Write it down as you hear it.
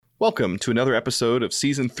Welcome to another episode of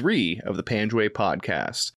Season 3 of the Panjway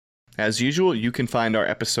Podcast. As usual, you can find our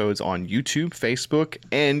episodes on YouTube, Facebook,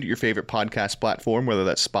 and your favorite podcast platform, whether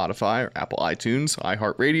that's Spotify or Apple iTunes,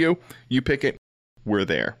 iHeartRadio. You pick it, we're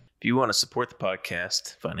there. If you want to support the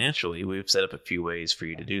podcast financially, we've set up a few ways for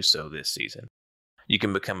you to do so this season. You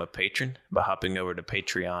can become a patron by hopping over to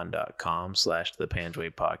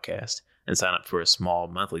patreon.com/thepanjwaypodcast and sign up for a small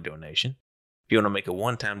monthly donation. If you want to make a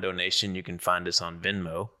one-time donation, you can find us on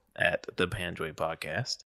Venmo at the Panjway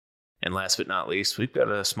Podcast. And last but not least, we've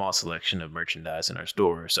got a small selection of merchandise in our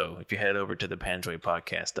store. So if you head over to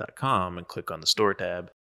thepanjwaypodcast.com and click on the store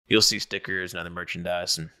tab, you'll see stickers and other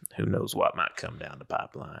merchandise, and who knows what might come down the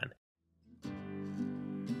pipeline.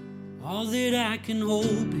 All that I can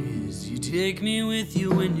hope is you take me with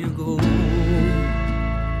you when you go.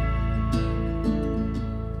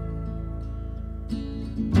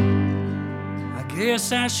 I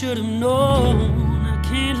guess I should have known I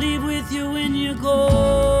can't leave with you when you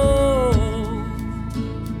go.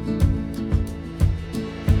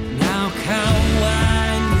 Now Cow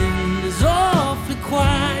Island is awfully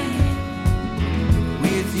quiet,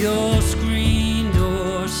 with your screen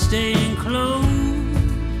door staying closed.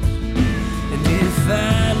 And if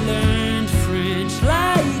I learned French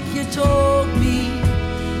like you told me,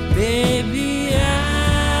 baby, I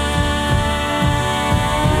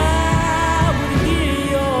would hear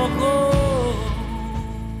your ghost.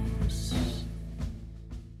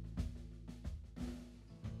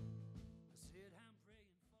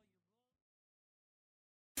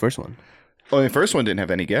 First one. Well, the first one didn't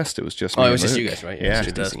have any guests. It was just me Oh, it and was just Luke. you guys, right? Yeah.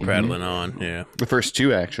 Just That's us. prattling on, yeah. The first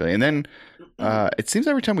two, actually. And then it seems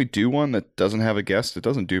every time we do one that doesn't have a guest, it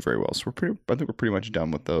doesn't do very well. So I think we're pretty much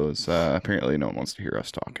done with those. Apparently, no one wants to hear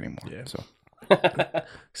us talk anymore. Yeah. So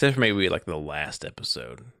Except for maybe like the last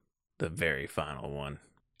episode, the very final one.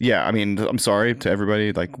 yeah, I mean, I'm sorry to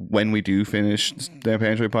everybody. Like, when we do finish the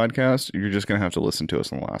Panjway Podcast, you're just gonna have to listen to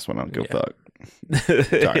us on the last one. I don't give a fuck.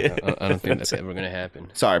 Sorry. I don't think that's ever going to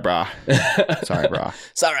happen. Sorry, brah. Sorry, brah.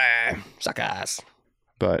 Sorry. Suck ass.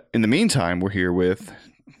 But in the meantime, we're here with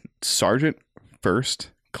Sergeant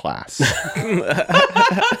First Class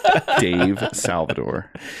Dave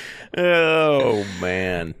Salvador. Oh,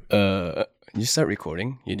 man. You start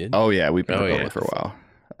recording? You did? Oh yeah, we've been Oh, recording yeah. for a while.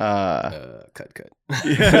 Cut.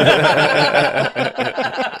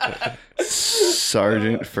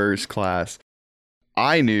 Sergeant First Class.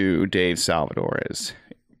 I knew Dave Salvador as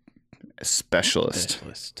specialist.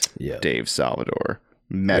 Yeah. Dave Salvador,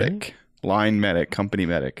 medic, line medic, company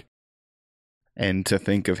medic. And to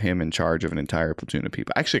think of him in charge of an entire platoon of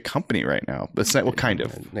people, actually a company right now. That's not what kind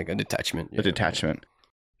of Like a detachment. a detachment.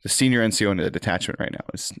 The senior NCO in a detachment right now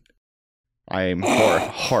is. I am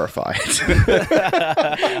horrified.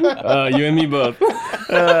 You and me both.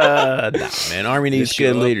 Nah, man. Army needs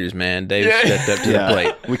show good up. leaders, man. Dave stepped up to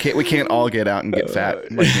the plate. we can't all get out and get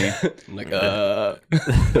fat like me. I'm like,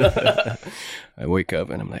 I wake up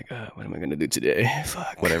and I'm like, what am I going to do today?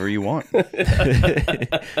 Fuck. Whatever you want.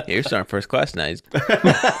 You're starting first class now.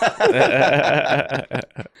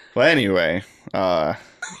 Well, anyway,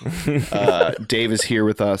 Dave is here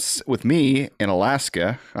with me in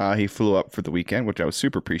Alaska. He flew up for the weekend, which I was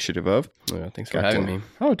super appreciative of. Well, thanks for Got having to- me.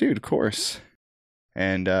 Oh, dude, of course.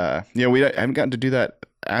 And I haven't gotten to do that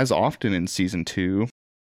as often in season 2,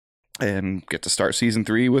 and get to start season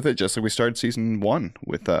 3 with it, just like we started season 1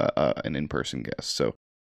 with an in-person guest. So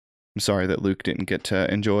I'm sorry that Luke didn't get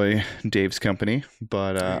to enjoy Dave's company,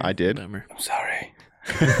 but I did. Bummer. I'm sorry.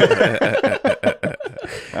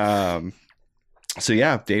 So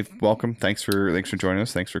yeah, Dave, welcome. Thanks for joining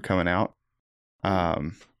us. Thanks for coming out.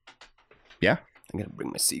 I'm going to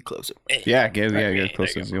bring my seat closer. Get as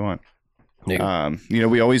close as you want. There you go.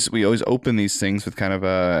 We always open these things with kind of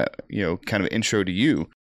a kind of intro to you.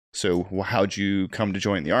 So how'd you come to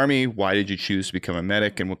join the Army? Why did you choose to become a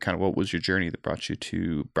medic? And what was your journey that brought you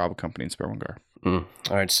to Bravo Company and Sperwangar? All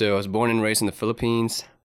right, so I was born and raised in the Philippines.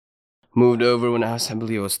 Moved over when I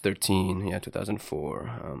believe I was 13,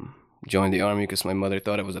 2004. Joined the Army because my mother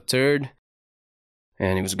thought I was a turd.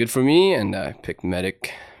 And it was good for me, and I picked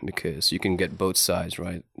medic because you can get both sides,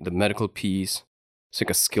 right? The medical piece, it's like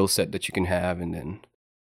a skill set that you can have, and then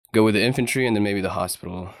go with the infantry and then maybe the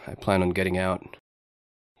hospital. I plan on getting out.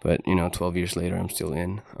 But, 12 years later, I'm still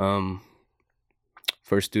in.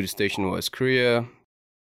 First duty station was Korea.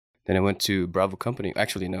 Then I went to Bravo Company.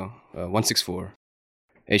 Actually, no, 164.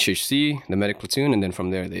 HHC, the medic platoon, and then from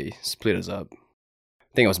there they split us up.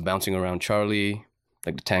 I think I was bouncing around Charlie,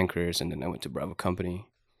 like the tankers, and then I went to Bravo Company.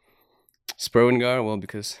 Sperwangar, well,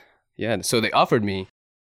 because, so they offered me,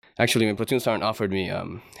 actually my platoon sergeant offered me,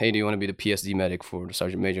 hey, do you want to be the PSD medic for the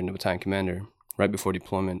sergeant major and the battalion commander? right before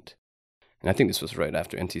deployment. And I think this was right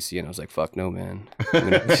after NTC, and I was like, fuck no, man. I'm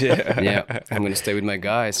gonna stay with my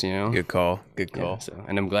guys, you know? Good call. Good Yeah, call. so,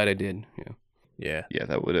 and I'm glad I did. Yeah. Yeah,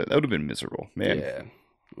 that would have been miserable, man. Yeah.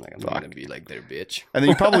 Like, I'm not gonna be like their bitch. And then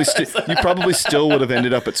you probably still would have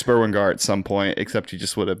ended up at Spurwingar at some point, except you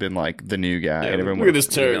just would have been like the new guy, and everyone Look at this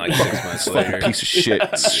turd. Like 6 months fucking later. piece of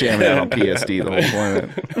shit shamming out on PSD the whole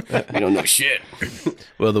deployment. You don't know shit.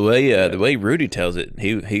 Well, the way Rudy tells it,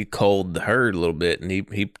 he culled the herd a little bit, and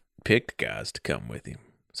he picked guys to come with him.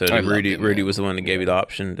 So I loved Rudy it, man. was the one that gave you the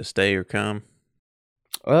option to stay or come.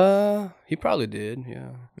 He probably did. Yeah.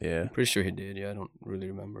 Yeah. I'm pretty sure he did. Yeah, I don't really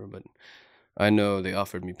remember, but I know they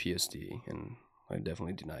offered me PSD, and I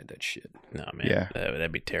definitely denied that shit. No, man. Yeah.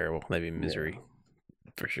 That'd be terrible. That'd be misery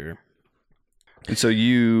for sure. And so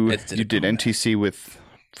you It's did combat. NTC with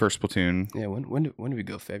First Platoon. Yeah. When did we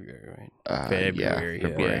go? February, right? February, yeah.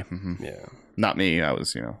 February. Mhm. Yeah. Not me. I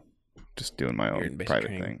was, just doing my You're in own basic private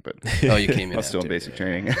training. thing, but Oh, you came in. I was still in after, basic yeah.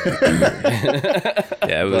 training.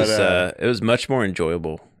 Yeah, it was But, it was much more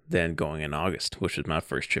enjoyable than going in August, which was my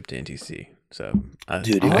first trip to NTC. So,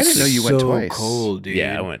 Dude, Oh, it I was didn't know you went so twice. cold, dude.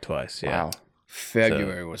 yeah, I went twice. Yeah, Wow.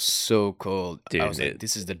 February was so cold. Dude, I was like,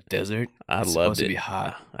 this is the desert. I It's loved supposed it. to be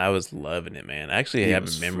hot. I was loving it, man. I actually It have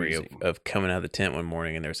was a memory freezing. of coming out of the tent one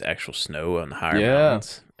morning and there was actual snow on the higher Yeah.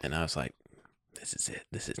 mountains, and I was like, "This is it.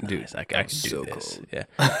 This is Dude, nice. I that can was do so this." cold. Yeah,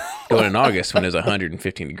 going in August when it was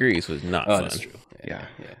 115 degrees was not Oh, fun. that's true. Yeah.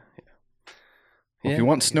 Yeah. Well, if you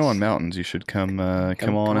want snow on mountains, you should come on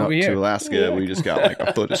come out over here. to Alaska. Yeah. We just got like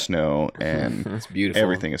a foot of snow, and It's beautiful.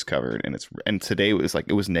 everything is covered. And today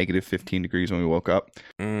it was negative 15 degrees when we woke up,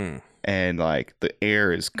 Mm. and like the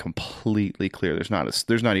air is completely clear. There's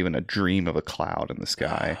not even a dream of a cloud in the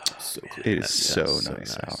sky. So cool. It is That so sounds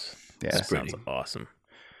nice out. Yeah, That sounds pretty. awesome.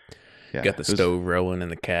 yeah. Got the It was- stove rolling in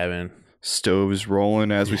the cabin. Stoves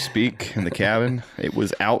rolling as we speak in the cabin. It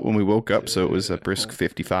was out when we woke up, so it was a brisk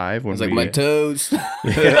 55 when It's like we my toes.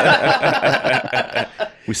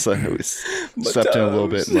 we slept in a little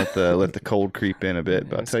bit and let the cold creep in a bit.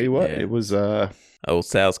 But I'll tell you what, Yeah. it was Old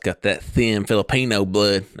Sal's got that thin Filipino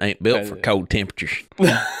blood. Ain't built for cold temperatures.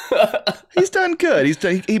 he's done good. He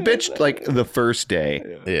bitched like the first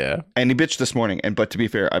day, Yeah. and he bitched this morning. But to be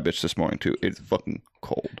fair, I bitched this morning too. It's fucking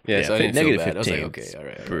cold. Yeah, so I didn't feel negative bad. I was like, 15 okay, is all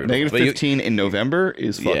right. brutal. Negative But you- 15 in November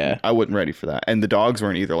is fucking. Yeah. I wasn't ready for that, and the dogs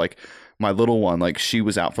weren't either. Like my little one, like she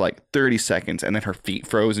was out for like 30 seconds, and then her feet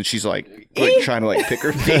froze, and she's like trying to like pick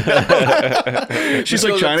her feet up. She's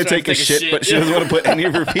like trying to take a shit, but she doesn't want to put any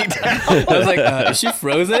of her feet down. I was like, is she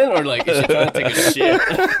frozen or like is she trying to take a shit?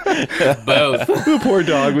 Both. The poor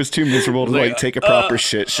dog was too miserable to like take a proper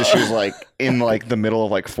shit. So she was like in like the middle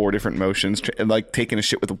of like 4 different motions, and like taking a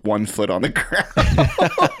shit with one foot on the ground.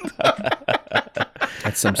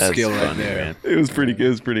 That's some That's skill right fun, there. man. It was pretty good. It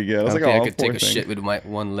was pretty good. I was I like, think oh, I could poor take a thing. shit with my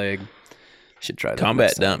one leg. Should try that. Combat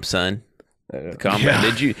next time. dump, son. Yeah.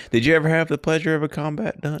 Combat. Did you ever have the pleasure of a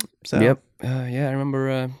combat dump? Sal? Yep. Yeah, I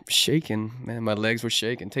remember shaking. Man, my legs were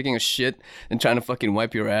shaking. Taking a shit and trying to fucking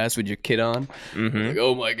wipe your ass with your kid on. Mm-hmm. Like,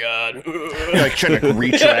 oh my god. You're like trying to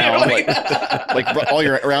reach around, like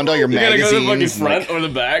around all your You gotta magazines. go to the fucking and, front like- or the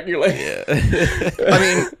back. You're like, I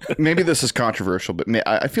mean, maybe this is controversial, but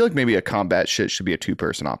I feel like maybe a combat shit should be a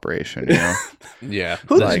 2-person operation. You know? Yeah.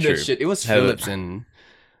 who that's did true. that shit? It was Have it- Phillips and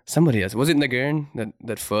somebody else. Was it Nagern?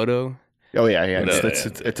 That photo? Oh yeah. No,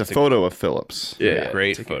 It's a photo of Phillips. Yeah,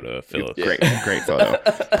 great photo of Phillips. Great photo.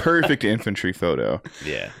 Perfect infantry photo.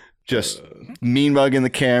 Yeah. Just mean mugging the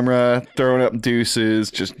camera, throwing up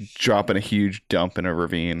deuces, just dropping a huge dump in a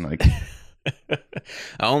ravine. Like,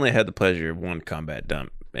 I only had the pleasure of one combat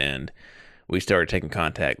dump, and we started taking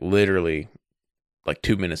contact literally like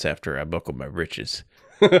 2 minutes after I buckled my britches.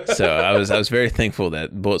 So I was very thankful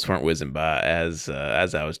that bullets weren't whizzing by as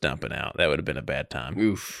I was dumping out. That would have been a bad time.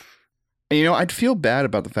 Oof. and, I'd feel bad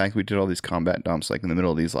about the fact we did all these combat dumps, like in the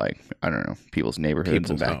middle of these, like, I don't know, people's neighborhoods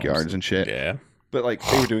and People's backyards homes. and shit. Yeah, But like,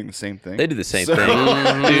 they were doing the same thing. they do the same So-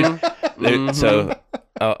 thing, dude. So,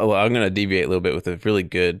 well, I'm gonna deviate a little bit with a really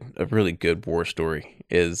good war story.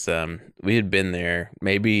 Is we had been there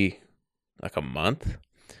maybe like a month,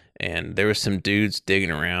 and there was some dudes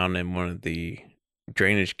digging around in one of the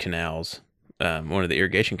drainage canals, one of the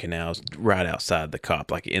irrigation canals, right outside the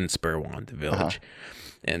COP, like in Spurwan, the village.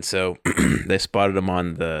 And so they spotted them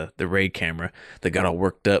on the raid camera. They got all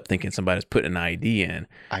worked up, thinking somebody's putting an ID in.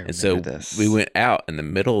 I And so remember this. we went out in the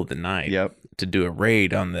middle of the night Yep. to do a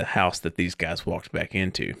raid on the house that these guys walked back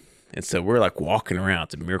into. And so we're like walking around.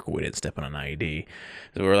 It's a miracle we didn't step on an IED.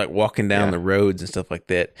 So we're like walking down Yeah. the roads and stuff like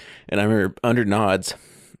that. And I remember under nods,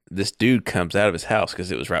 this dude comes out of his house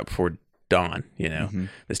because it was right before dawn,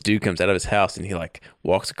 This dude comes out of his house and he like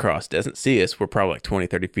walks across, doesn't see us. We're probably like 20,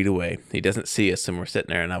 30 feet away. He doesn't see us and we're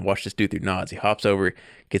sitting there and I watch this dude through nods. He hops over,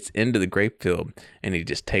 gets into the grape field and he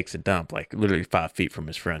just takes a dump like literally 5 feet from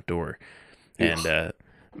his front door. And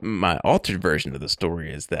my altered version of the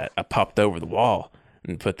story is that I popped over the wall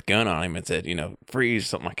and put the gun on him and said, freeze,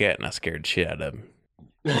 something like that. And I scared the shit out of him.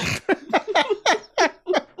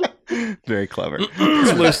 Very clever.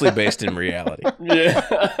 It's loosely based in reality. Yeah.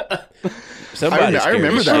 I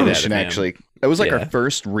remember that mission actually. It was like our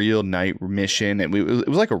first real night mission, and it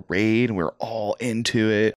was like a raid, and we were all into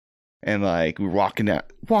it, and like we were walking down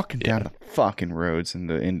the fucking roads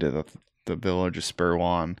into the village of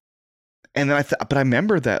Spurwan. And then but I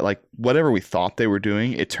remember that like whatever we thought they were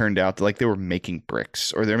doing, it turned out that like they were making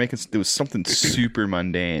bricks, or it was something super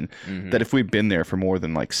mundane that if we'd been there for more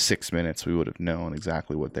than like 6 minutes, we would have known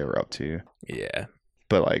exactly what they were up to. Yeah.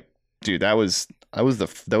 But like, dude, that was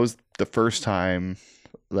the first time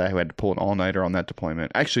that I had to pull an all-nighter on that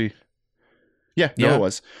deployment. Actually, it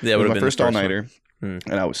was. Yeah, it was my first all-nighter, and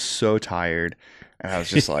I was so tired. And I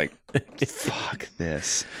was just like, fuck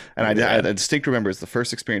this. And I distinctly remember it's the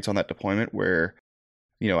first experience on that deployment where,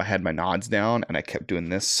 I had my nods down and I kept doing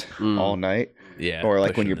this all night. Yeah. Or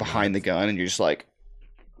like when you're behind the gun and you're just like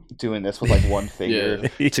doing this with like one finger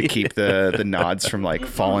to keep the nods from like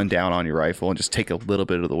falling down on your rifle and just take a little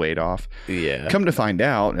bit of the weight off. Yeah. Come to find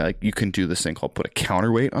out, like you can do this thing called put a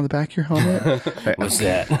counterweight on the back of your helmet. What's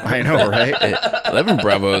that? I know, right? 11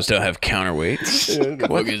 Bravos don't have counterweights.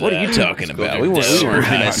 What are you talking about? We weren't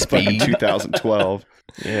high speed. 2012.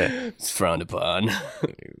 Yeah. It's frowned upon.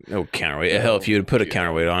 No counterweight. Hell, if you had put a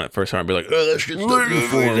counterweight on it first, I'd be like, oh, that shit's not good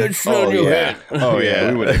for him. That's on your head. Oh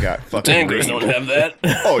yeah, we would have got fucking. Tankers don't have that.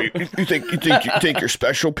 Oh, you think you're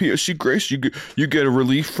special, PSC Grace? You get a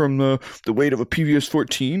relief from the weight of a PVS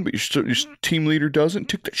 14, but your team leader doesn't.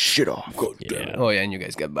 Take that shit off. Yeah. Oh yeah, and you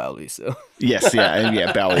guys got Bally, so Yes,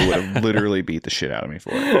 yeah, Bally would have literally beat the shit out of me for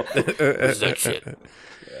it. that shit.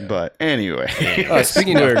 But anyway,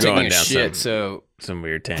 Speaking of going taking a down shit, so some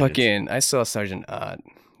weird tangents. I saw Sergeant Odd.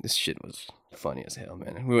 This shit was funny as hell,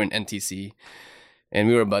 man. We were in NTC, and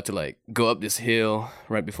we were about to like go up this hill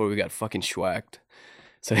right before we got fucking schwacked.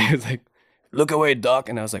 So he was like, "Look away, Doc,"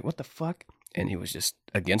 and I was like, "What the fuck?" And he was just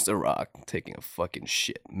against a rock taking a fucking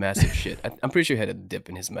shit, massive shit. I'm pretty sure he had a dip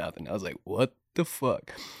in his mouth, and I was like, "What the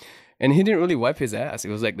fuck?" And he didn't really wipe his ass. It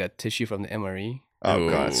was like that tissue from the MRE. oh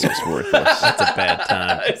god, it's just worthless. That's a bad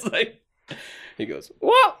time. It's like, he goes,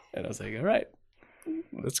 "What?" And I was like, "All right,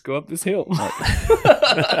 let's go up this hill."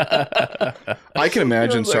 I can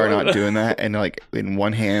imagine Sarnot doing that and like in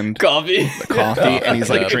one hand Coffee. and he's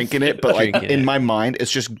like drinking it, but like Drinking in it. my mind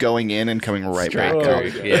it's just going in and coming right back out.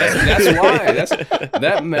 Yeah. That's why.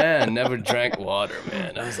 That man never drank water,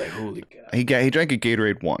 man. I was like, holy God. He drank a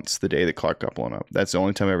Gatorade once the day that Clark got blown up. That's the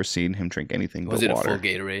only time I've ever seen him drink anything Was but it water. a full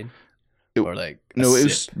Gatorade? Or like No, it sip?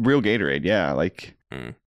 was real Gatorade. Yeah, like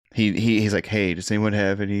he's like, hey, does anyone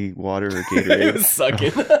have any water or Gatorade? He was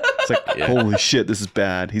sucking. It's like, holy shit, this is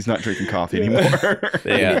bad. He's not drinking coffee anymore. He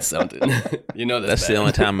Yeah. needs something. That's the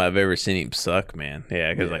only time I've ever seen him suck, man.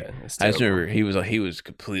 Yeah, because Yeah, it's I just terrible. remember he was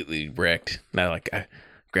completely wrecked. And I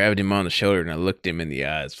grabbed him on the shoulder and I looked him in the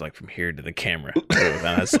eyes like from here to the camera. And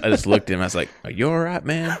I just looked at him. I was like, "Are you all right,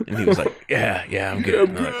 man?" And he was like, "Yeah, I'm good."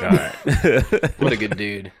 And I'm like, "All right." What a good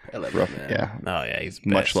dude. I love him, man. Yeah, Oh yeah, he's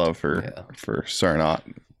much best. love for Sarnot.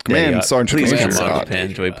 Yeah, Command Sergeant please Commander come on Scott. the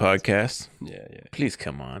Panjoy podcast. Yeah. Please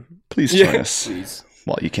come on. Please join us Please.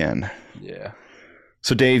 while you can. Yeah.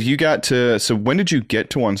 So Dave, so when did you get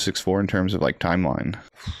to 164 in terms of like timeline?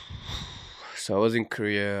 So I was in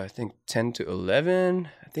Korea, I think 10 to 11.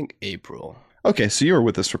 I think April. Okay, so you were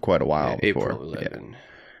with us for quite a while Yeah, before. April 11.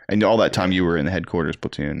 And all that time you were in the headquarters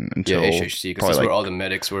platoon until Yeah, HHC, because that's where all the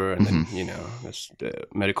medics were. And then, that's the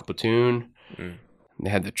medical platoon. They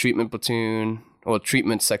had the treatment platoon, or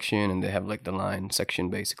treatment section, and they have like the line section,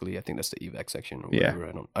 basically. I think that's the evac section or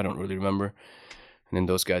whatever. I don't really remember. And then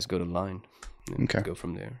those guys go to line and go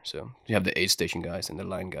from there. So you have the aid station guys and the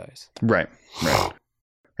line guys. Right.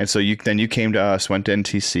 And so you came to us, went to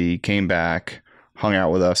NTC, came back, hung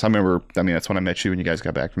out with us. I remember, that's when I met you when you guys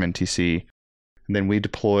got back from NTC. And then we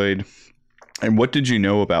deployed. And what did you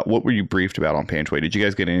know about, what were you briefed about on Panjwai? Did you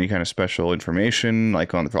guys get any kind of special information,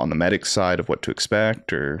 like on the medic side of what to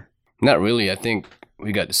expect, or? Not really. I think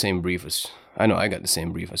we got the same brief I got the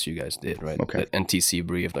same brief as you guys did, right? Okay. That NTC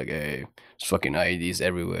brief, like, hey, there's fucking IEDs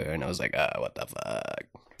everywhere. And I was like, what the fuck?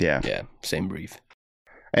 Yeah. Yeah, same brief.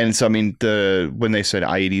 And so, when they said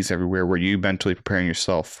IEDs everywhere, were you mentally preparing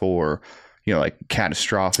yourself for, like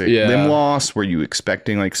catastrophic limb loss? Were you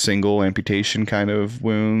expecting like single amputation kind of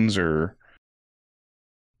wounds, or?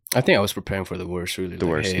 I think I was preparing for the worst, really. The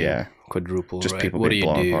like, worst, hey, yeah. Quadruple, Just right? people What do being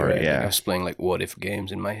you blown do? apart, Right? yeah. Like, I was playing like what if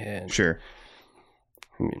games in my head. Sure.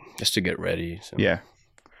 I mean, just to get ready. So. Yeah.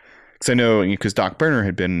 Because I know, because Doc Berner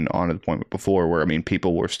had been on a deployment before where, I mean,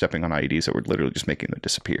 people were stepping on IEDs that were literally just making them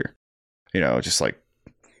disappear. Just like,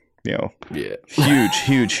 Yeah.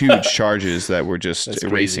 huge charges that were just That's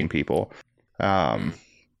erasing crazy. people.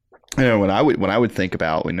 When I would think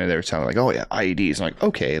about when they were telling like, oh yeah, IEDs, I'm like,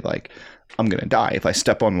 okay, like I'm gonna die if I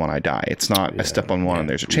step on one, I die. It's not I step on one and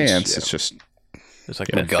there's a chance. It's just It's like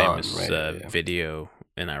Yeah, that gone, famous right, yeah. video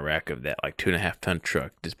in Iraq of that like 2.5-ton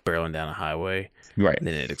truck just barreling down a highway, right, and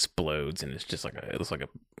then it explodes, and it's just like it looks like a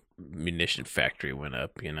munition factory went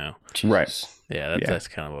up. right. Jesus. Yeah, Yeah. that's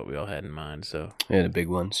kind of what we all had in mind. So, Yeah, the big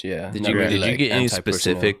ones. Yeah. did Not you really, did you like, get any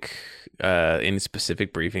anti-personnel.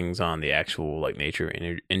 specific briefings on the actual like nature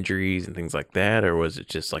of injuries and things like that, or was it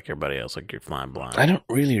just like everybody else, like you're flying blind? I don't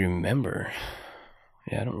really remember.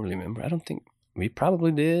 Yeah, I don't really remember. I don't think we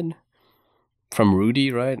probably did from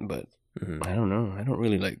Rudy, right? But Mhm. I don't know. I don't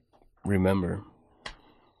really like remember.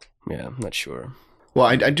 Yeah, I'm not sure. Well,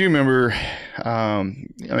 I do remember. I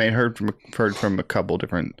mean, heard from a couple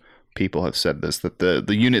different people have said this, that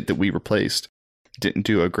the unit that we replaced didn't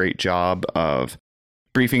do a great job of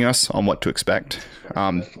briefing us on what to expect,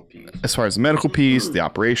 as far as the medical piece, the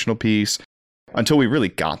operational piece, until we really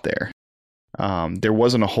got there. There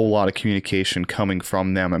wasn't a whole lot of communication coming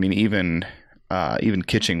from them. I mean, even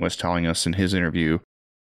Kitching was telling us in his interview,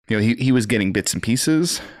 he was getting bits and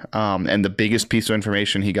pieces, and the biggest piece of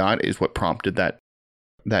information he got is what prompted that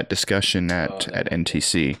discussion at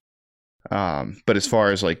NTC. But as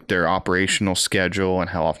far as like their operational schedule and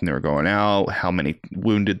how often they were going out, how many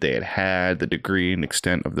wounded they had, the degree and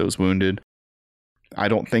extent of those wounded, I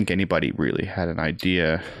don't think anybody really had an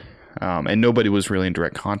idea. And nobody was really in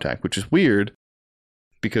direct contact, which is weird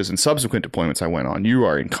because in subsequent deployments I went on, you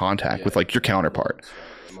are in contact with like your counterpart.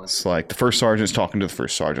 It's like the first sergeant's talking to the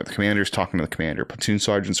first sergeant, the commander's talking to the commander, platoon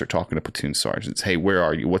sergeants are talking to platoon sergeants. Hey, where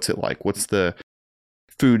are you? What's it like? What's the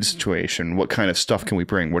food situation? What kind of stuff can we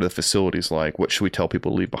bring? What are the facilities like? What should we tell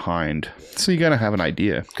people to leave behind? So you gotta have an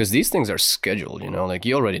idea. Because these things are scheduled, like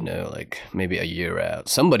you already know, like maybe a year out.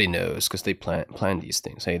 Somebody knows because they plan these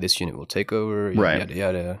things. Hey, this unit will take over, Right. yada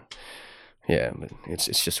yada. Yeah, but it's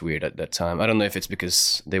just weird at that time. I don't know if it's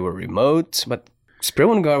because they were remote, but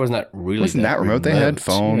Spearman Guard was not really Wasn't that remote? They had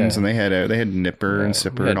phones Yeah. and they had Nipper Yeah, and we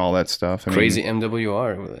Sipper had and all that stuff. I Crazy mean,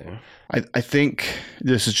 MWR over there. I think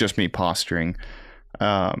this is just me posturing.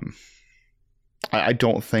 I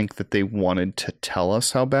don't think that they wanted to tell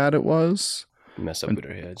us how bad it was, Mess up with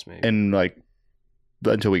their heads, maybe. and like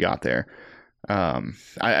until we got there.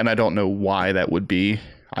 I don't know why that would be.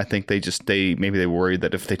 I think maybe they worried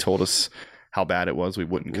that if they told us how bad it was, we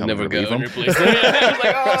wouldn't come Never and go relieve and them. replace them. It's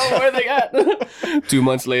like, oh, where they at? 2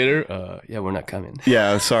 months later, yeah, we're not coming.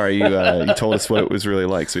 Yeah, sorry, you told us what it was really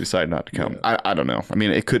like, so we decided not to come. I don't know. I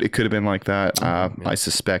mean, it could have been like that. I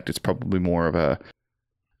suspect it's probably more of a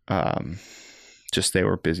just they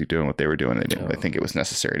were busy doing what they were doing. They didn't really think it was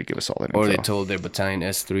necessary to give us all that info. Or they told their battalion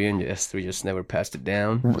S3 and your S3 just never passed it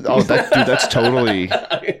down. Oh, that's totally. I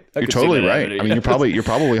You're could see totally that right. happening. I mean, you're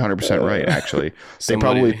probably 100% right. Actually, they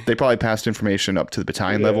probably passed information up to the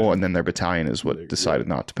battalion level, and then their battalion is what decided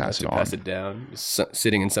not to pass it on. Pass it down,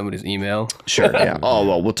 sitting in somebody's email. Sure. Yeah. Oh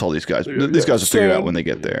well, we'll tell these guys. These guys will figure it out when they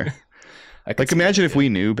get there. Like, imagine if we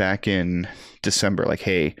knew back in December, like,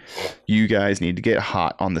 hey, you guys need to get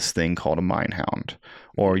hot on this thing called a Minehound,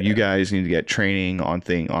 or you guys need to get training on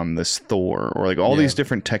this Thor, or like all these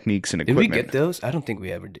different techniques and Did equipment. we get those? I don't think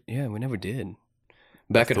we ever did. Yeah, we never did.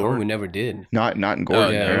 Back at home, we never did. Not in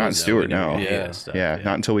Gordon, yeah, or not in no, Stewart. we never No. did Yeah. that stuff, Yeah,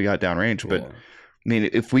 not until we got downrange. But Yeah. I mean,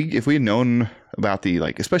 if we had known about the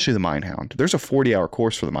especially the Minehound, there's a 40-hour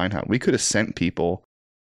course for the Minehound. We could have sent people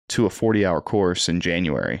to a 40-hour course in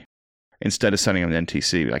January instead of sending them to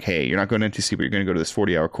NTC. Like, hey, you're not going to NTC, but you're going to go to this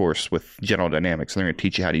 40-hour course with General Dynamics, and they're going to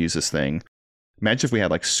teach you how to use this thing. Imagine if we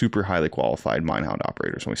had like super highly qualified Minehound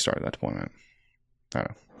operators when we started that deployment. I don't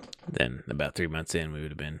know. Then about 3 months in,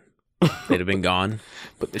 they'd have been gone.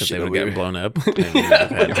 Put the Because shit they would over have your, gotten blown up. And we would have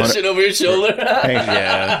had put the shit over your shoulder.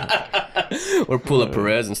 Yeah. Or pull up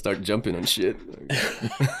Perez and start jumping on shit.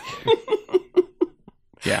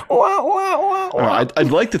 Yeah. Wow, wow, wow, wow.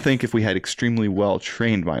 I'd like to think if we had extremely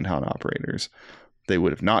well-trained Minehound operators, they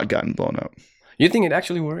would have not gotten blown up. You think it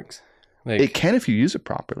actually works? Like, It can if you use it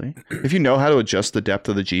properly. If you know how to adjust the depth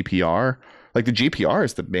of the GPR, like the GPR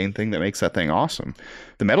is the main thing that makes that thing awesome.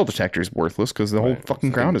 The metal detector is worthless because the whole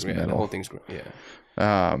fucking ground is The whole metal. thing's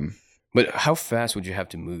yeah. Um, But how fast would you have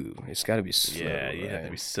to move? It's got to be slow. Yeah, you have right?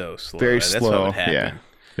 to be so slow. Very That's slow, what would happen. yeah.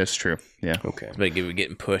 That's true. Yeah. Okay. It's like we're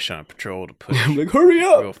getting pushed on patrol to push I'm like, hurry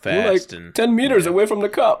up! real We're fast. like And 10 meters away from the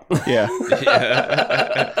cop. Yeah.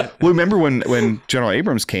 yeah. Well, remember when General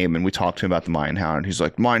Abrams came and we talked to him about the Mine Hound? He's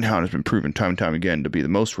like, Mine Hound has been proven time and time again to be the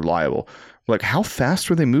most reliable. We're like, how fast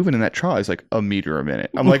were they moving in that trial? He's like, a meter a minute.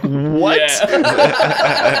 I'm like, what?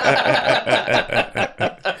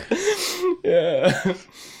 Yeah.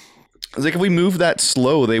 It's like if we moved that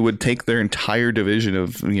slow, they would take their entire division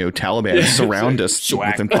of Taliban and surround us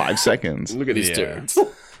Schwack. within 5 seconds. Look at these Yeah. turds.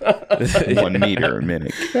 1 meter a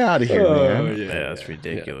minute. Get out of here, man. Yeah, that's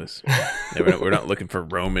ridiculous. Yeah, we're not looking for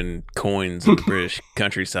Roman coins in the British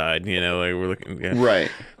countryside. Like we're looking. Yeah.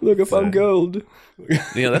 Right. Look if I'm gold.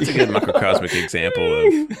 That's a good microcosmic example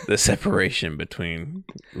of the separation between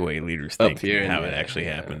the way leaders think here and how and it yeah, actually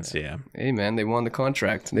happens. Yeah, Hey, man, they won the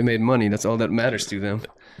contract. They made money. That's all that matters to them.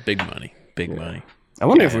 big money, big money. I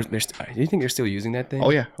wonder if do you think they're still using that thing? Oh,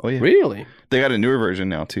 yeah. Oh, yeah. Really? They got a newer version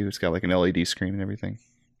now, too. It's got like an LED screen and everything.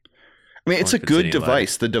 I mean, it's a Like the good City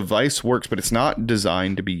device. The device works, but it's not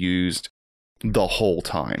designed to be used the whole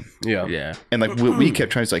time. Yeah. Yeah, And like what we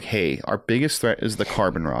kept trying is like, hey, our biggest threat is the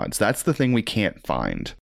carbon rods. That's the thing we can't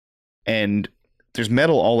find. And there's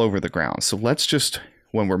metal all over the ground. So let's just,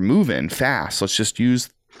 when we're moving fast, let's just use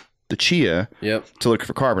the Chia Yep. to look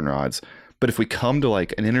for carbon rods. But if we come to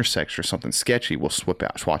like an intersection or something sketchy, we'll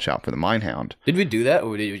watch out for the Mine Hound. Did we do that,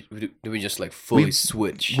 or did we just like fully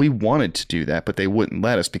switch? We wanted to do that, but they wouldn't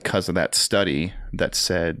let us because of that study that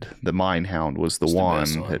said the Mine Hound was the best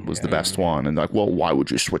one one, that was the yeah. best one. And like, well, why would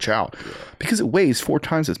you switch out? Because it weighs 4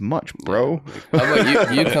 times as much, bro. How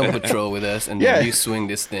about you come patrol with us, and then Yeah. you swing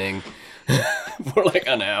this thing for like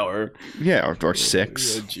an hour? Yeah, or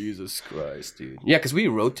 6. Yeah, Jesus Christ, dude. Yeah, because we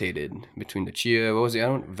rotated between the Chia. What was the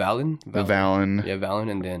other one? Valen? The Valen. Yeah, Valen,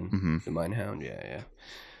 and then the Mine Hound. Yeah, yeah.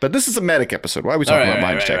 But this is a medic episode. Why are we talking about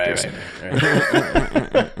mine detectors?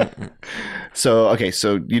 Right. So, okay,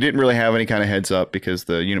 so you didn't really have any kind of heads up because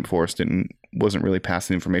the unit force wasn't really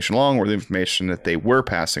passing information along, or the information that they were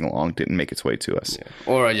passing along didn't make its way to us. Yeah.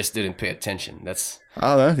 Or I just didn't pay attention. That's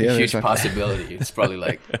Oh, yeah, a huge there's a- possibility. It's probably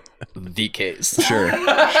like the case. Sure.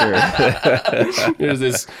 There's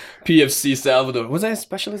this PFC Salvador. Was I a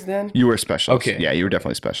specialist then? You were a specialist. Okay. Yeah, you were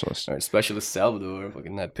definitely a specialist. All right, specialist Salvador,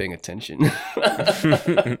 fucking not paying attention.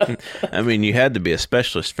 I mean, you had to be a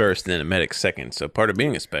specialist first, and then a medic second. So part of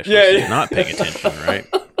being a specialist is not paying attention, right?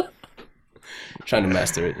 Trying to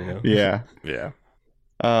master it, you know. Yeah. Yeah.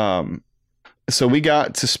 So we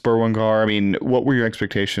got to Spurwangar. I mean, what were your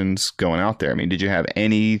expectations going out there? I mean, did you have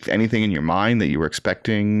anything in your mind that you were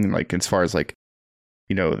expecting, like as far as like,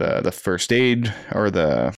 the first aid or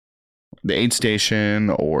the aid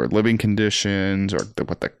station or living conditions or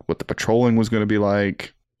what the patrolling was going to be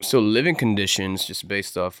like? So living conditions, just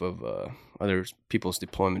based off of other people's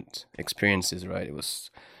deployment experiences, right? It was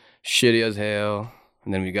shitty as hell.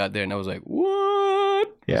 And then we got there, and I was like, "What?"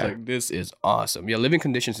 I was like, "This is awesome." Yeah, living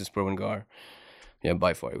conditions in Spurwangar. Yeah,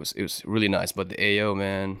 by far, it was really nice. But the AO,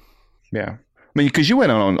 man, Yeah. I mean, because you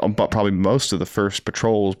went on probably most of the first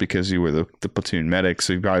patrols because you were the platoon medic,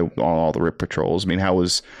 so you probably on all the RIP patrols. I mean, how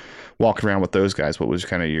was walking around with those guys? What was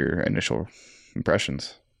kind of your initial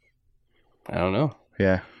impressions? I don't know.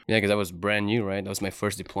 Yeah. Yeah, because I was brand new, right? That was my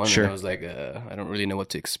first deployment. Sure. I was like, I don't really know what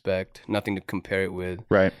to expect. Nothing to compare it with.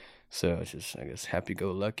 Right. So it's just, I guess,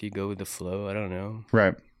 happy-go-lucky, go with the flow. I don't know.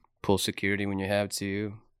 Right. Pull security when you have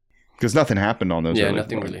to. Because nothing happened on those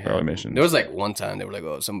Nothing really early happened. missions. There was like one time they were like,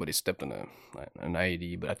 "Oh, somebody stepped on an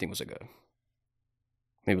IED," but I think it was like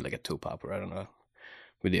maybe like a toe popper. I don't know.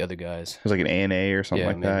 With the other guys. It was like an ANA or something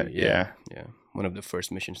like that. maybe, yeah. One of the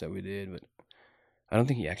first missions that we did, but I don't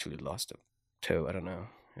think he actually lost a toe. I don't know.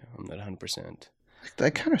 Yeah, I'm not 100%.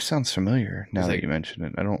 That kind of sounds familiar now that you mention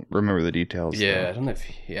it. I don't remember the details. Yeah, though. I don't know if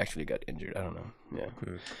he actually got injured. I don't know. Yeah.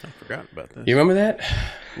 I forgot about this. You remember that?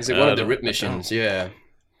 It's like one of the don't- RIP I missions. Yeah.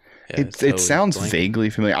 Yeah, It totally sounds blank. vaguely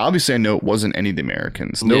familiar. Obviously, I know it wasn't any of the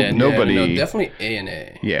Americans. Yeah, Nobody. no, definitely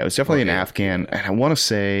ANA. Yeah, it was definitely an Okay. Afghan. And I want to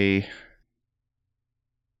say,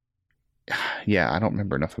 yeah, I don't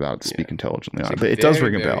remember enough about it to speak intelligently on it, It's but like it does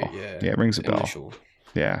very, ring a very- bell. Yeah, it rings a bell. Initial.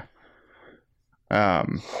 Yeah.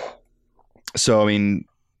 So I mean,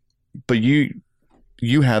 but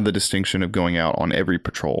you had the distinction of going out on every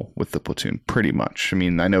patrol with the platoon, pretty much. I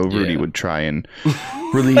mean, I know Rudy Yeah. would try and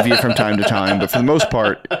relieve you from time to time, but for the most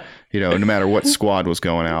part, no matter what squad was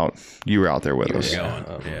going out, you were out there with us. Going.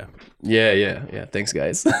 Yeah. Thanks,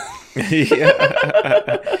 guys.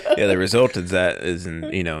 Yeah, the result of that is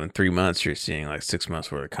in 3 months you're seeing like 6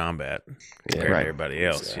 months worth of combat compared Right. to everybody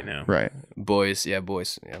else. Right. boys,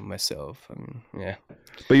 myself. I mean, yeah.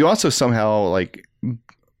 But you also somehow like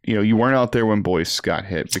you weren't out there when Boyce got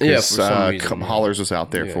hit because for some reason, Hollers was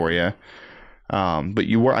out there for you. But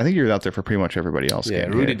you were, I think you were out there for pretty much everybody else. Yeah,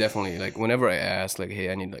 Rudy definitely, like, whenever I asked, like,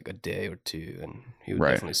 hey, I need like a day or two, and he would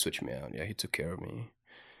definitely switch me out. Yeah, he took care of me.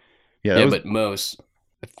 Yeah, but most,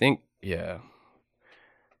 I think,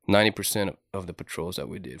 90% of the patrols that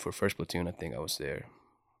we did for first platoon, I think I was there.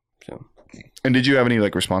 So. And did you have any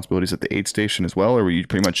like responsibilities at the aid station as well, or were you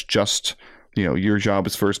pretty much just, your job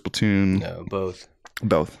as first platoon? No, both.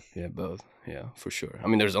 Both. Yeah, both. Yeah, for sure. I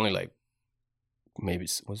mean, there's only like, maybe,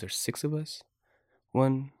 was there 6 of us?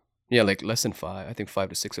 Like less than 5. I think 5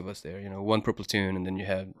 to 6 of us there. 1 per platoon, and then you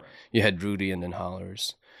had Rudy and then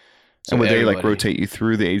Hollers. So and would they like rotate you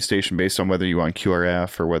through the aid station based on whether you were on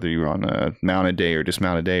QRF or whether you were on a mounted day or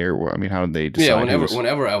dismounted day, or I mean, how did they decide? Yeah,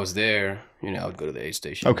 whenever I was there, I would go to the aid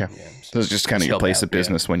station. Okay, so it's just kind of your place of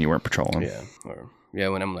business when you weren't patrolling. Yeah, or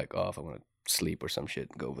when I'm like off, I want to sleep or some shit,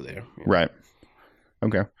 go over there. Right.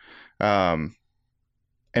 Okay.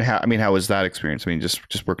 And how was that experience? I mean,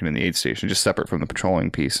 just working in the aid station, just separate from the patrolling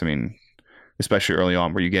piece. I mean, especially early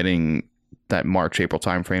on, were you getting that March-April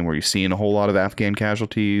timeframe? Were you seeing a whole lot of Afghan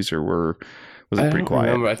casualties, or was it pretty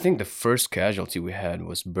quiet? I think the first casualty we had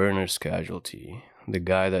was Burner's casualty. The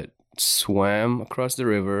guy that swam across the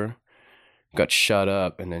river, got shot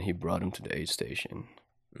up, and then he brought him to the aid station.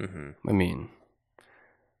 Mm-hmm. I mean,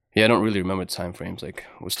 I don't really remember the time frames. Like,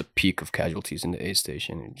 it was the peak of casualties in the aid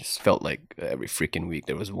station. It just felt like every freaking week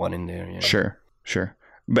there was one in there. Sure.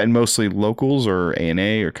 But mostly locals or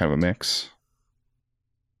A&A or kind of a mix?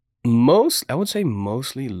 I would say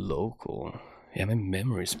mostly local. Yeah, my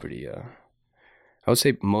memory's pretty, I would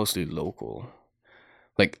say mostly local.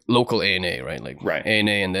 Like, local A&A, right? Like, right.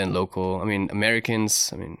 A&A and then local. I mean,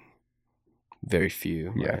 Americans, very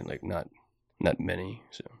few, right? Like, not many,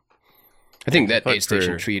 so. I think that aid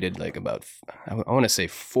station treated, like, about, I want to say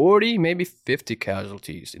 40, maybe 50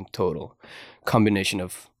 casualties in total. Combination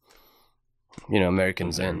of,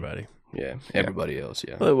 Americans and everybody. Yeah, everybody else,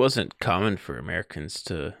 yeah. Well, it wasn't common for Americans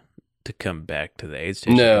to come back to the aid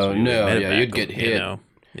station. No, you'd get hit.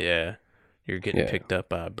 Yeah, you're getting picked up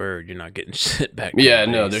by a bird. You're not getting shit back. Yeah,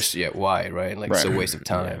 no, why, right? Like, it's a waste of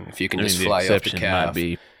time. If you can just fly off the calf. Might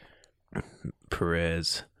be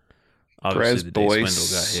Perez. Obviously, Boyce,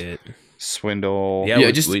 Swindle got hit. Swindle. Yeah,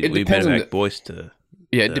 it depends on Boyce to.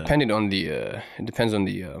 Yeah, it depends on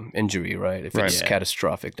the injury, right? If it's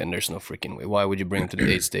catastrophic, then there's no freaking way. Why would you bring him to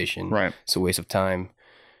the aid station? Right. It's a waste of time.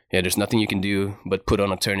 Yeah, there's nothing you can do but put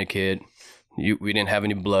on a tourniquet. We didn't have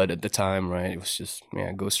any blood at the time, right? It was just,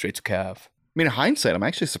 go straight to calf. I mean, in hindsight, I'm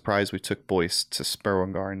actually surprised we took Boyce to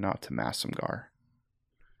Sperwangar and not to Massamgar.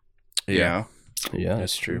 Yeah. Yeah,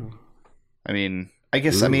 that's true. I mean, I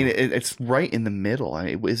guess, it's right in the middle.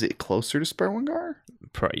 I mean, is it closer to Sperwangar?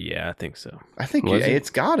 Yeah, I think so. I think it's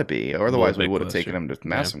got to be. Or otherwise, we would have taken him to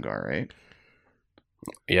Massamgar, right?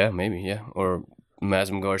 Yeah, maybe, yeah. Or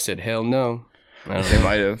Massamgar said, hell no. They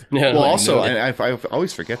might have. Well, also, I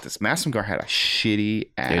always forget this. Massamgar had a shitty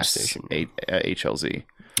ass HLZ.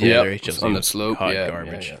 Yeah, their HLZ on the slope. Hot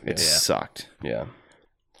garbage. It sucked. Yeah.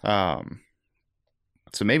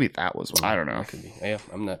 So maybe that was one. I don't know. Could be. Yeah,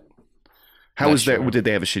 I'm not. How was that? Did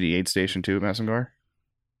they have a shitty aid station too at Massamgar?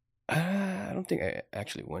 I don't think I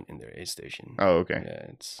actually went in their aid station. Oh, okay. Yeah,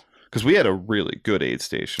 it's because we had a really good aid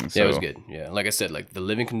station. So. Yeah, it was good. Yeah, like I said, like the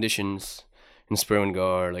living conditions in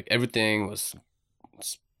Sperwangar, like everything was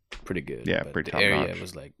pretty good. Yeah, but pretty the top area notch.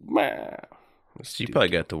 was like, So you probably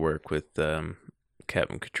got to work with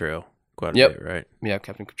Captain Cottrell quite a bit, right? Yeah,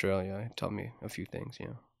 Captain Cottrell. Yeah, he taught me a few things.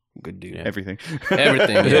 Good dude. Yeah. Everything.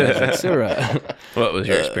 Yeah, it's all right. What was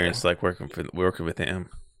your experience like working with him?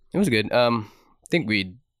 It was good. I think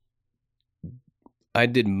I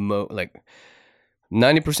did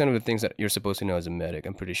 90% of the things that you're supposed to know as a medic.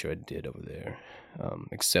 I'm pretty sure I did over there,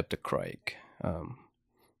 except the crike.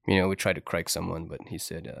 We tried to crike someone, but he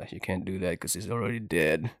said you can't do that because he's already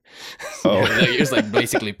dead. Oh, it's like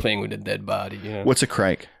basically playing with a dead body. What's a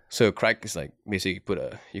crike? So a crike is like basically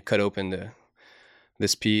you cut open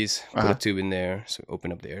this piece, put a tube in there, so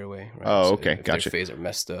open up the airway. Right? Oh, so okay, if gotcha. Their phase are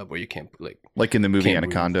messed up, or you can't like in the movie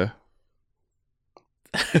Anaconda.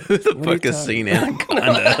 Who the fuck has seen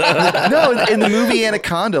Anaconda? No, in the movie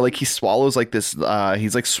Anaconda, like he swallows like this.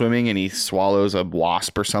 He's like swimming and he swallows a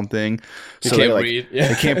wasp or something. So can't breathe. Yeah.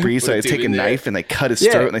 They can't breathe. So they take a knife and they cut his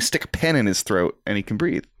throat and they stick a pen in his throat and he can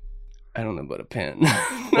breathe. I don't know about a pen.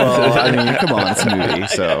 Well, I mean, come on, it's a movie.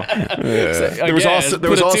 So there was also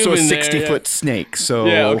a 60-foot snake. So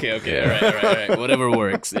yeah, okay, all right. Whatever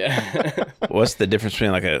works. Yeah. What's the difference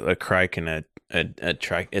between like a crike and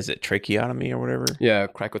is it tracheotomy or whatever? Yeah,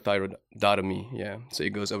 cricothyroidotomy. Yeah, so it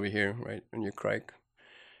goes over here, right, on your crike.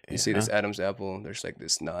 You see this Adam's apple? There's like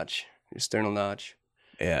this notch, external notch.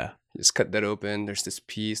 Yeah. Just cut that open. There's this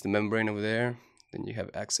piece, the membrane over there. Then you have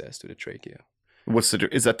access to the trachea.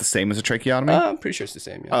 Is that the same as a tracheotomy? I'm pretty sure it's the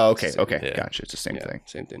same. Yeah. Oh, okay, It's the same. okay, Yeah. gotcha. It's the same Yeah, thing.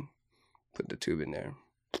 Same thing. Put the tube in there.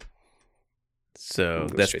 So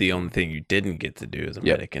Go that's straight the to- only thing you didn't get to do as a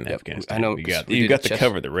Yep, medic in yep. Afghanistan. I know, You 'cause got we you did got a to chest-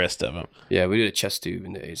 cover the rest of them. Yeah, we did a chest tube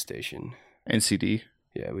in the aid station. NCD.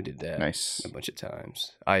 Yeah, we did that. Nice. A bunch of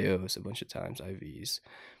times. IOs a bunch of times. IVs.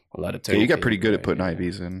 A lot of Yeah, you got tourniquet, pretty good at right, putting yeah.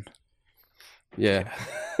 IVs in. Yeah.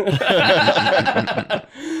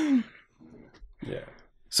 Yeah.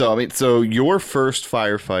 So so your first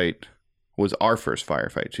firefight was our first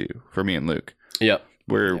firefight too, for me and Luke, Yep.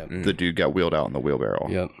 where Yep. the dude got wheeled out in the wheelbarrow.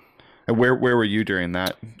 Yep. And where were you during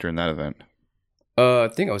that event? I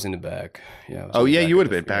think I was in the back. Yeah. I was Oh in the yeah, back you of would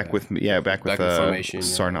have the- been back yeah. with me. Yeah, back with in formation.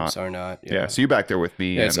 Sarnat. Sarnat. Yeah. So you're back there with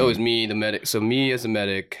me. Yeah, it's and- always me, the medic. So me as a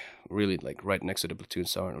medic, really like right next to the platoon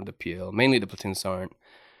sergeant or the PL. Mainly the platoon sergeant,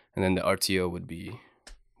 and then the RTO would be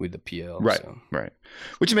with the PL. Right, So. right.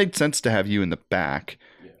 Which made sense to have you in the back,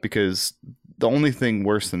 because the only thing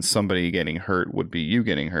worse than somebody getting hurt would be you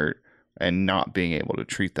getting hurt and not being able to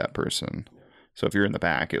treat that person. So if you're in the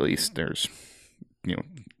back, at least there's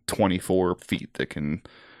 24 feet that can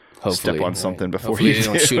Hopefully, step on something before Hopefully you they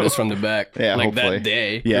don't do. shoot us from the back. Yeah, like hopefully. that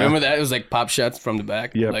day. Yeah. Remember that? It was like pop shots from the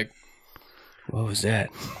back. Yep. Like, what was that?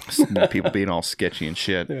 People being all sketchy and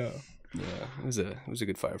shit. Yeah. It was a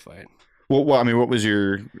good firefight. Well, I mean, what was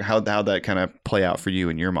how'd that kind of play out for you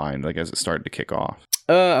in your mind, like as it started to kick off?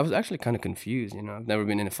 I was actually kind of confused. I've never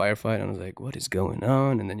been in a firefight. And I was like, what is going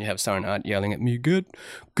on? And then you have Sarnat yelling at me, get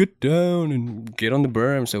down and get on the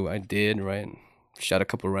berm. So I did, right? And shot a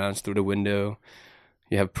couple rounds through the window.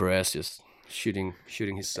 You have Perez just shooting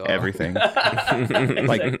his saw. Everything.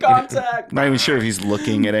 like contact. Not even sure if he's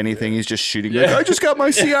looking at anything. He's just shooting. Like, I just got my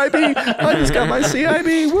CIB. I just got my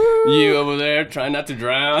CIB. Woo! You over there trying not to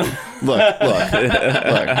drown. Look.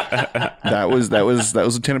 That was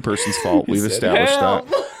Lieutenant Person's fault. We've established Help!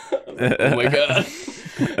 that. Oh my god.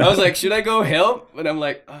 I was like, should I go help? But I'm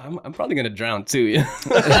like, I'm probably gonna drown too. Yeah.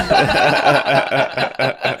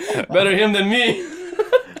 Better him than me.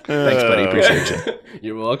 Thanks, buddy. Appreciate you.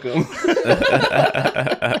 You're welcome.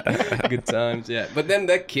 Good times, yeah. But then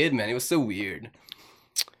that kid, man, it was so weird.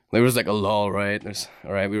 There was like a lull, right?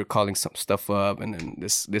 We were calling some stuff up, and then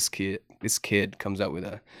this kid comes out with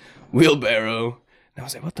a wheelbarrow, and I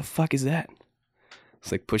was like, what the fuck is that?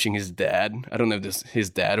 It's like pushing his dad. I don't know if this his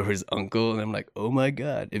dad or his uncle, and I'm like, oh my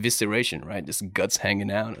god, evisceration, right? Just guts hanging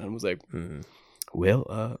out, and I was like,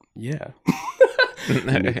 well, yeah.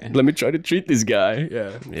 Let me try to treat this guy.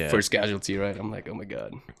 Yeah. First casualty, right? I'm like, oh my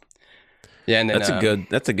god. Yeah, and then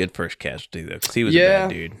That's a good first casualty though, because he was Yeah. a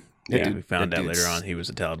bad dude. That Yeah, dude- we found that out later dude's- on he was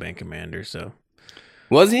a Taliban commander. So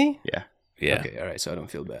was he? Yeah. yeah, Okay, all right. So I don't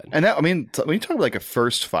feel bad. And that, I mean, when you talk about like a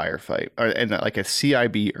first firefight and like a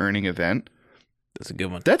CIB earning event, that's a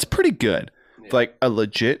good one. that's pretty good. Like a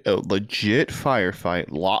legit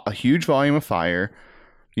firefight, a huge volume of fire.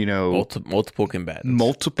 Multiple combatants.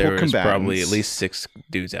 Multiple there was combatants. probably at least 6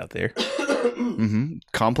 dudes out there.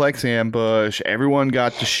 Complex ambush. Everyone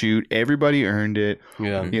got to shoot. Everybody earned it.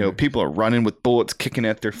 Yeah. People are running with bullets kicking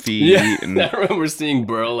at their feet. Yeah. And I remember seeing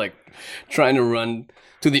Burl like trying to run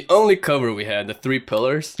to the only cover we had, the 3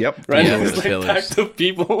 pillars. Yep. Right? Yeah, It was the like pillars. packed of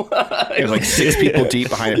people. It was like 6 people deep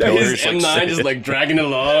behind a Yeah, pillar. his Just like, M9 just like dragging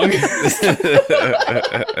along.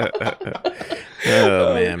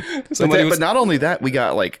 Oh man, but not only that, we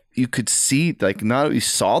got like you could see like not you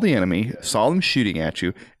saw the enemy, saw them shooting at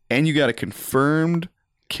you, and you got a confirmed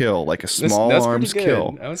kill, like a small that's arms pretty good.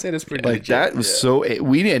 kill. I would say that's pretty Like legit. that was so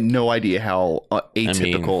we had no idea how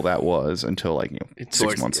atypical mean, that was until like It's 6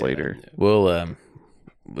 towards months the end, later. yeah. well,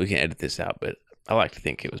 we can edit this out, but I like to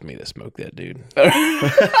think it was me that smoked that dude.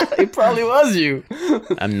 It probably was you.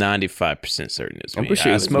 I'm 95% certain it's me. I'm pretty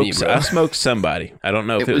sure I it was smoked. me, bro. I smoked somebody. I don't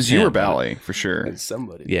know if It was you him, or Bally for sure. It's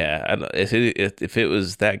somebody. Yeah, if it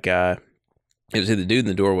was that guy, it was the dude in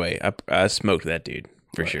the doorway. I smoked that dude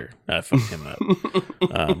for sure. I fucked him up.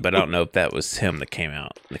 But I don't know if that was him that came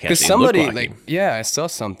out. Because somebody I saw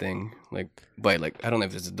something like by like I don't know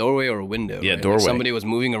if it's a doorway or a window. Yeah, right? Like, doorway. somebody was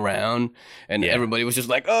moving around and Yeah. everybody was just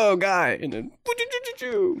like, "Oh, guy!" And then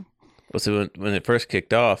Well, so when it first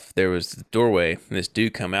kicked off, there was the doorway, and this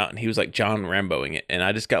dude come out, and he was like John Ramboing it, and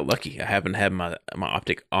I just got lucky. I happened to have my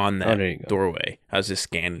optic on that there you go. doorway. I was just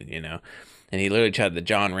scanning, and he literally tried the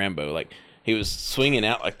John Rambo. Like he was swinging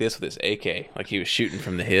out like this with his AK, like he was shooting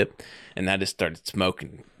from the hip, and I just started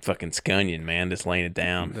smoking fucking scunion, man, just laying it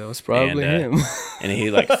down. That was probably And, him. And he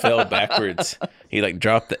like fell backwards. He like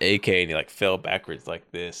dropped the AK and he like fell backwards like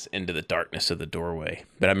this into the darkness of the doorway.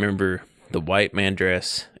 But I remember the white man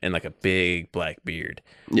dress, and like a big black beard.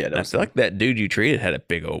 Yeah, And I feel like that dude you treated had a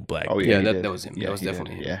big old black Oh, beard. yeah, he that, did. that was him. Yeah, That was he did.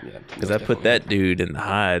 definitely him. Yeah. that Because was I put definitely that dude in the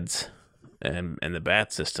hides and the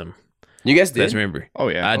bath system. him. You guys That's did? remember. Oh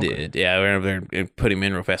yeah, I okay. did. Yeah, I went over there and put him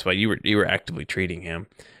in real fast while you were actively treating him.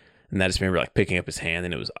 And I just remember like picking up his hand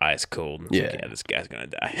and it was ice cold. And it's like, Yeah. yeah, this guy's gonna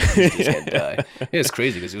die. He's gonna die. It's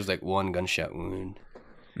crazy because it was like one gunshot wound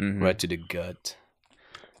Mhm. right to the gut.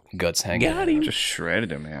 Guts hanging Got out. him. Just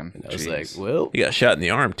shredded him, man. And I was Jeez. like, well, He got shot in the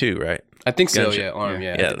arm too, right? I think so. gunshot. Yeah, arm.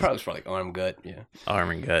 Yeah. Yeah, Yeah. It probably was probably like arm, gut. Yeah,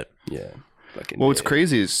 Arm and gut. yeah. Fucking Well, what's yeah.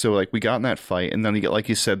 crazy is so like we got in that fight, and then you get like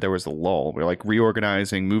you said, there was the lull. We're like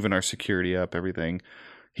reorganizing, moving our security up, everything.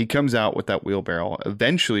 He comes out with that wheelbarrow.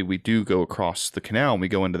 Eventually, we do go across the canal and we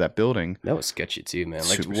go into that building. That was sketchy too, man.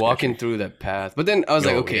 Like Super walking through that path. But then I was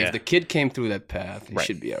like, Oh, okay, yeah. if the kid came through that path, he Right.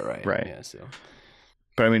 should be all right. Right. Yeah. So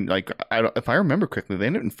But I mean, like, if I remember correctly, they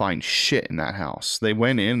didn't find shit in that house. They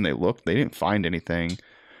went in, they looked, they didn't find anything.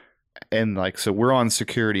 And like, so we're on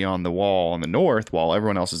security on the wall on the north while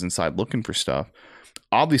everyone else is inside looking for stuff.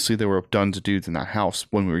 Obviously, there were tons of dudes in that house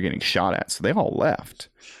when we were getting shot at, so they all left.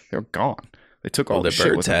 They were gone. They took all Well, the the shit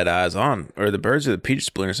with birds them. had eyes on, or the birds or the peach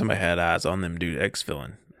splinter. Somebody had eyes on them, dude.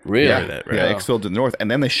 Exfilling. really, Yeah, that, right? yeah, exfilled to the north,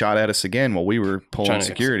 and then they shot at us again while we were pulling Trying to-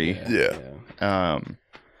 security. Yeah.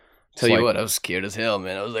 It's Tell you like- what, I was scared as hell,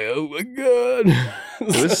 man. I was like, oh my god.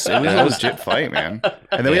 It was a legit fight, man.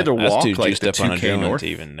 And then we had to I was walk too like juiced the up on 2K adrenaline north. to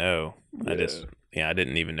even know. I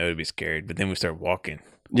didn't even know to be scared. But then we started walking.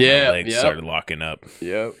 Yeah, My legs yep. started locking up.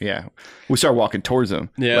 Yep. Yeah, we started walking towards them.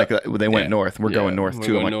 Yeah. like they went Yeah. north. We're going north We're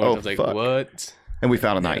too. I'm going like, north. oh I was like, fuck. what? And we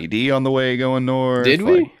found an IED on the way going north. Did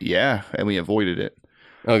Like, we? yeah, and we avoided it.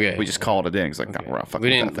 Okay. We just called it in. It's like, Okay. no, we're not fucking we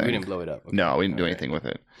with didn't. that We thing. didn't blow it up. Okay. No, we didn't do Okay. anything with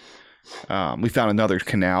it. We found another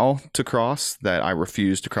canal to cross that I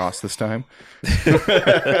refused to cross this time.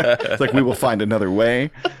 It's like we will find another way.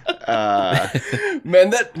 Man,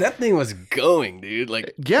 that thing was going, dude.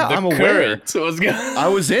 Like, Yeah, the I'm aware. current was going. I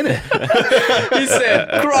was in it. He said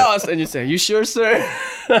cross, and you said, "You sure, sir?"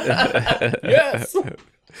 Yes.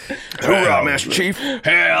 Hoorah, Master Chief!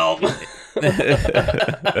 Help.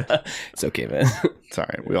 It's okay, man. It's all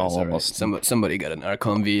right. We all It's all right. almost. Somebody got an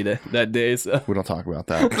Archon V that day, so. We don't talk about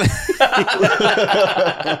that.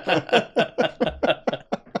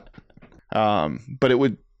 But it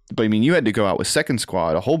would. But I mean, you had to go out with Second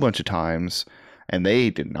Squad a whole bunch of times, and they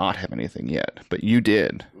did not have anything yet, but you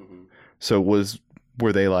did. So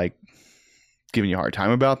were they like giving you a hard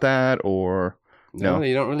time about that, or No, No.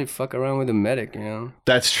 you don't really fuck around with a medic, you know.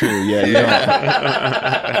 that's true? Yeah, you don't.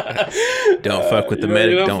 Don't fuck with the You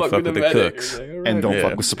medic. you Don't fuck with the medic. cooks. It's like, all And right. don't Yeah.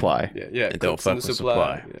 fuck with supply. Yeah, And don't cooks and fuck with the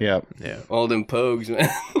supply. Yeah. Yep. Yeah. All them pogues, man.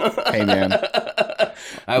 Hey man,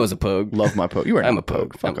 I was a pogue. love my poke. You are I'm not a a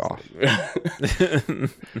poke. pogue. Fuck I'm a off. pogue.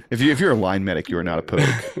 If you're a line medic, you are not a poke.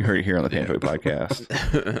 You heard it here on the Pantoy podcast.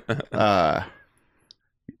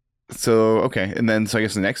 So okay, and then so I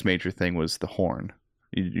guess the next major thing was the horn.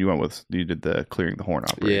 You did the clearing the horn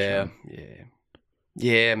Yeah, operation.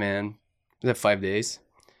 yeah, man. Was that 5 days?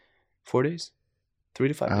 4 days? 3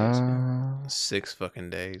 to 5 days? Yeah. 6 fucking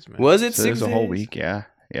days, man. Was it So 6 it was a whole days? week. Yeah.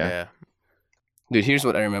 Dude, here's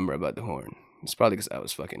what I remember about the horn. It's probably because I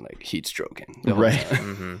was fucking like heat stroking. the whole Right.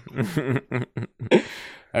 time. Mm-hmm.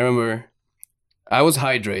 I remember I was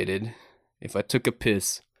hydrated if I took a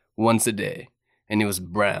piss once a day and it was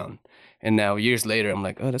brown. And now years later, I'm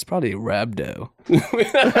like, oh, that's probably rhabdo.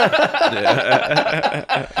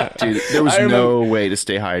 Dude, there was I remember- no way to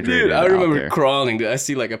stay hydrated. Dude, I out remember there. crawling. Dude. I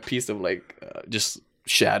see like a piece of like just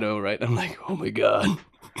shadow, right? I'm like, oh my god.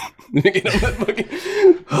 Get on that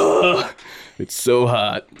fucking- it's so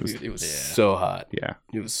hot. Dude, it was so hot. Yeah.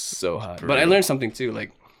 It was so hot. But I learned something too.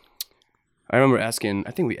 Like, I remember asking,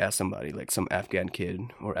 I think we asked somebody, like some Afghan kid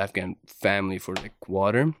or Afghan family for like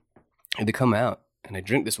water. And they come out and I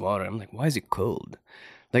drink this water. I'm like, why is it cold?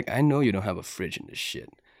 Like, I know you don't have a fridge in this shit.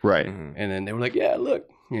 Right. Mm-hmm. And then they were like, yeah, look,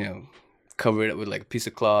 cover it up with like a piece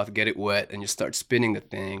of cloth, get it wet, and you start spinning the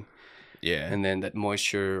thing. Yeah. And then that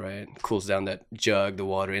moisture, right, cools down that jug, the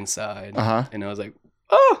water inside. Uh-huh. And I was like,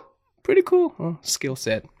 oh, pretty cool. Oh, skill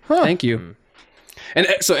set. Thank you. Mm. And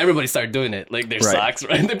so everybody started doing it, like their Right. socks,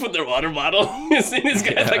 right? They put their water bottle. You see this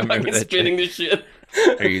guy Yeah, I like remember fucking that spinning this shit.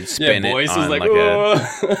 Or you'd spin yeah, it boys on was like, like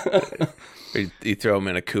whoa. Or you throw them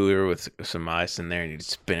in a cooler with some ice in there and you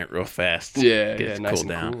spin it real fast. yeah, Get yeah, it to nice cool and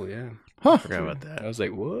down. cool, yeah. Huh. Forgot about I that. was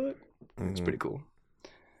like, what? It's Mhm. pretty cool.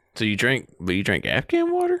 So you drank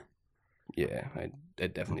Afghan water? Yeah, I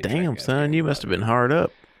definitely. Damn, drank son, Afghan you must have water. been hard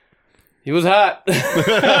up. He was hot.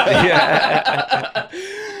 Yeah.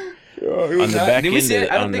 On the back did we end see? of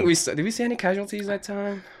it, I don't on think the- we saw. Did we see any casualties that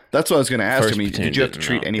time? That's what I was going to ask. First I mean, did platoon you have to didn't,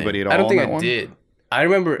 treat I don't anybody think. at all? I don't think on I that one? did. I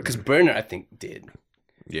remember because Burner, I think, did.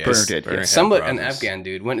 Yeah, Burner did, yeah. had Somebody, an problems. Afghan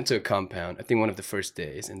dude, went into a compound. I think one of the first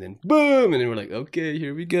days, and then boom, and then we're like, okay,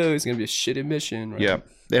 here we go. It's gonna be a shitty mission. Right? Yeah.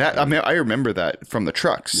 I mean, I remember that from the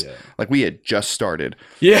trucks. Yeah. Like we had just started.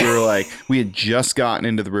 Yeah. We were like, we had just gotten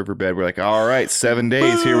into the riverbed. We're like, all right, 7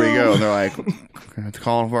 days, here we go. And they're like,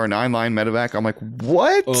 calling for our 9-line medevac. I'm like,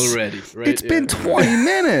 what? Already, right? It's been 20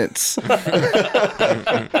 minutes.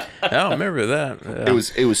 I don't remember that. Yeah.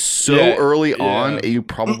 It was so Yeah, early yeah. on, you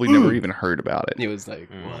probably never even heard about it. It was like,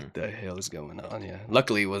 what the hell is going on? Yeah.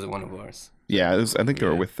 Luckily, it wasn't one of ours. Yeah, I think they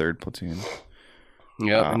were with 3rd Platoon.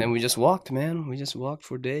 Yeah. And then we just walked, man. We just walked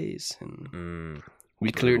for days, and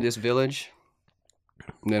we cleared this village.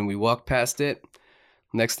 And then we walked past it.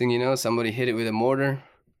 Next thing you know, somebody hit it with a mortar.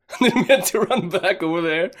 Then we had to run back over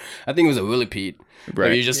there. I think it was a willipede. Right.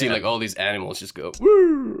 Like, you just see like all these animals just go.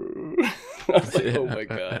 Woo! I was like, oh my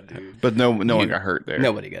god, dude. But no one got hurt there.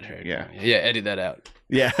 Nobody got hurt. Yeah. Yeah, edit that out.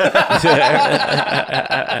 Yeah.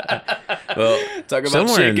 Well, Talk about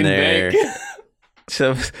somewhere shake in and there,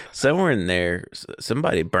 bake. somewhere in there,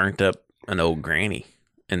 somebody burnt up an old granny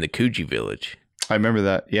in the Coogee village. I remember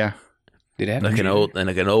that. Yeah. Did it Like happen?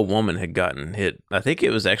 an old woman had gotten hit. I think it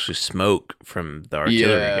was actually smoke from the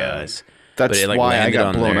artillery Yeah. guys. That's it, like, why I landed got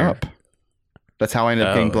on blown there. up. That's how I ended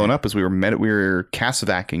up getting Oh. blown up. Is we were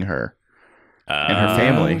casevacing her and her Oh,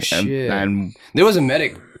 family, shit. and There was a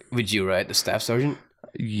medic with you, right? The staff sergeant.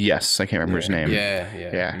 yes, I can't remember his name.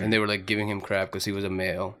 Yeah. And they were like giving him crap because he was a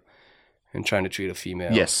male and trying to treat a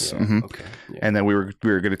female. Yes, Yeah. mhm. Okay. Yeah. And then we were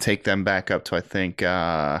going to take them back up to I think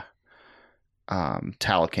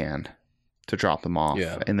Talocan to drop them off,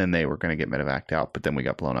 Yeah. and then they were going to get medevaced out, but then we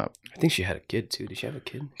got blown up. I think she had a kid too. Did she have a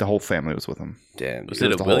kid? The whole family was with them. Damn. Was dude.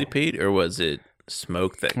 it a the whole- millipede or was it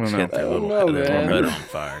smoke that I don't set know. their I don't little know, their man. hood on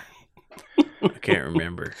fire? I can't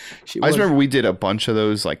remember. She I just was- remember we did a bunch of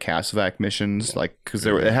those like casevac missions, like because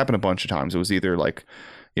it happened a bunch of times. It was either like,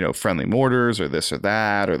 friendly mortars or this or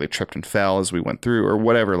that, or they tripped and fell as we went through or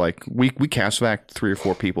whatever. Like we casevaced 3 or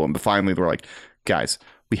 4 people, and finally they were like, guys,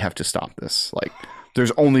 we have to stop this. Like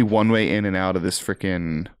there's only one way in and out of this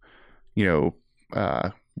freaking,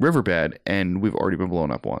 riverbed, and we've already been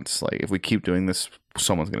blown up once. Like if we keep doing this,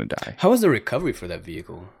 someone's gonna die. How was the recovery for that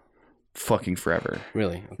vehicle? Fucking forever.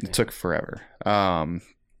 Really? Okay. It took forever.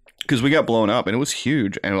 Because we got blown up and it was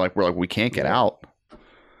huge, and we're like we can't get out,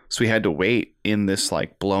 so we had to wait in this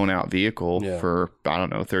like blown out vehicle Yeah. for I don't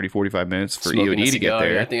know 30-45 minutes for Smoking a EOD to get cigar.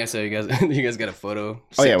 there. I think I saw you guys. You guys got a photo.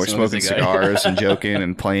 Oh yeah, we're Smoking a smoking cigar. cigars and joking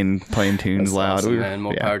and playing tunes That's loud. awesome, We were- man.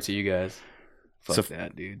 More yeah. power to you guys. Fuck So-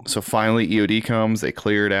 that, dude. So finally EOD comes, they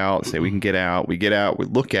clear it out, say we can get out. We get out, we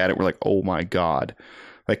look at it, we're like, oh my god,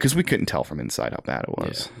 like because we couldn't tell from inside how bad it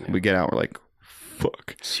was. Yeah, yeah. We get out, we're like,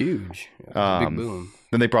 fuck. It's huge. Yeah, Um, big boom.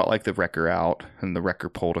 Then they brought like the wrecker out, and the wrecker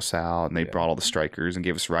pulled us out, and they brought all the strikers and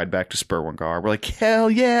gave us a ride back to Spurwingar. We're like,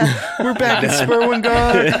 hell yeah, we're back at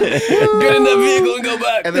Spurwingar. Get in that vehicle and go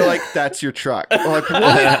back. And they're like, that's your truck. We're like, what?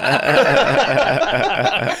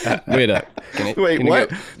 Wait up. Wait, what?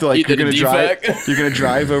 They're like, Eat you're the gonna drive. defac. You're gonna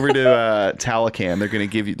drive over to Talocan. They're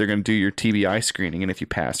gonna do your TBI screening, and if you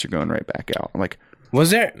pass, you're going right back out. I'm like, Was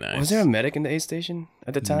there Nice. a medic in the aid station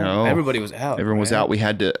at the time? No. Everybody was out. everyone was right? out. We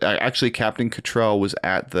had to actually. Captain Cottrell was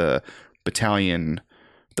at the battalion,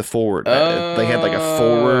 the forward. They had like a Oh.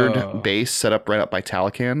 forward base set up right up by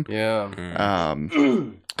Talocan. Yeah.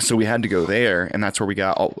 So we had to go there, and that's where we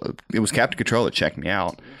got. It was Captain Control that checked me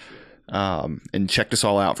out, and checked us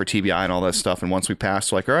all out for TBI and all that stuff. And once we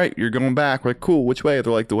passed, we're like, all right, you're going back. We're like, cool. Which way?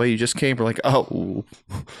 They're like, the way you just came. We're like, oh,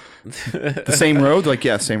 the same road. They're like,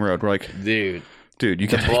 yeah, same road. We're like, Dude. dude, you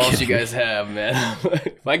The got to balls you guys have, man.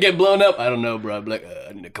 If I get blown up, I don't know, bro. I'd be like,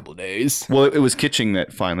 I need a couple days. Well, it was Kitching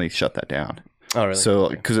that finally shut that down. Oh, really? So,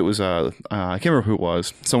 because it was, I can't remember who it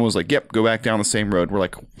was. Someone was like, yep, go back down the same road. We're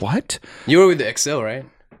like, what? You were with the XL, right?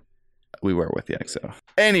 We were with the XO.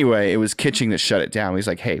 Anyway, it was Kitching that shut it down. He's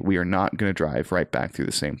like, hey, we are not going to drive right back through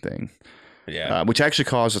the same thing. Yeah. Which actually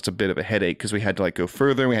caused us a bit of a headache because we had to like go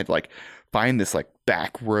further. We had to like find this like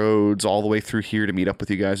back roads all the way through here to meet up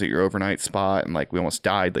with you guys at your overnight spot. And like we almost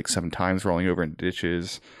died like 7 times rolling over into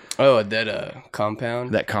ditches. Oh, that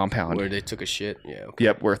compound? That compound. Where they took a shit? Yeah. Okay.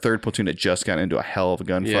 Yep, we're a 3rd platoon that just got into a hell of a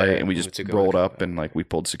gunfight, Yeah, and we we just took rolled over. up and like we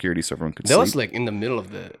pulled security so everyone could That sleep. was like in the middle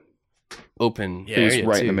of the open Yeah, it was area,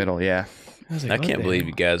 right in the too. middle, yeah. I was like, I what can't the believe hell?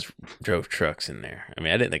 you guys drove trucks in there. I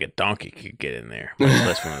mean, I didn't think a donkey could get in there, much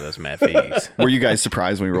less one of those mad fees. Were you guys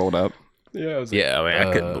surprised when we rolled up? Yeah, I was like, Yeah, I mean,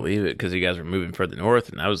 I couldn't believe it because you guys were moving further north,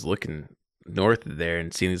 and I was looking north of there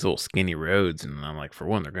and seeing these little skinny roads, and I'm like, for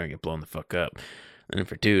one, they're gonna get blown the fuck up, and then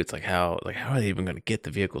for two, it's like how are they even gonna get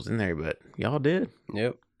the vehicles in there? But y'all did.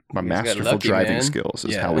 Yep. My You just got masterful lucky, driving man. skills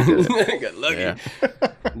is Yeah. how we did it. Got lucky. Yeah.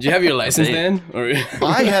 Did you have your license then? Or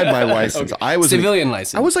I had my license. I was civilian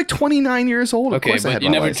license. I was like 29 years old. Of okay, course I but had you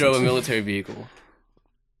my never license. drove a military vehicle.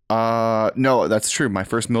 No, that's true. My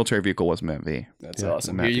first military vehicle was Matt V. That's Yeah,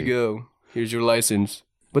 awesome. Matt Here you V. go. Here's your license.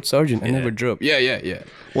 But Sergeant, I Yeah. never drove. Yeah.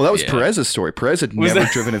 Well, that was Yeah. Perez's story. Perez had Was never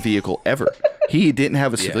that- driven a vehicle ever. He didn't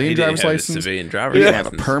have a Yeah, civilian he didn't driver's have a license. civilian He driver's didn't have a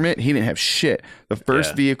license. permit. He didn't have shit. The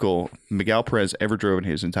first Yeah. vehicle Miguel Perez ever drove in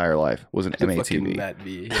his entire life was an Fucking MATV. Matt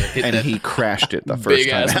V. Yeah, hit And that he crashed it the first big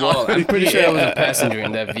time ass out. wall. I'm pretty sure I was a passenger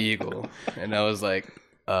in that vehicle, and I was like,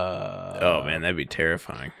 Oh man, that'd be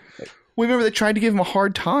terrifying. We remember they tried to give him a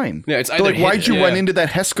hard time. Yeah, it's They're either like, why'd hit- you run yeah. into that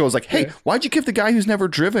Hesco? It's like, hey, why'd you give the guy who's never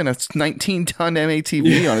driven a 19-ton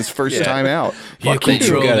MATV on his first time out? you Fuck you.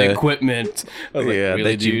 control gotta- the equipment. I was like, Yeah, really,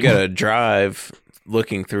 that you've dude? got to drive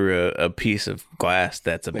looking through a piece of glass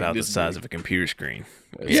that's about the this size big. of a computer screen.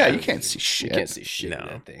 Yeah, you can't see shit. You can't see shit in No.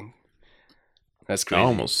 that thing. That's I crazy.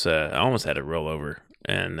 almost had a rollover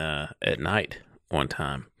and at night one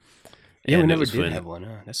time. Yeah, we And it never was did when- have one. Huh?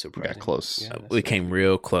 That's surprising. Got close. Yeah, that's We came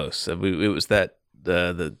real close. It was that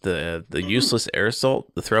the useless air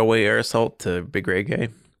assault, the throwaway air assault to Big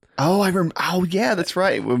Reggae. Oh, I remember. Oh, yeah, that's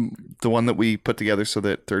right. The one that we put together so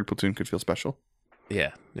that 3rd Platoon could feel special.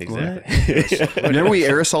 Yeah, exactly. Remember we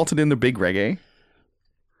air assaulted in the Big Reggae?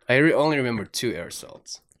 I only remember 2 air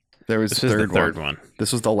assaults. There was This the is the third, third one. one.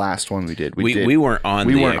 This was the last one we did. We weren't on.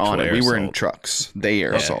 We the weren't actual on it. air We were in assault. trucks. They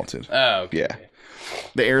air assaulted. Oh, okay. Yeah.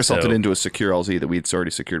 They air assaulted So- into a secure LZ that we had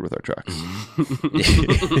already secured with our trucks.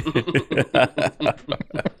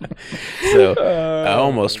 So I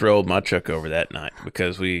almost rolled my truck over that night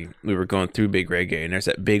because we were going through Big Reggae and there's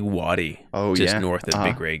that big wadi just north of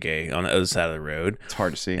Big Reggae on the other side of the road, It's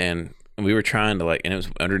hard to see. and we were trying to and it was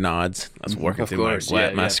under nods. I was working Of through course,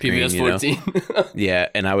 my screen, PBS you know. 14. Yeah,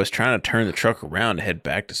 and I was trying to turn the truck around to head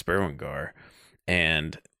back to Sperwangar,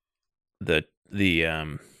 and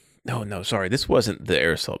no, sorry, this wasn't the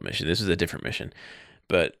air assault mission. This was a different mission,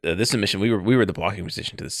 but this is a mission. We were the blocking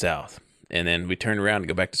position to the south, and then we turned around to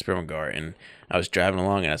go back to Sperwangar, and I was driving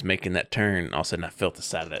along, and I was making that turn, and all of a sudden I felt the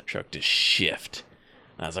side of that truck just shift,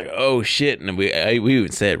 and I was like, oh shit, and we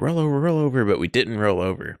even said roll over, but we didn't roll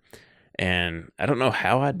over, and I don't know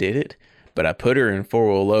how I did it. But I put her in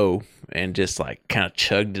 4-wheel low and just kind of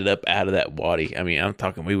chugged it up out of that wadi. I mean, I'm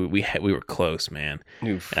talking we were close, man.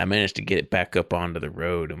 Oof. And I managed to get it back up onto the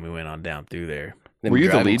road, and we went on down through there. Them Were you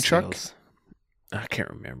the driving lead truck? skills. I can't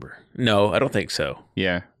remember. No, I don't think so,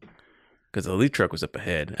 Yeah. because the lead truck was up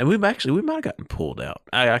ahead, and we might have gotten pulled out.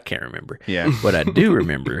 I can't remember. Yeah. What I do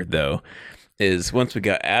remember though is once we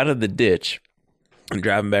got out of the ditch and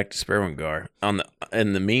driving back to Sperwangar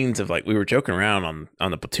in the means of we were joking around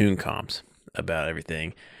on the platoon comms about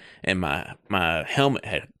everything, and my helmet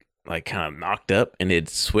had kind of knocked up and it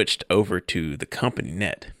switched over to the company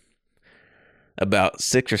net. About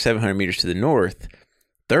 600 or 700 meters to the north,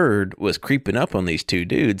 3rd was creeping up on these 2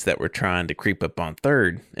 dudes that were trying to creep up on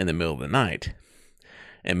 3rd in the middle of the night,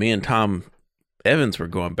 and me and Tom Evans were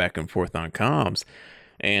going back and forth on comms.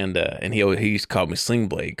 And he used to call me Sling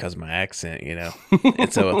Blade because of my accent, you know.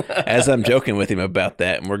 And so as I'm joking with him about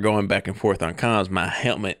that, and we're going back and forth on comms, my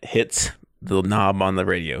helmet hits the knob on the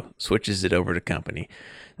radio, switches it over to company.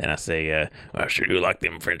 And I say, I sure do like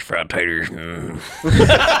them French fried taters. Mm.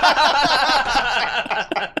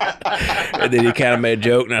 And then he kind of made a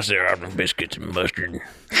joke, and I said, biscuits and mustard.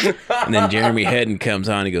 And then Jeremy Hedden comes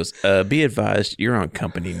on. He goes, be advised, you're on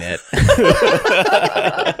company net.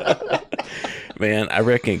 Man, I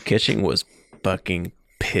reckon Kitching was fucking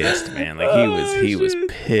pissed, man. He was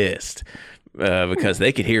pissed because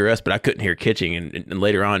they could hear us, but I couldn't hear Kitching. And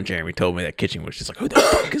later on, Jeremy told me that Kitching was just like, who the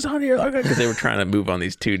fuck is on here? Because they were trying to move on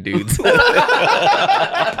these 2 dudes.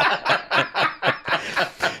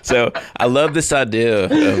 So I love this idea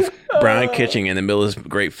of Brian Kitching in the middle of this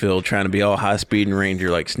great field trying to be all high speed and ranger,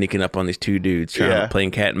 sneaking up on these 2 dudes,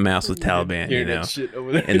 playing cat and mouse with Taliban, you know,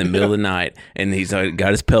 in the middle of the night. And he's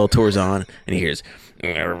got his Peltors on, and he hears,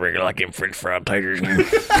 "I like them French fried taters."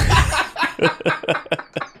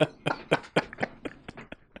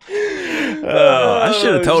 Oh, I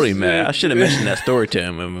should have told him that. I should have mentioned that story to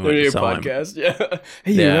him when we went to Your saw him. podcast, yeah.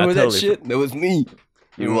 Hey, you Yeah, I remember that totally shit? That was me.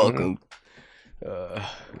 You're Mhm. welcome.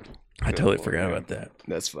 I totally forgot about that.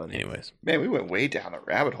 That's funny. Anyways, Man, we went way down a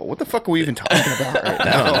rabbit hole. What the fuck are we even talking about right I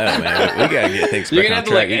now? don't know, man. We gotta get things You're back gonna on have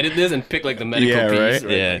to track. edit this and pick the medical Yeah, piece.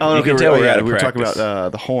 right? Yeah. Oh, You okay, can tell we're out of we were talking practice.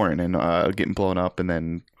 about the horn and getting blown up, and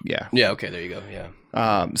then Yeah. Okay. There you go.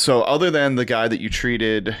 Yeah. So other than the guy that you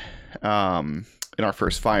treated in our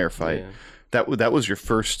first firefight, Yeah. that was your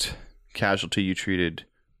first casualty you treated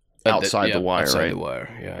outside the wire, outside right? the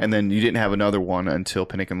wire, yeah. And then you didn't have another one until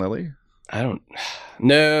Pinnock and Lily? I don't.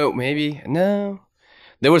 No, maybe no.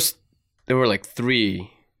 There were like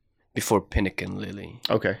 3 before Pinnock and Lily.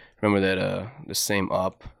 Okay. Remember that the same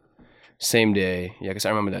op, same day. Yeah, because I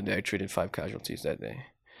remember that day. I treated 5 casualties that day.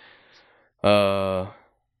 Yeah,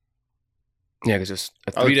 because it's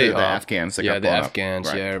a 3-day the op. Afghans that Yeah, got the blown up. Afghans.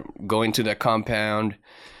 Right. Yeah, going to that compound.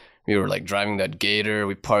 We were like driving that Gator.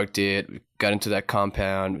 We parked it. We got into that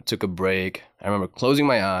compound. We took a break. I remember closing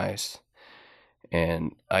my eyes,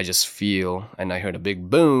 and I just feel, and I heard a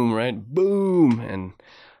big boom, right? Boom, and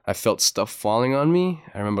I felt stuff falling on me.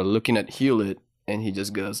 I remember looking at Hewlett, and he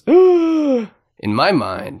just goes, "Ah!" In my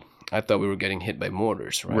mind, I thought we were getting hit by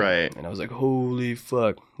mortars, right? Right. And I was like, holy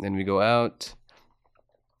fuck. Then we go out.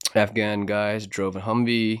 Afghan guys drove a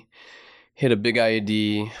Humvee, hit a big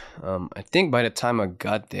IED. I think by the time I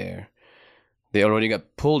got there, they already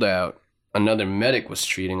got pulled out. Another medic was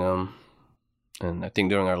treating them. And I think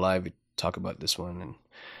during our live, we talk about this one. And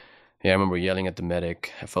yeah, I remember yelling at the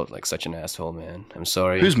medic. I felt like such an asshole, man. I'm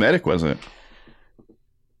sorry. Whose medic was it?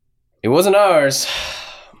 It wasn't ours.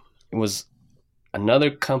 It was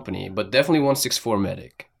another company, but definitely 164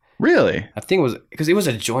 medic. Really? I think it was because it was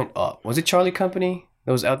a joint op. Was it Charlie Company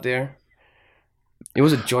that was out there? It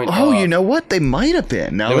was a joint op. Oh, you know what? They might have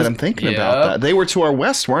been, now that I'm thinking about that. They were to our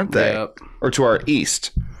west, weren't they? Yep. Or to our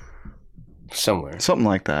east. Somewhere. Something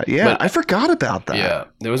like that. Yeah, But- I forgot about that. Yeah.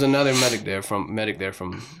 There was another medic there from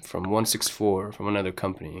 164 from another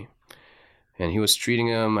company. And he was treating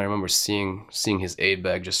him. I remember seeing his aid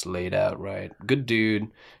bag just laid out, right? Good dude,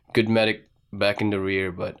 good medic back in the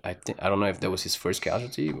rear, but I don't know if that was his first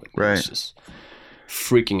casualty, but he Right. was just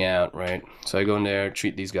freaking out, right? So I go in there,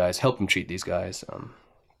 treat these guys, help him treat these guys.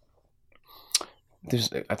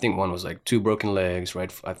 I think one was like 2 broken legs,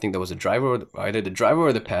 right? I think that was either the driver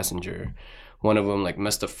or the passenger. One of them like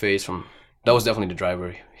messed up face that was definitely the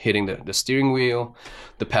driver hitting the steering wheel.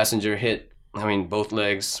 The passenger hit, both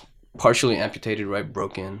legs partially amputated, right?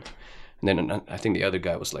 Broken. And then I think the other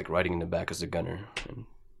guy was like riding in the back as a gunner. And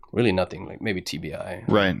really nothing, like maybe TBI.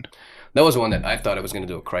 Right. That was one that I thought I was going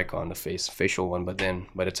to do a crike on, the facial one. But then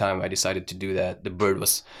by the time I decided to do that, the bird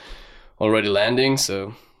was already landing.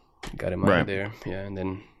 So got him out Right. of there. Yeah. And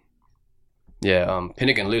then,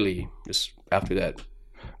 Pinnock and Lily, just after that.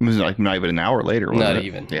 It was like not even an hour later, wasn't Not it?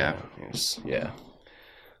 even. Yeah.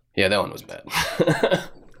 Yeah, that one was bad.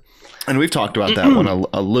 And we've talked about that one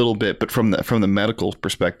a little bit, but from the medical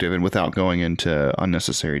perspective and without going into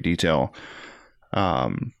unnecessary detail,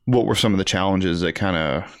 what were some of the challenges that kind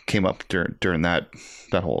of came up during that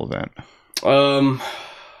whole event?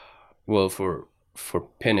 Well, for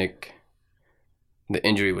Pinnock, the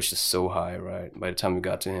injury was just so high, right? By the time we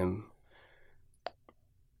got to him.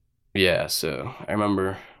 Yeah, so I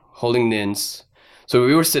remember holding Nins. So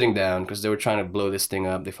we were sitting down because they were trying to blow this thing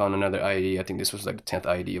up. They found another IED. I think this was like the 10th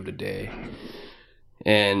IED of the day.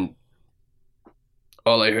 And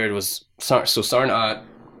all I heard was, so Sarnaut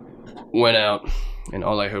went out, and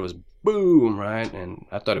all I heard was boom, right? And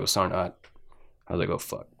I thought it was Sarnaut. I was like, oh,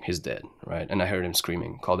 fuck, he's dead, right? And I heard him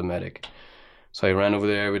screaming, call the medic. So I ran over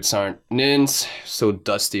there with Sarn Nins, so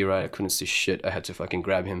dusty, right? I couldn't see shit. I had to fucking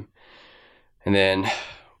grab him. And then,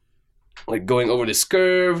 like, going over this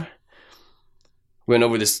curve, went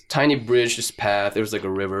over this tiny bridge, this path. There was like a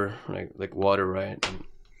river, like water, right? And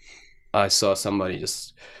I saw somebody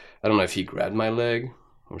just, I don't know if he grabbed my leg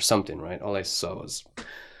or something, right? All I saw was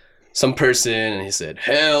some person, and he said,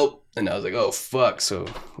 help. And I was like, oh, fuck. So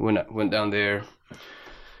went down there,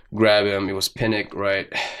 grab him. It was Pinnock, right?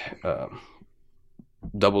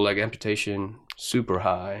 Double leg amputation, super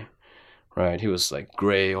high, right? He was like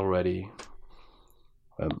gray already.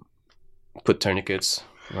 Put tourniquets,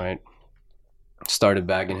 right? Started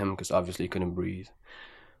bagging him because obviously he couldn't breathe.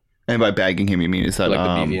 And by bagging him, you mean is that like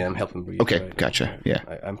the BVM, help him breathe. Okay, right? gotcha. Yeah.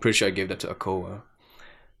 I'm pretty sure I gave that to Akoa,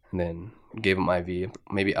 and then gave him IV,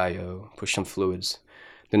 maybe IO, pushed some fluids.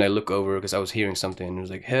 Then I look over because I was hearing something. It was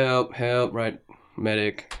like, help, right?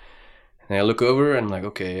 Medic. And I look over and I'm like,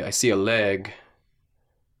 okay, I see a leg.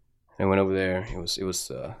 And I went over there. It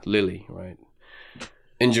was Lily, right?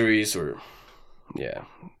 Injuries were, yeah,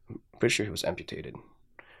 pretty sure he was amputated.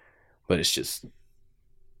 But it's just,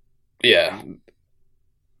 yeah,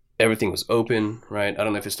 everything was open, right? I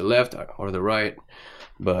don't know if it's the left or the right,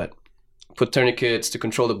 but put tourniquets to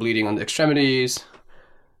control the bleeding on the extremities.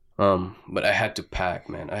 But I had to pack,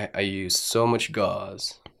 man. I used so much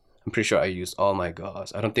gauze. I'm pretty sure I used all my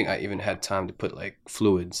gauze. I don't think I even had time to put like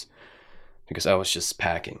fluids because I was just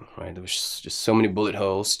packing, right? There was just so many bullet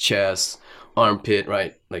holes, chest, armpit,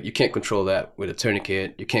 right? Like you can't control that with a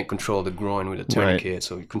tourniquet. You can't control the groin with a tourniquet. Right.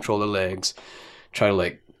 So you control the legs, try to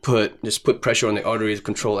like put pressure on the arteries,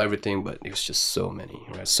 control everything, but it was just so many,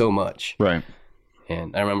 right? So much. Right.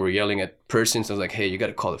 And I remember yelling at Persons. I was like, "Hey, you got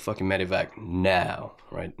to call the fucking medevac now,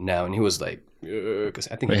 right now!" And he was like, "Because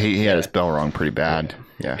I think He had his bell rung pretty bad.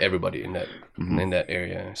 Yeah. everybody in that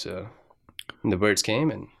area." So and the birds came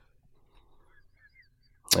and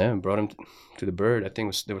brought him to the bird. I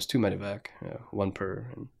think there was 2 medevac, one per.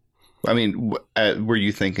 And I mean, were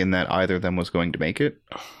you thinking that either of them was going to make it?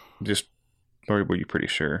 Or were you pretty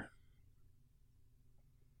sure?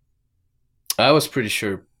 I was pretty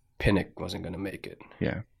sure Pinnock wasn't going to make it.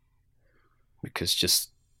 Yeah. Because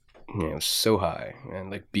just, it was so high.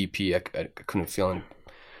 And like BP, I couldn't feel any,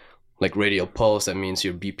 like radial pulse. That means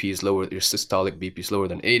your BP is lower, your systolic BP is lower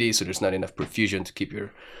than 80. So there's not enough perfusion to keep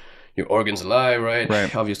your organs alive, right?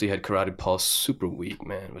 Right. Obviously had carotid pulse, super weak,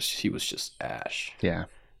 man. He was just ash. Yeah.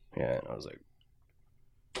 Yeah. And I was like,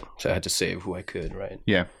 so I had to save who I could, right?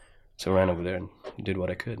 Yeah. So I ran over there and did what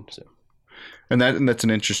I could. So. And that's an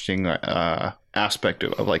interesting aspect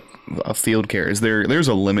of like a field care. Is there's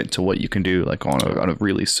a limit to what you can do, like on a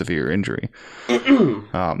really severe injury.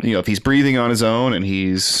 If he's breathing on his own and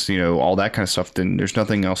he's all that kind of stuff, then there's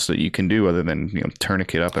nothing else that you can do other than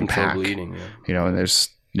tourniquet up and Control pack. bleeding, yeah. And there's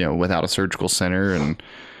without a surgical center and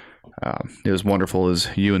as wonderful as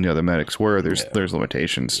you and the other medics were, there's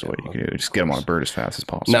limitations to what you can do. Just get them on a bird as fast as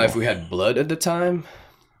possible. Now, if we had blood at the time,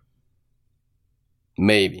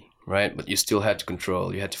 maybe. Right, but you still had to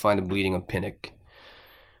control. You had to find the bleeding on Pinnock.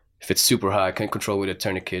 If it's super high, can't control with a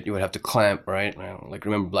tourniquet. You would have to clamp, right? Like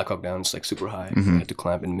remember Black Hawk Down? It's like super high. Mm-hmm. You had to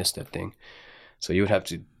clamp and miss that thing. So you would have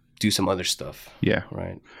to do some other stuff. Yeah.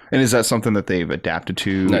 Right. And is that something that they've adapted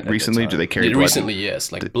to recently? Do they carry blood? Recently?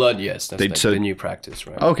 Yes. Like blood. Yes. That's the new practice,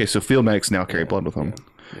 right? Okay, so field medics now carry blood with them,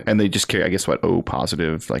 and they just carry, I guess, what O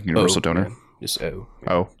positive, like universal donor. Yeah. Just O.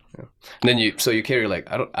 Yeah. O. Yeah. And then you carry like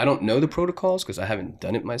I don't know the protocols because I haven't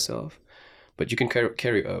done it myself. But you can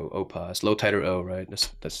carry O-pos, low titer O, right?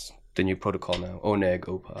 That's the new protocol now. O-neg,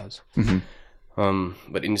 O-pos. Mm-hmm.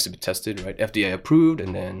 But it needs to be tested, right? FDA approved,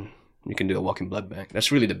 and then you can do a walk-in blood bank.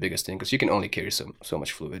 That's really the biggest thing because you can only carry so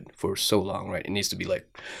much fluid for so long, right? It needs to be like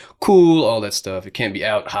cool, all that stuff. It can't be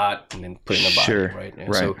out hot and then put in the body, right? Yeah,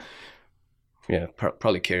 right. So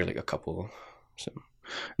probably carry like a couple. So.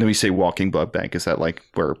 Then we say walking blood bank. Is that like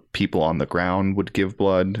where people on the ground would give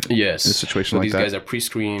blood? Yes. In a situation like these that? These guys are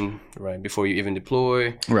pre-screened, right, before you even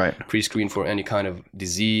deploy. Right. Pre-screened for any kind of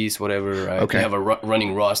disease, whatever, right? Okay. They have a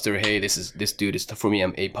running roster. Hey, this dude is, for me,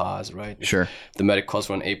 I'm APOS, right? Sure. The medic calls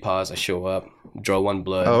for an APOS. I show up, draw one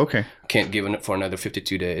blood. Oh, okay. Can't give it for another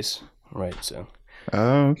 52 days, right? So.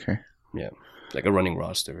 Oh, okay. Yeah. Like a running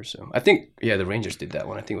roster. So I think, the Rangers did that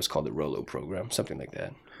one. I think it was called the Rolo program, something like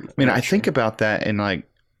that. I mean, I think about that and like,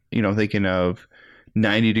 thinking of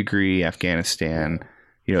 90-degree Afghanistan,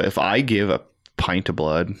 if I give a pint of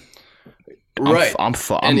blood, right, I'm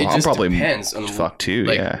probably depends on fucked too.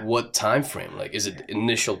 Like what time frame? Like, is it the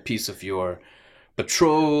initial piece of your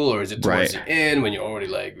patrol, or is it towards the end when you're already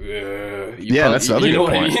like? That's the other good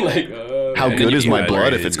point. I mean? Like, how good is my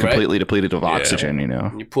blood if it's completely depleted of oxygen?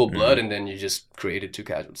 You pull blood and then you just created 2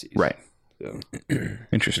 casualties. Right. So.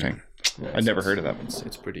 Interesting. I'd never heard of that one.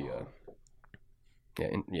 It's pretty.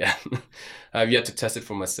 I've yet to test it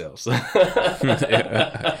for myself. So. I'd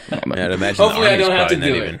imagine hopefully I don't have to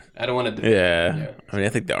do it. I don't want to do it. Yeah. I mean, I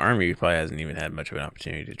think the Army probably hasn't even had much of an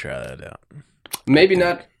opportunity to try that out. Maybe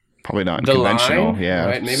not. Probably not the conventional. Line, yeah.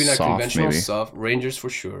 Right? Maybe not soft, conventional. maybe. Soft. Rangers for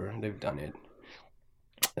sure. They've done it.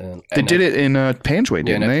 They did it in Panjway,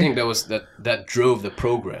 didn't they? I think that was that drove the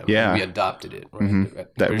program. Yeah. We adopted it. Right? Mm-hmm.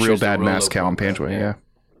 That real bad Moscow in Panjway, yeah.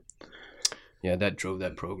 Yeah, that drove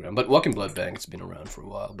that program. But Walking Blood Bank has been around for a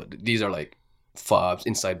while. But these are like FOBs,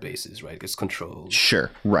 inside bases, right? It's controlled.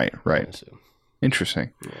 Sure. Right. Yeah, so.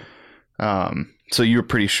 Interesting. Yeah. So you were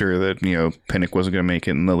pretty sure that, Pinnock wasn't going to make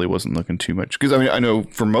it and Lilly wasn't looking too much. Because, I mean, I know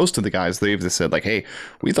for most of the guys, they've just said, like, hey,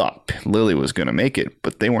 we thought Lilly was going to make it,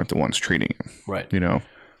 but they weren't the ones treating him. Right.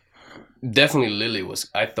 Definitely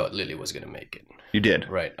I thought Lilly was going to make it. You did?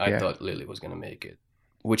 Right. I thought Lilly was going to make it.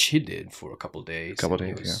 Which he did for a couple of days. He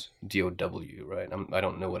was DOW, right? I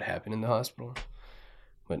don't know what happened in the hospital.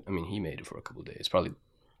 But, I mean, he made it for a couple of days. Probably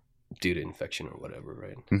due to infection or whatever,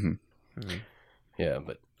 right? Mm-hmm. Mm-hmm. Yeah,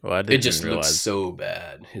 but it just looks so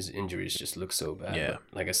bad. His injuries just look so bad. Yeah. But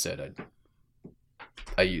like I said,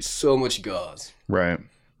 I use so much gauze. Right.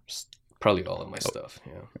 Probably all of my stuff,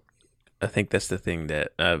 I think that's the thing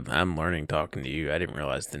that I'm learning talking to you. I didn't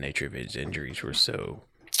realize the nature of his injuries were so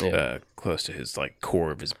close to his like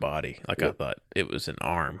core of his body. Like I thought it was an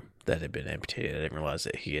arm, that had been amputated. I didn't realize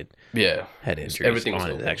that he had Yeah. had injuries Everything was on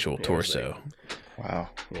his open. actual Yeah, it was torso. Wow.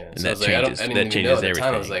 Yeah. And So that I was like, I changes- didn't that even changes know at the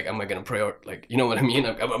time. I was everything. like, am I going to like, you know what I mean?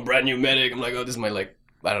 I'm a brand new medic. I'm like, oh, this is my, like,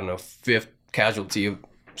 I don't know, 5th casualty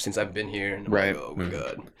since I've been here. And I'm Right. like, oh my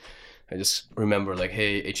God. I just remember like,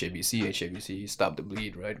 hey, HABC, stop the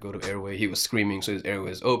bleed, right? Go to airway. He was screaming, so his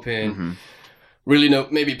airway is open. Mhm. Really, no,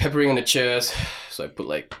 maybe peppering on the chest. So I put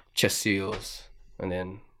like chest seals and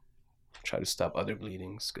then try to stop other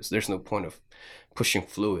bleedings because there's no point of pushing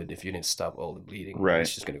fluid if you didn't stop all the bleeding. Right.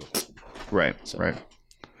 It's just gonna go. Right. So- Right.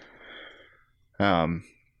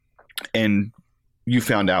 And you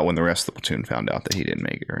found out when the rest of the platoon found out that he didn't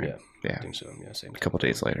make it, right? Yeah. Yeah. I think so. Yeah, same. A couple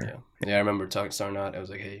days later. Yeah, I remember talking to Sarnat. I was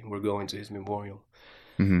like, hey, we're going to his memorial.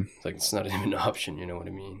 Mm-hmm. It's like, it's not even an option, you know what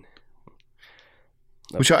I mean?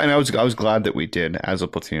 I was glad that we did as a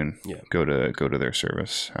platoon. Yeah. Go to their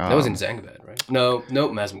service. That was in Zangabad, right? No,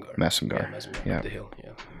 Mazamgar. Mazamgar. Yeah, Mazamgar. Yeah. Up the hill, yeah.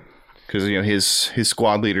 Because his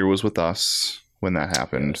squad leader was with us when that Yeah,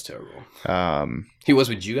 happened. that's terrible. He was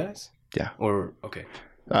with you guys? Yeah. Or, okay.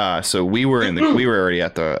 So we were already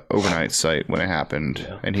at the overnight site when it happened,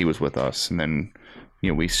 Yeah. and he was with us. And then,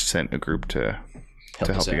 we sent a group to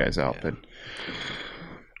help us you guys out. yeah. But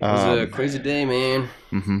It was a crazy day, man.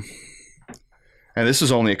 hmm And this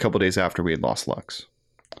was only a couple days after we had lost Lux.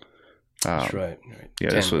 That's right. Yeah,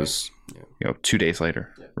 10, this right? was Yeah. 2 days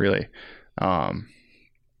later, Yeah. really.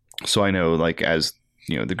 So I know, like, as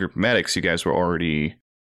the group of medics, you guys were already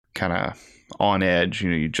kind of on edge.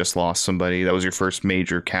 You just lost somebody. That was your first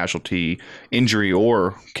major casualty, injury,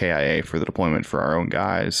 or KIA for the deployment for our own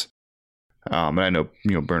guys. And I know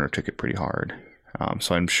Burner took it pretty hard.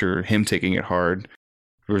 So I'm sure him taking it hard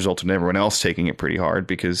resulted in everyone else taking it pretty hard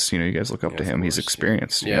because you guys look up Yeah, to of him. He's course,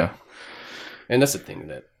 experienced. Yeah. And that's the thing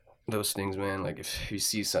that those things, man, like if you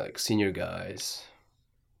see some, like senior guys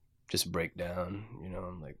just break down,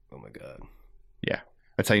 I'm like, oh my God.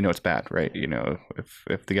 That's how you know it's bad, right?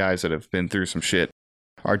 If the guys that have been through some shit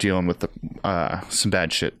are dealing with some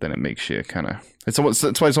bad shit, then it makes you kind of. That's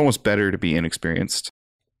why it's almost better to be inexperienced.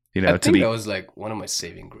 I think that was like one of my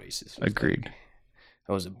saving graces. Was Agreed. like,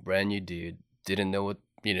 I was a brand new dude, didn't know what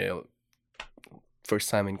first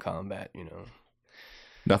time in combat,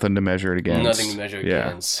 Nothing to measure it against. nothing to measure Yeah.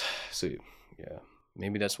 against. So yeah,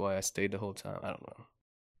 maybe that's why I stayed the whole time. I don't know.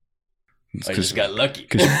 It's I just got lucky.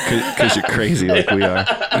 Because you're crazy like we are.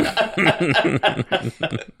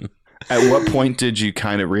 At what point did you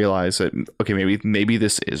kind of realize that, okay, maybe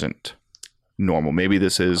this isn't normal? Maybe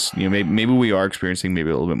this is, maybe we are experiencing maybe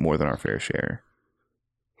a little bit more than our fair share.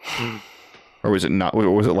 Or was it not? Or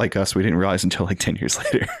was it like us? We didn't realize until like 10 years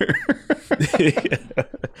later. I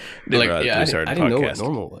didn't know what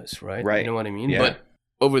normal was, right? Right. You know what I mean? Yeah. But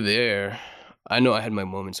over there, I know I had my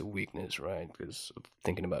moments of weakness, right? Because of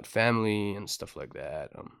thinking about family and stuff like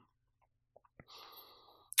that.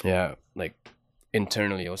 Yeah, like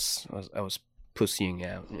internally, I was pussying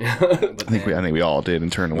out. But I think we all did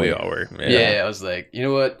internally. We all were. yeah, I was like, you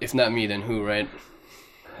know what? If not me, then who, right?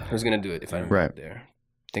 Who's gonna do it if I don't Right. go there?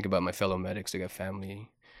 Think about my fellow medics. They got family,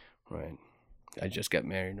 right? I just got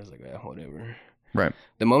married. I was like, whatever. Right.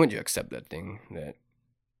 The moment you accept that thing, that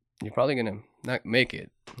you're probably gonna not make it.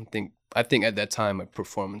 I think at that time my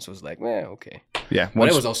performance was like, okay. Yeah. But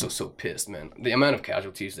I was also so pissed, man. The amount of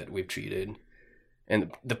casualties that we've treated, and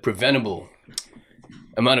the preventable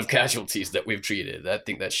amount of casualties that we've treated, I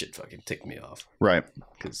think that shit fucking ticked me off. right.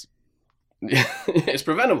 Because it's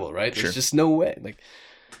preventable, right? Sure. There's just no way. Like,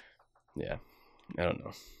 yeah, I don't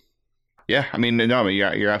know. Yeah.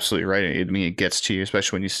 You're absolutely right. It gets to you,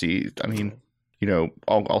 especially when you see,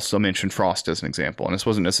 I'll still mention Frost as an example. And this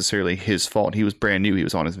wasn't necessarily his fault. He was brand new. He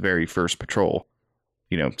was on his very first patrol,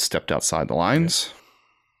 stepped outside the lines,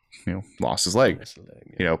 lost his leg. That's the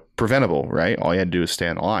leg, Preventable, right? All you had to do is stay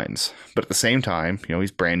on the lines. But at the same time,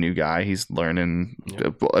 he's a brand new guy. He's learning.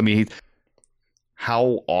 Yeah.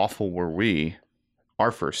 How awful were we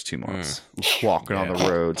our first 2 months? Walking on the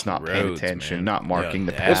roads, not paying Roads, attention, man. not marking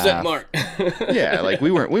the Yeah. path. What's that, Mark? Yeah, like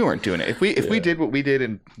we weren't doing it. If we did what we did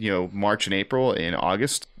in March and April and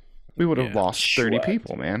August, we would have Yeah. lost 30 Sweat.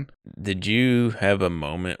 people, man. Did you have a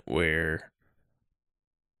moment where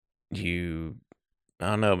I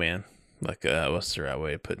don't know, man. Like, what's the right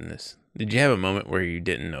way of putting this? Did you have a moment where you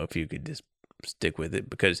didn't know if you could just stick with it?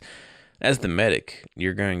 Because as the medic,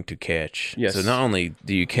 you're going to catch. Yes. So not only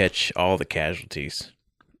do you catch all the casualties,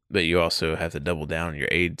 but you also have to double down on your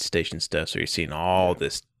aid station stuff. So you're seeing all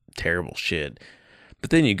this terrible shit. But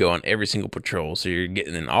then you go on every single patrol, so you're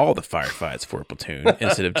getting in all the firefights for a platoon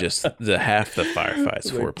instead of just the half the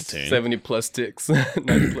firefights for a platoon. 70 plus ticks,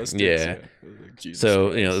 90 plus ticks. Yeah. Jesus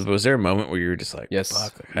So, Christ. was there a moment where you were just like, Yes,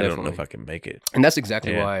 fuck, I don't know definitely. if I can make it? And that's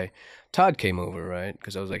exactly Yeah. why Todd came over, right?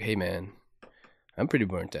 Because I was like, hey, man, I'm pretty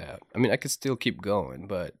burnt out. I mean, I could still keep going,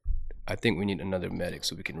 but I think we need another medic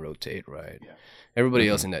so we can rotate, right? Yeah. Everybody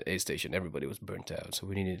else in that aid station, everybody was burnt out. So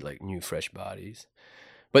we needed like new, fresh bodies.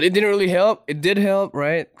 But it didn't really help. It did help,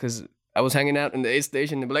 right? Because I was hanging out in the aid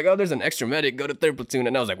station. They'd be like, oh, there's an extra medic. Go to 3rd platoon.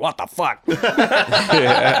 And I was like, what the fuck?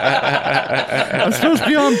 I'm supposed to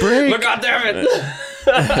be on break. Look, God damn it.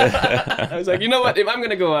 I was like, you know what? If I'm going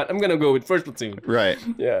to go out, I'm going to go with 1st platoon. Right.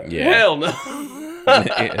 Yeah. Yeah. Hell no.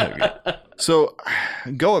 So,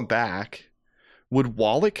 going back, would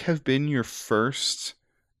Wallach have been your first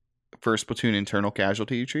platoon internal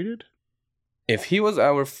casualty you treated? If he was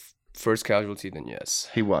our first casualty, then yes.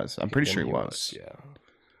 He was. I'm pretty Then sure he was. Yeah.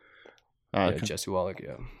 Uh, Jesse Wallach,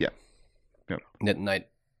 yeah. Yeah. Yep. That night.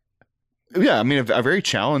 Yeah, I mean, a very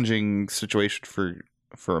challenging situation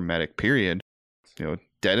for a medic. Period.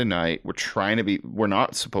 Dead of night. We're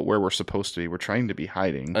not where we're supposed to be. We're trying to be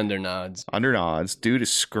hiding Under nods. under nods. Dude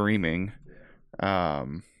is screaming.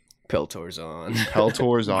 Peltor's on.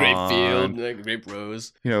 Peltor's on. Grape field. Like grape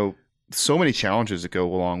rose. So many challenges that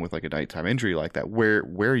go along with like a nighttime injury like that. Where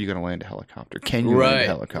are you going to land a helicopter? Can you land a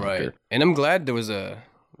helicopter? Right. And I'm glad there was an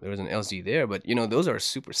LZ there, but those are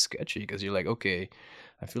super sketchy because you're like, okay,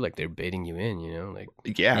 I feel like they're baiting you in, like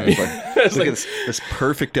Yeah, it's like, look at this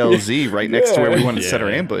perfect LZ right next to where we wanted to set our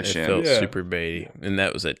ambush It in. felt Yeah. super baity. And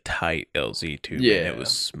that was a tight LZ, too. Yeah. Man. It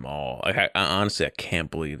was small. I honestly, I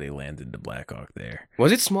can't believe they landed the Blackhawk there.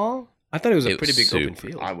 Was it small? I thought it was a It pretty was big open super.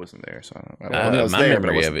 field. I wasn't there, so I don't know. I mean, I was My there, but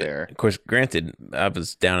I memory wasn't of it, there. of course, granted, I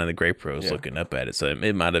was down in the Grape Rose Yeah. looking up at it, so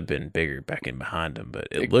it might have been bigger back in behind them, but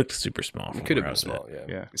it looked super small. It could have where I been was small, at.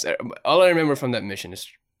 yeah. Yeah. 'Cause all I remember from that mission is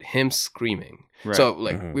him screaming. Right. So,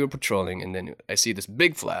 like, Mhm. we were patrolling, and then I see this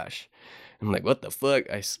big flash. I'm like, what the fuck?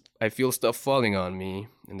 I feel stuff falling on me,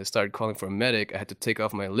 and they started calling for a medic. I had to take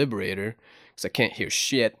off my Liberator because I can't hear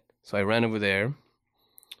shit. So I ran over there.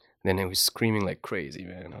 Then he was screaming like crazy,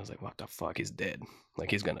 man. I was like, what the fuck? He's dead.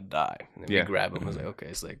 Like, he's gonna die. And then Yeah. we grab him. I was like, okay,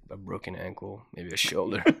 it's like a broken ankle, maybe a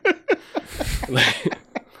shoulder. Like,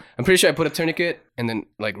 I'm pretty sure I put a tourniquet, and then,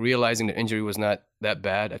 like, realizing the injury was not that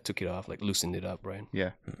bad, I took it off, like, loosened it up, right?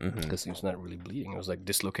 Yeah. Mhm. Because he was not really bleeding. It was like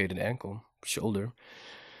dislocated ankle, shoulder.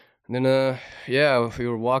 And then, we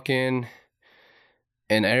were walking,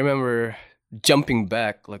 and I remember jumping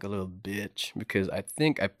back like a little bitch because I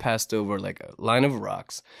think I passed over like a line of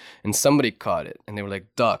rocks, and somebody caught it, and they were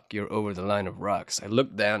like, "Duck, you're over the line of rocks." I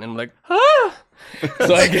looked down, and I'm like, "Ah!"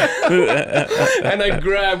 So and I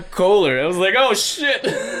grabbed Kohler. I was like, "Oh shit!"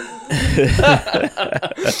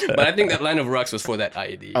 But I think that line of rocks was for that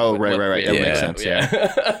IED. Oh, But- right. That makes sense,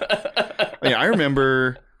 Yeah, I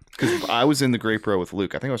remember because I was in the Grape Row with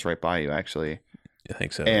Luke. I think I was right by you actually. I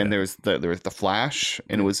think so. And yeah. there was the flash,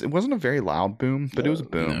 and it wasn't a very loud boom, but it was a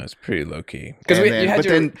boom. No, it's pretty low key. Because And you then- had but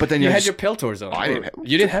your, then- but then you you had just- your Peltors on. I didn't have-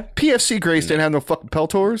 You didn't have. PFC Grace didn't have no fucking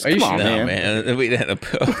Peltors. Are you Come on, sure? No, man. man. We didn't have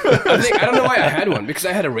a I don't know why I had one because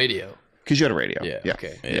I had a radio. Because you had a radio. Yeah,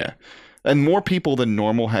 okay. Yeah. And more people than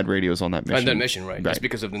normal had radios on that mission. On that mission, right? Just Right.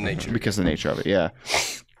 because of the nature. Because of the nature of it, yeah.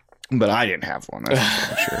 But I didn't have one, that's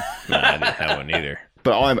for sure. No, I didn't have one either.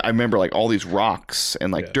 But I remember like all these rocks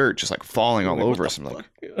and like Yeah. dirt just like falling all Like, over what us. the I'm like,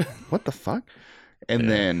 fuck? what the fuck? And Yeah.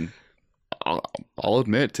 then I'll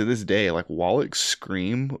admit to this day, like Wallach's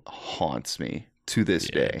scream haunts me to this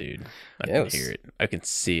Yeah, day. dude. I Yeah, it can was- hear it. I can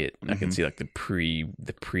see it. I can Mhm. see like the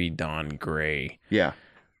pre-dawn gray Yeah.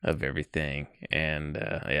 of everything, and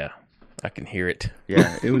yeah, I can hear it.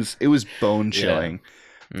 Yeah. It was bone chilling.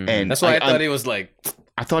 Mhm. And That's why I I'm- thought he was like.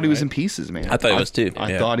 I thought he was Right. in pieces, man. I thought he was too.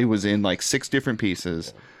 I yeah. thought he was in like 6 different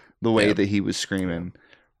pieces. The way Yeah. that he was screaming,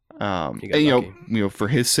 He got and lucky. for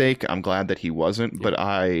his sake, I'm glad that he wasn't. But if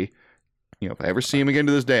I ever see him again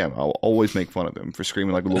to this day, I'll always make fun of him for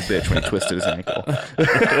screaming like a little bitch when he twisted his ankle.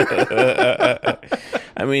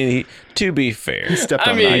 I mean, to be fair, He stepped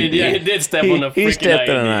I on mean, an IED. yeah, he did step He- on a freaking he stepped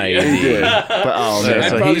on an IED. IED. He did. But oh Yeah, man. I'd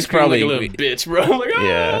so probably he's scream like probably- a little bitch, bro. I'm like, "Ah!"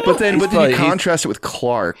 yeah. But then He's you probably- contrast it with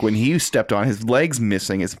Clark when he stepped on his legs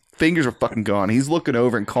missing, his fingers are fucking gone. He's looking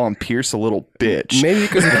over and calling Pierce a little bitch. Maybe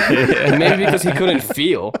because he couldn't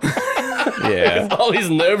feel. Yeah. All his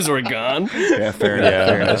nerves were gone. Yeah, fair enough. Yeah,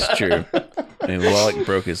 fair enough. that's true. I mean, Wallach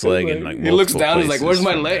broke his leg in like He looks multiple down. He's like, places "Where's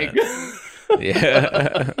my from leg?" that.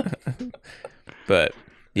 Yeah. But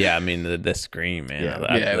yeah, I mean the scream, man. Yeah.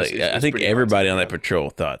 I, Yeah, it was- like, it was I think pretty everybody on awesome. that patrol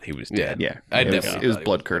thought he was dead. Yeah, I it was, definitely it was thought he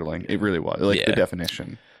blood was- curdling. It really was. Like the Yeah.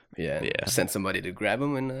 definition. Yeah. Yeah. Sent somebody to grab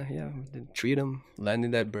him and treat him.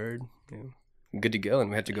 Landed that bird. Yeah. good to go, and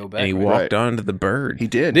we had to go back. And he right? walked onto the bird. He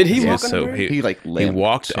did. Did he Yeah, walk on so the bird? He like He limped.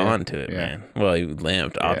 walked onto it, Yeah. man. Well, he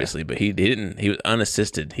limped, obviously, but he didn't. He was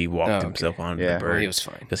unassisted. He walked okay. himself onto Yeah. the Well, bird he was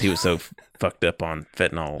fine. because he was so fucked up on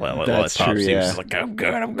fentanyl That's lollipops. true, He was yeah. just like, "I'm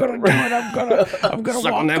good. I'm gonna do it. I'm gonna Suck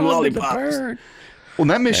walk on them onto the lollipops." bird." Well,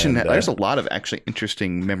 that mission, And, there's a lot of actually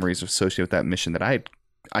interesting memories associated with that mission that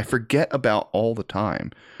I forget about all the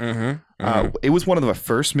time. It was one of the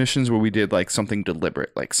first missions where we did like something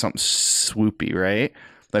deliberate, like something swoopy, right?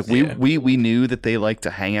 Like we knew that they like to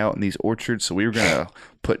hang out in these orchards, so we were gonna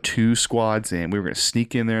put 2 squads in. We were gonna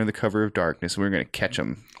sneak in there in the cover of darkness, and we were gonna catch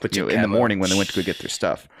them in the morning when they went to go get their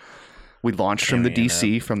stuff. We launched from the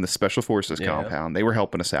DC, from the Special Forces compound. They were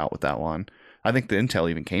helping us out with that one. I think the intel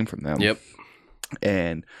even came from them. Yep.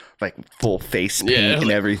 And like full face paint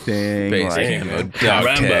and everything. Face like, camo, dog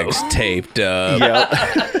Rambo. tags taped up.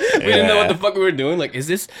 Yep. We didn't know what the fuck we were doing. Like, is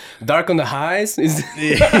this dark on the highs? Is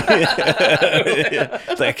It's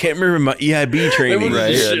like, I can't remember my EIB training.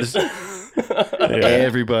 Right. Yeah, just-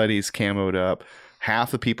 Everybody's camoed up.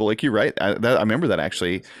 Half the people, like you're right. I remember that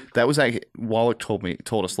actually. That was like Wallach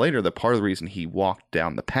told us later that part of the reason he walked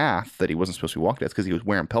down the path that he wasn't supposed to be walking down is because he was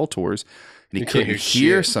wearing Peltors and he You couldn't can't hear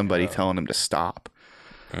hear shit. somebody telling him to stop.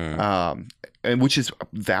 And which is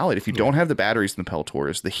valid. If you don't have the batteries in the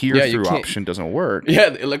Peltors, the hear Yeah, you through can't- option doesn't work. yeah,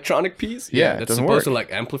 the electronic piece? Yeah, it that's doesn't supposed work. to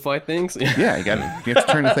like amplify things. Yeah, you have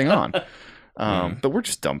to turn the thing on. But we're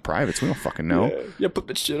just dumb privates. We don't fucking know. Yeah, put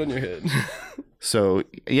that shit on your head. So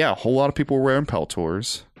yeah, a whole lot of people were wearing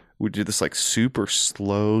Peltors. We did this like super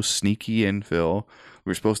slow, sneaky infill. We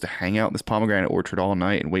were supposed to hang out in this pomegranate orchard all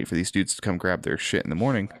night and wait for these dudes to come grab their shit in the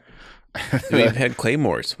morning. We had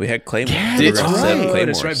claymores. We had claymores. Yeah, We were that's gonna set up right.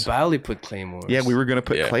 That's claymores. right. Bali put claymores. Yeah, we were gonna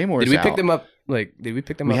put Yeah. claymores. Did we out. pick them up? Like, did we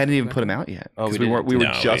pick them We up? hadn't even put them out yet. Oh, we 'cause we weren't. We didn't.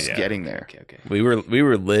 were No, just yeah. getting there. Okay. We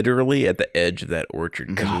were literally at the edge of that orchard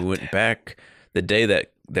because we went back the day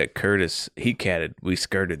that Curtis he catted. We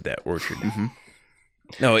skirted that orchard.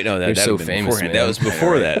 No, wait, no, You're that so was famous, beforehand. man. That was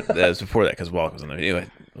before that. That was before that because Wallach was on there. Anyway,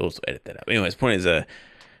 we'll edit that out. Anyways, point is,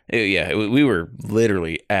 we were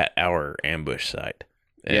literally at our ambush site.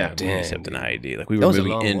 Yeah, we damn, set an dude. IED. Like we That were was a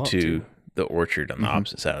moving long walk, into too. the orchard on the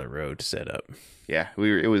opposite side of the road to set up. Yeah,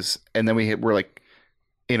 we were. It was, and then we're like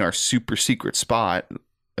in our super secret spot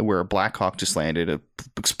where a Black Hawk just landed. A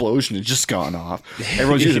explosion had just gone off.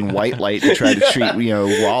 Everyone's using white light to try to treat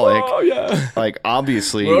Wallach. Oh yeah. Like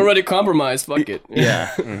obviously, We're already compromised. Fuck it.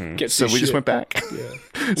 yeah. Can't So see we just shit. went back.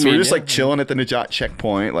 Yeah. So we're just like chilling at the Najat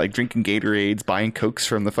checkpoint, like drinking Gatorades, buying Cokes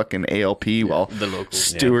from the fucking ALP while the locals.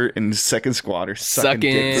 Stewart and second squad are sucking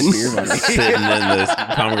dick Sucking. for beer money. Sitting in the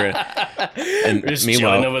pomegranate, and Just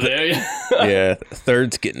meanwhile, chilling over there. yeah,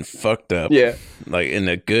 third's getting fucked up. Yeah. Like in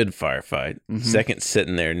a good firefight. Second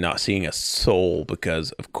sitting there not seeing a soul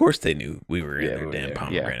because of course they knew we were in Yeah, their we were damn there.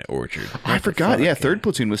 pomegranate orchard. I forgot. Yeah, third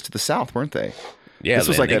platoon was to the south, weren't they? Yeah, This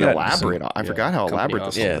was man, like they an got elaborate. some- I forgot how company elaborate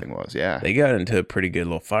this officer. whole thing was. Yeah. They got into a pretty good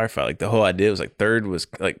little firefight. Like the whole idea was like third was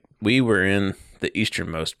like we were in the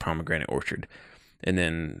easternmost pomegranate orchard, and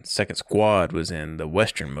then second squad was in the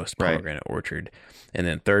westernmost Right. pomegranate orchard, and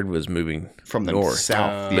then third was moving From the north.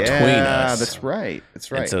 south. between Yeah, us. that's right.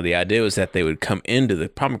 That's right. And so the idea was that they would come into the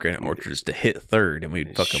pomegranate orchards to hit third, and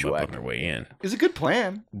we'd fuck them up Schwack. on their way in. it was a good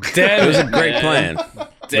plan. Damn It was a great plan.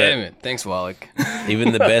 Damn it. Thanks, Wallach.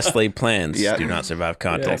 Even the best laid plans Yeah. do not survive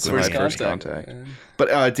contact That's with right. man. First contact.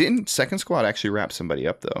 But didn't second squad actually wrap somebody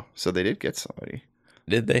up though? So they did get somebody.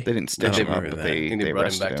 Did they? They didn't stitch I don't him up, remember but that. they And they brought him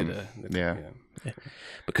arrested back him. to the Yeah.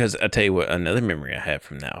 Because I tell you what, another memory I have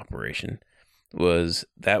from that operation was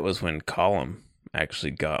when Column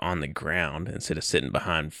actually got on the ground instead of sitting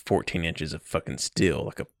behind 14 inches of fucking steel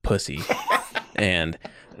like a pussy. And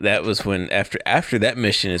that was when after that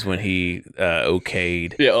mission is when he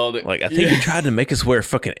okayed. Yeah, all the Like I think he tried to make us wear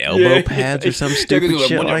fucking elbow pads or some stupid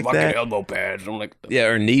shit like that. Elbow pads. I'm like, Yeah,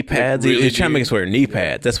 or knee pads. He really, was trying to make dude? us wear knee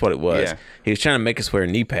pads. That's what it was. Yeah. He was trying to make us wear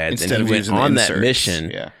knee pads, Instead and of he went using the on that inserts.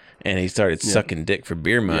 mission. Yeah. And he started sucking dick for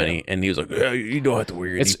beer money, and he was like, "Yeah, you don't have to wear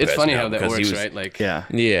your knee it's pads funny now," how that because he works, was- right? Like, Yeah.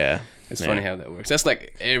 Yeah, it's yeah. funny how that works. That's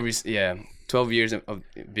like 12 years of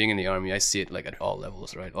being in the army. I see it like at all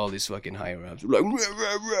levels, right? All these fucking higher ups, like,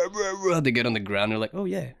 they get on the ground. They're like, oh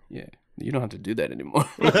yeah, you don't have to do that anymore.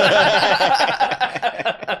 Well,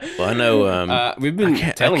 I know. We've been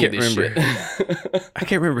telling you this shit. I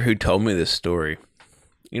can't remember who told me this story.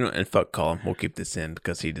 You know, and fuck Colin. We'll keep this in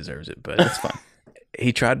because he deserves it. But it's fine.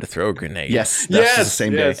 He tried to throw a grenade. Yes. That's the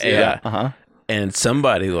same day. yes. Yeah. Uh-huh. And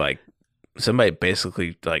somebody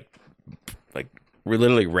basically like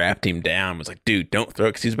literally wrapped him down. Was like, dude, don't throw it,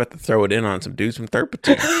 because he's about to throw it in on some dudes from third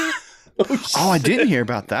platoon. Oh, I didn't hear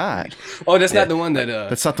about that. Oh, that's not the one that.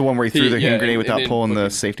 That's not the one where he threw the hand grenade and without then pulling the fucking-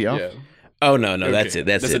 safety off. Yeah. Oh no, that's it.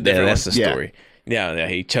 That's That's a it. Yeah, different that's the one. Yeah. story. Yeah,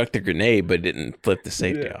 he chucked the grenade, but didn't flip the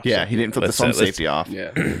safety off. Yeah, So he didn't flip the let's, sun let's- safety off.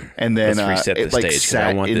 Yeah. And then Let's reset it the like stage, 'cause sat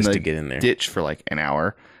I want in this the to get in there. ditch for like an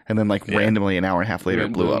hour, and then like Yeah. randomly an hour and a half later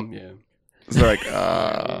it blew up. Yeah. So they're like,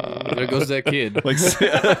 There goes that kid. like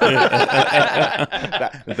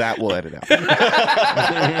that will edit out.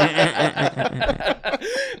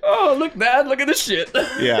 Oh, look, Dad! Look at this shit.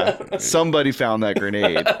 Yeah, somebody found that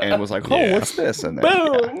grenade and was like, "Oh, Yeah. what's this?" And then,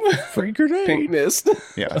 Boom! Free grenade. Pink mist.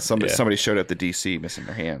 yeah, somebody Yeah. somebody showed up to DC missing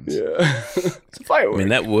their hands. Yeah. It's a I firework. mean,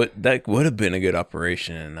 that would have been a good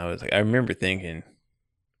operation. And I was like, I remember thinking,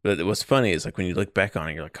 but what's funny is like when you look back on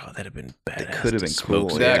it, you're like, oh, that'd have been badass. could have to been smoke cool,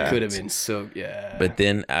 some that yeah. could have been so. Yeah. But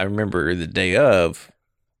then I remember the day of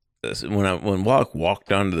when Wallach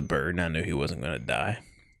walked onto the bird, and I knew he wasn't going to die.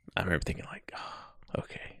 I remember thinking like, oh,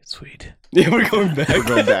 okay, sweet. yeah, we're going back. We're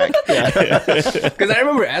going back. Because I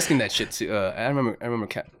remember asking that shit to. I remember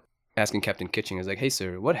asking Captain Kitching. I was like, "Hey,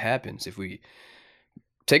 sir, what happens if we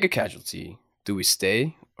take a casualty? Do we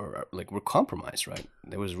stay or like we're compromised?" Right?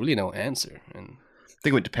 There was really no answer, and I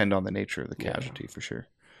think it would depend on the nature of the casualty for sure.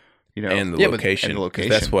 You know, And the Yeah, but- location. and the 'cause location,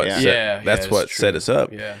 That's what. yeah. Set, Yeah, that's yeah, what that's set true. us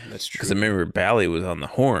up. yeah, that's true. Because I remember Bally was on the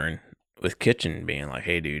horn with Kitchen being like,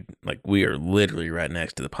 "Hey, dude, like we are literally right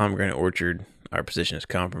next to the pomegranate orchard. Our position is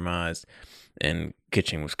compromised." And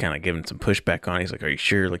Kitchen was kind of giving some pushback on it. He's like, "Are you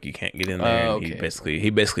sure? Like you can't get in there?" Oh, And he okay.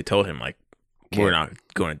 basically told him like, "We're not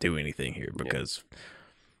going to do anything here because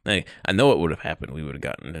hey, I know what would have happened. We would have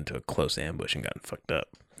gotten into a close ambush and gotten fucked up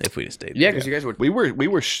if we'd have stayed." Yeah, there. because you guys were. we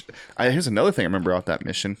were. Here's another thing I remember about that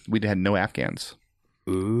mission: we had no Afghans.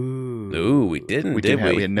 Ooh. Ooh, we didn't. We did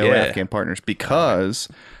did. We had no Yeah. Afghan partners because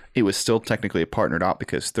it was still technically a partnered op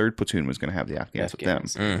because third platoon was going to have the Afghans with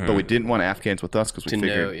Afghans. them, but we didn't want Afghans with us because we To know,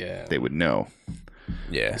 figured yeah. they would know.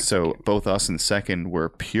 Yeah. So both us and second were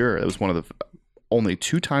pure. That was one of the only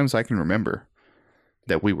 2 times I can remember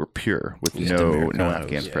that we were pure with no Americanos.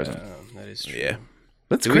 Afghans Yeah, present. that is true. Yeah.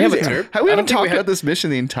 That's Do we have crazy. a terp? How we I haven't don't think we talked had- about this mission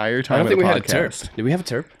the entire I time don't of think the we had a podcast. terp. Did we have a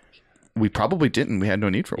terp? We probably didn't. We had no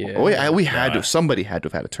need for one. Yeah. Oh, yeah, we had to. Somebody had to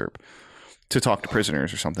have had a terp to talk to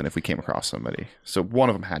prisoners or something if we came across somebody. So one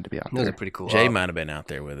of them had to be out That was there. a pretty cool. Jay op. might have been out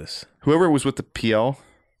there with us. Whoever was with the PL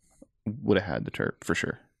would have had the terp for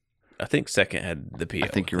sure. I think second had the PO. I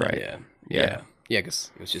think you're right. Yeah. Yeah. Yeah. Yeah,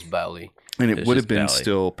 because it was just Bowley. And It's it would have just been Valley.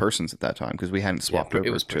 still persons at that time because we hadn't swapped over it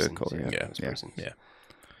was to persons. Kohler. Yeah, Yeah. it was Yeah. persons. Yeah.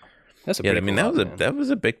 That's a Yeah, I pretty mean cool that op, was man. that was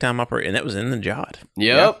a big time operation, and that was in the Jod.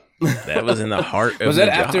 Yep. That was in the heart of Was the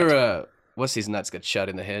that Jod. after what's his nuts got shot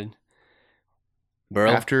in the head? Burl.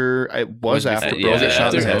 After it was Was it after before- Burl yeah, got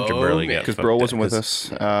shot in the after- head after Oh, Burley man. got because fucked Burl up, wasn't with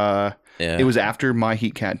 'cause- us. Yeah. It was after my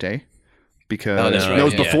Heat Cat day because Oh, that's right, no, it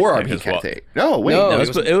was yeah. before our Because Heat Cat Wal- day. No, wait, No, No, no, it was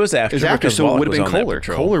after. it was after. because So it Wallach would have was been on that Kohler.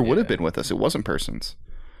 patrol. Kohler would have Yeah. been with us. It wasn't persons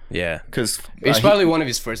Yeah. because It's probably one of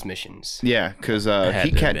his first missions. yeah, because had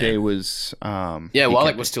Heat to Cat have been. day was Yeah, Heat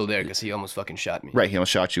Wallach Cat was still there because he almost fucking shot me. right. He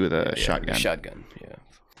almost shot you with a Yeah, shotgun. Shotgun. Yeah.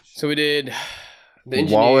 So we did the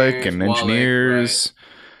engineers, Wallach and Wallach, engineers.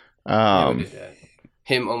 right. Yeah, we did that.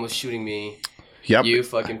 Him almost shooting me. Yep. You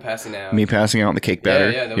fucking passing out. Me passing out in the cake batter.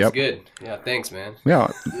 Yeah, that was good. Yeah, thanks, man. Yeah.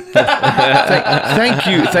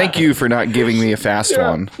 Thank you for not giving me a fast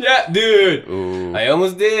one. Yeah, dude. Ooh. I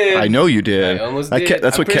almost did. I know you did. I almost That did. kept-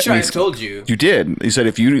 that's I'm what pretty kept sure me. I told you. You did. You said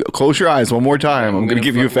if you close your eyes one more time, I'm going to gonna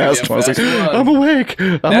give you a fucking give fast you a one. I was like, fast one. I'm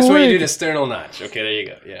awake. That's where you do the sternal notch. Okay, there you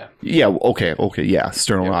go. Yeah. Yeah. Okay. Yeah.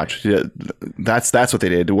 Sternal notch. Yeah, that's what they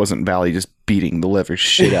did. It wasn't Valley just beating the liver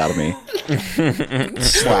shit out of me,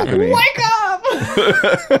 slapping me. Wake up,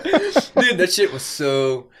 dude! That shit was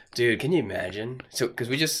so. Dude, can you imagine? So, because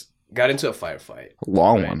we just got into a firefight.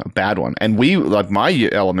 Long one, a bad one, and we like my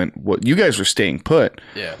element. What you guys were staying put,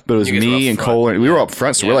 Yeah. but it was You guys were me up and front. Cole. We were up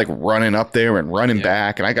front, so we're Yeah. like running up there and running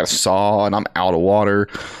back, and I got a saw, and I'm out of water.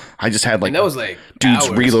 I just had like And that was like dudes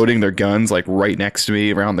hours. reloading their guns like right next to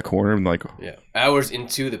me around the corner. I'm like, Yeah, hours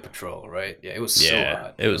into the patrol, right? Yeah, it was so Yeah.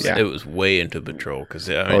 hot. It was Yeah. it was way into patrol because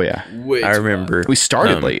oh yeah. Way I too remember We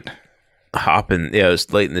started late. hopping. Yeah, it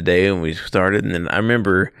was late in the day when we started, and then I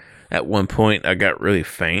remember at one point I got really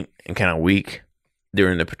faint and kind of weak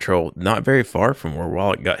during the patrol, not very far from where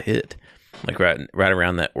Wallach got hit, like right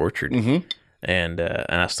around that orchard. Mm-hmm. And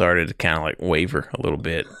I started to kind of like waver a little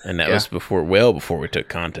bit, and that Yeah. was before we took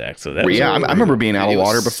contact. So that was Yeah, I remember being out It of was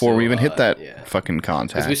water before we so even hit hot, that yeah. fucking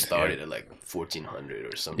contact. Because we started at like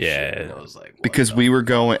 1400 or some Yeah. shit. And I was like, what Because the we were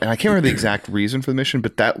going, and I can't remember the exact reason for the mission,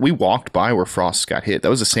 but that we walked by where Frost got hit. That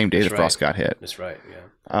was the same day that That's Frost right. got hit. That's right,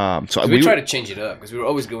 yeah. So We we tried were, to change it up because we were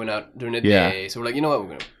always going out during the Yeah. day. So we're like, you know what? We're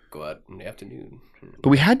going to go out in the afternoon. but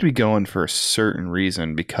we had to be going for a certain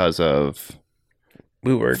reason because of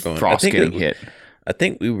we were going. Frost getting hit. I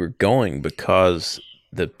think we were going because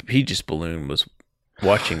the Peaches balloon was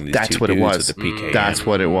watching these That's two what it dudes was. with the PKM. That's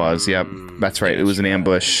what it was. Yep, that's right. It was an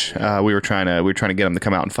ambush. We were trying to get them to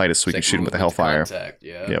come out and fight us so we could shoot them with the Hellfire.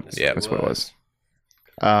 Yeah, Yep, that's what it was.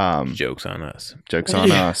 Jokes on us. Jokes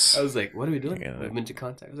on us. I was like, what are we doing? Yeah. Movement to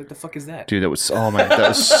contact. I was like, the fuck is that? Dude, that was that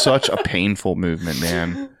was such a painful movement,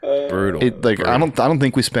 man. Brutal. I don't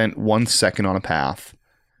think we spent 1 second on a path.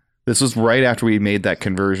 This was right after we made that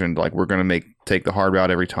conversion. Like, we're gonna take the hard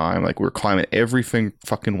route every time. Like, we're climbing every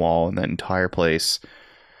fucking wall in that entire place.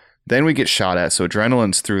 Then we get shot at, so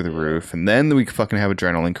adrenaline's through the roof, and then we fucking have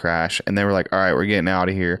adrenaline crash, and then we're like, all right, we're getting out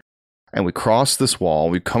of here. And we cross this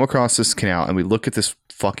wall, we come across this canal, and we look at this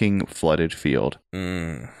fucking flooded field.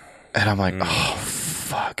 And I'm like, oh,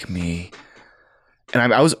 fuck me.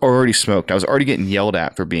 And I was already smoked. I was already getting yelled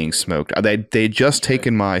at for being smoked. They'd just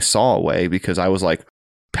taken my saw away because I was like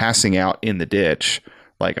passing out in the ditch.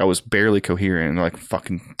 Like, I was barely coherent, and they're like,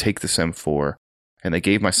 fucking take this M4. And they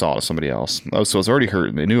gave my saw to somebody else. So I was already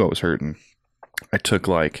hurting. They knew I was hurting. I took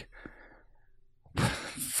like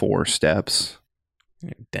 4 steps.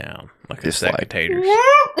 You're down like Just a sack like- of taters.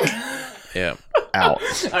 Yeah. Out.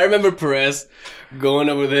 I remember Perez going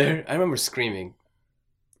over there. I remember screaming.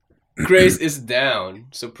 Grace is down.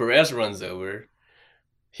 So Perez runs over.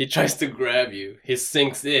 He tries to grab you. He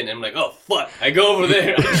sinks in. I'm like, oh, fuck. I go over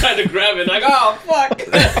there. I'm trying to grab it. Like, oh, fuck.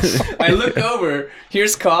 I look over.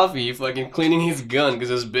 Here's Coffee fucking cleaning his gun because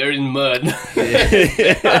it was buried in mud.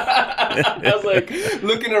 I was like,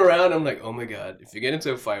 looking around. I'm like, oh, my God. If you get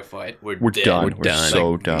into a firefight, we're dead. Done. We're We're done.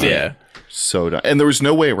 so Like, done. Yeah. So done. And there was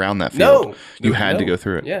no way around that field. No. You had to No. go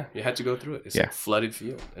through it. Yeah, you had to go through it. It's Yeah. like flooded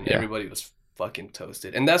field. And Yeah. everybody was fucking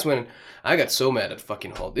toasted. And that's when I got so mad at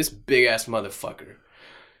fucking Holt. This big ass motherfucker.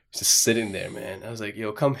 Just sitting there, man. I was like,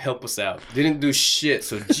 yo, come help us out. Didn't do shit.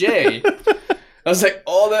 So Jay, I was like,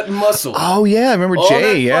 all that muscle. Oh, yeah. I remember all Jay.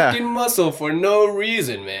 that Yeah. fucking muscle for no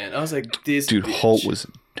reason, man. I was like, this Dude, bitch. Holt was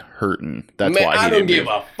hurting. That's Man, why he I don't didn't give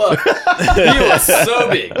a fuck. He was so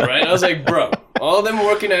big, right? I was like, bro, all them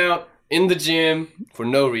working out in the gym for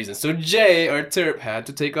no reason. So Jay, our terp, had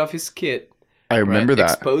to take off his kit. I remember right?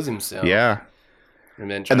 that. Expose himself. Yeah. And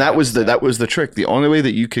then try And to that help was us the out. that was the trick. The only way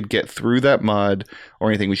that you could get through that mud or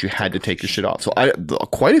anything was you had to take your shit off. So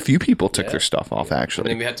quite a few people took their stuff off, And then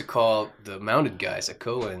actually. we had to call the mounted guys at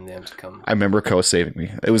Koa and them to come. I remember Koa saving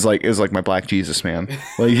me. It was like my Black Jesus, man.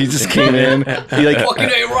 Like, he just came in. He like Fucking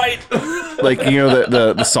A right. like, you know,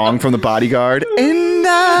 the song from The Bodyguard. And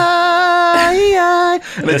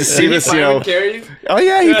I just see this, you know. Carry you? Oh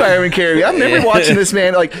yeah, he fireman carry. I remember watching this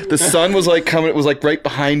man. Like, the sun was like coming. It was like right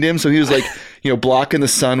behind him, so he was like, you know, blocking the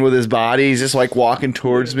sun with his body. He's just like walking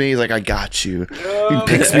towards me. He's like, I got you. He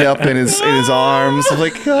picks me up in his arms. I'm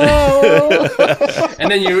like, oh.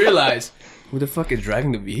 And then you realize, who the fuck is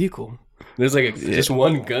driving the vehicle? There's like just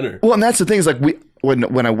one gunner. Well, and that's the thing is, like,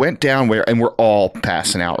 when I went down and we're all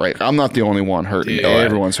passing out, right? I'm not the only one hurting. Dude.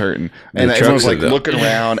 Everyone's hurting, and The everyone's trucks like are the- looking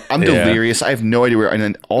around. I'm Yeah. delirious. I have no idea where. And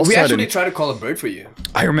then all of a We sudden, actually tried to call a bird for you.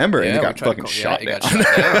 I remember, and Yeah, he we got tried to fucking call- shot he down. got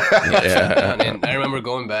shot down. He got Yeah. shot down. And I remember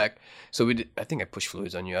going back. So we did. I think I pushed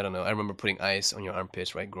fluids on you. I don't know. I remember putting ice on your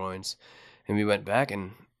armpits, right groins, and we went back.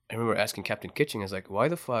 And I remember asking Captain Kitching, I was like, "Why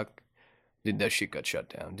the fuck did that shit got shut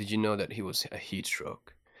down? Did you know that he was a heat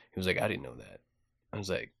stroke?" He was like, "I didn't know that." I was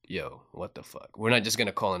like, "Yo, what the fuck? We're not just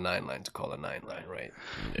gonna call a 9-line to call a 9-line, right?"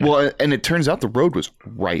 Well, and it turns out the road was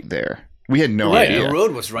right there. We had no idea. The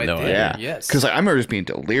road was right No there. idea. Yeah, Yes. because I remember just being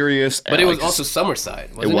delirious. But and, it was like, also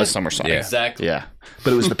Summerside. it Wasn't was Summerside. Yeah. Exactly. Yeah,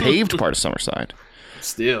 but it was the paved part of Summerside.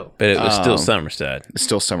 Still. But it was still Um, Summerside. It's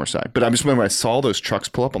still Summerside. But I just remember I saw those trucks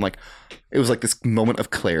pull up. I'm like, it was like this moment of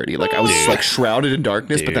clarity. Like, I was Dude. like shrouded in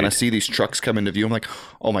darkness, but then I Dude. see these trucks come into view. I'm like,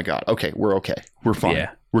 oh my God, okay, we're okay. We're fine.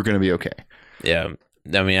 Yeah. We're gonna be okay. Yeah.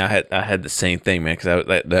 I mean, I had the same thing, man, because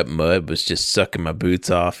that mud was just sucking my boots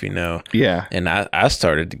off, you know. Yeah. And I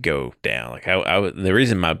started to go down. Like the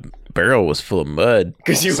reason my barrel was full of mud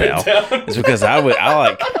Because you went Sal, down. is because I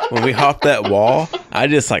like when we hopped that wall, I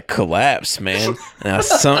just like collapsed, man, and I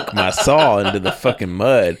sunk my saw into the fucking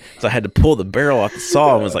mud. So I had to pull the barrel off the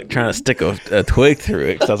saw and was like trying to stick a twig through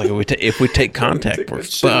it. Because I was like, if we take contact, we're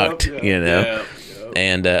fucked, you know. Yeah.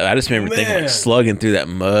 And I just remember thinking, Man. like, slugging through that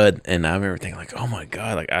mud, and I remember thinking, like, oh my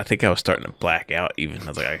God, like, I think I was starting to black out even. I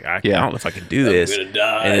was like, I Yeah. don't know if I can do this. I'm gonna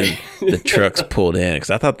die. And then the trucks pulled in, because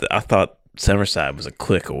I thought Summerside was a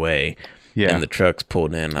click away. Yeah. And the trucks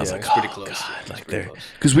pulled in, and I was Yeah, like, it's pretty oh, close. God, It's like, pretty they're... close.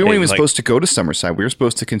 Because we weren't It even was like- supposed to go to Summerside. We were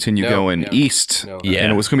supposed to continue No, going no. east. No. Yeah.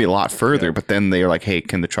 And it was going to be a lot further. But then they were like, hey,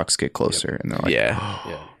 can the trucks get closer? And they're like, Yeah. oh,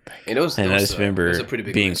 Yeah. And it was, And it I was, just it remember was a pretty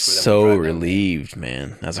big being risk for them to so drive down there. relieved,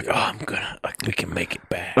 man. I was like, oh, we can make it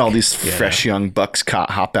back. All these Yeah. fresh young bucks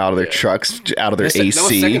hop out of their trucks, out of their AC. That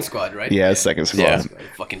was second squad, right? Yeah, second squad. Yeah.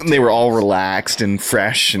 Fucking And they were all relaxed and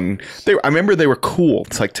fresh, and I remember they were cool.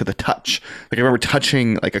 It's like to the touch. Like I remember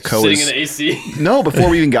touching like a sitting Koa's. in the AC. No, before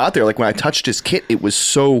we even got there, like when I touched his kit, it was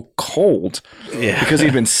so cold. Yeah. Because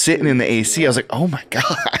he'd been sitting in the AC. I was like, oh my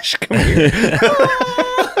gosh, come here.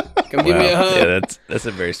 Come give me a Wow. hug. Yeah, that's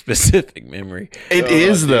a very specific memory. It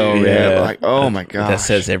is though, dude. man. Yeah. Like, oh my gosh. That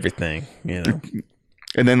says everything, you know.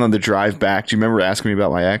 And then on the drive back, do you remember asking me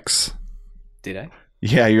about my ex? Did I?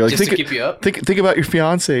 Yeah, you're like, Just to think, keep you up? think about your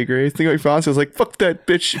fiance, Grace. Think about your fiance. I was like, fuck that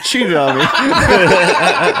bitch. She cheated on me.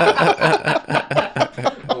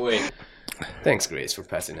 Oh, wait. Thanks, Grace, for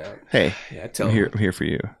passing out. Hey, Yeah, I tell I'm here for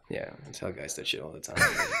you. Yeah, I tell guys that shit all the time.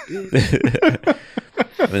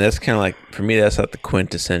 I mean, that's kind of like, for me, that's like the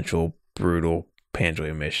quintessential brutal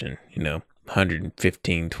Panjoy mission. You know,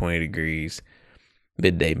 115, 20 degrees,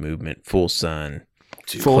 midday movement, full sun.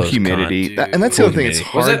 Full close humidity. con- And that's the Full other thing. It's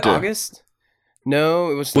humidity. Was hard it to. August? No,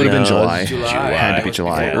 it was Would have been No, July. it's July. Had to be It was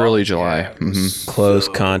July. before. Early July. Yeah, it was Close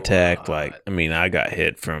so contact, hot. like, I mean, I got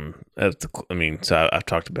hit from, so I've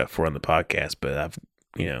talked about before on the podcast, but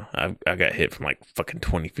I got hit from like fucking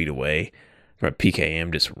 20 feet away from a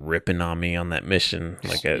PKM just ripping on me on that mission.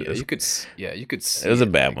 Like, Yeah, it was, you could see it was a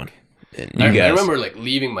it, bad like- one. And I you guys, remember like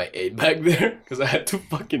leaving my aid bag there because I had to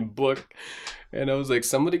fucking book, and I was like,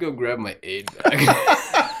 somebody go grab my aid bag.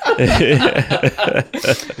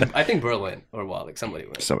 I think Burl went or Wallach, somebody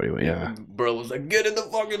went. Somebody went, yeah. Burl was like, get in the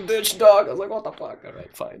fucking ditch, dog. I was like, what the fuck? All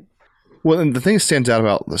right, fine. Well, and the thing that stands out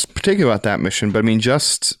about this, particularly about that mission, but I mean,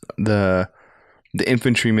 just the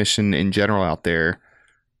infantry mission in general out there,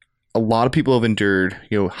 a lot of people have endured,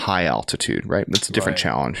 high altitude, right? That's a different Right,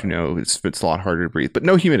 challenge. It's a lot harder to breathe, but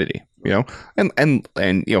no humidity, and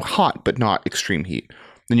hot, but not extreme heat.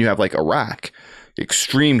 Then you have like Iraq,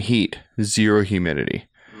 extreme heat, zero humidity.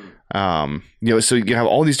 So you have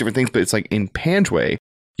all these different things, but it's like in Panjway,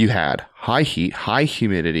 you had high heat, high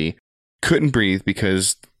humidity, couldn't breathe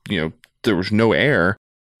because, there was no air,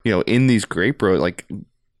 in these grape roads. Like,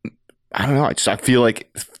 I don't know. I feel like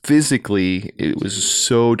physically it was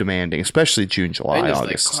so demanding, especially June, July, And just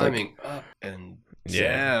August. like climbing up and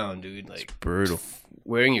down, dude. Like brutal.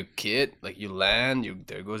 wearing your kit, like you land,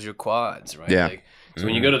 there goes your quads, right? Yeah. Like, so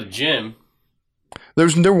when you go to the gym, There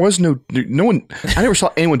was no one. I never saw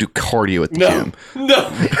anyone do cardio at the gym.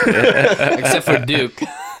 no, except for Duke.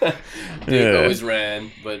 Duke Yeah. always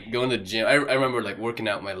ran, but going to the gym, I remember like working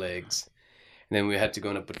out my legs, and then we had to go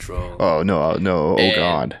on a patrol. Oh no! Oh And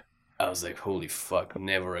god! I was like, holy fuck,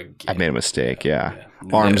 never again. I made a mistake. Yeah,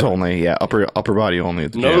 No arms legs. only. Yeah, upper body only.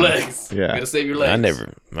 At the No gym. legs. Yeah. You gotta save your legs.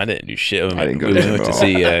 I didn't do shit. I didn't go we to the went to gym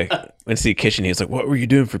see, went to see Kitchen. He was like, "What were you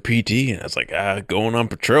doing for PT?" And I was like, "Going on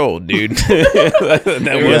patrol, dude." that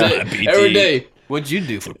Every was day. my PT. Every day. What'd you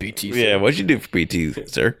do for PT? Yeah, what'd you do for PT,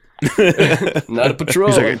 sir? Not a patrol.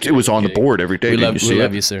 He's like, it was on the board every day. We Didn't love, you see we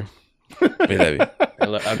love it? you, sir. We love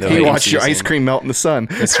you. You You watch your ice cream melt in the sun.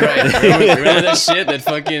 That's right. Remember that shit? That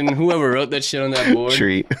fucking whoever wrote that shit on that board.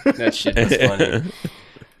 Treat. That shit was funny.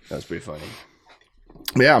 That was pretty funny.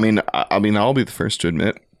 Yeah, I mean, I'll be the first to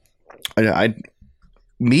admit,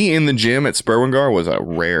 me in the gym at Spurwingar was a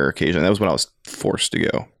rare occasion. That was when I was forced to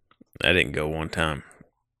go. I didn't go one time.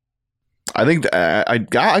 I think I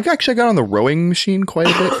actually got on the rowing machine quite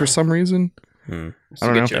a bit for some reason. Hmm. I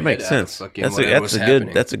don't know. That makes sense.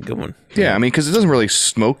 That's a good one. Yeah, I mean, because it doesn't really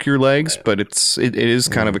smoke your legs, but it is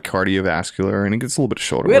kind of a cardiovascular, and it gets a little bit of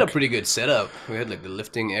shoulder We had a work. pretty good setup. We had like the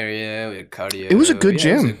lifting area, we had cardio. It was a good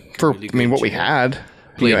Yeah, it was gym for really I mean good what we gym. had.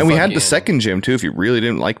 Played And we had the fucking- second gym too. If you really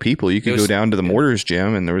didn't like people, you could There go was- down to the Mortars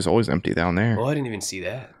gym, and there was always empty down there. Oh, I didn't even see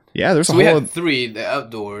that. Yeah, there's So a we whole. had three: the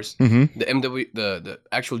outdoors, Mhm. the MW, the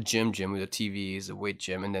actual gym with the TVs, the weight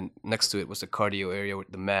gym, and then next to it was the cardio area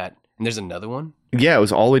with the mat. And there's another one. Yeah, it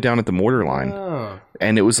was all the way down at the mortar line, Oh,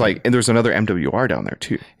 and it was like, and there's another MWR down there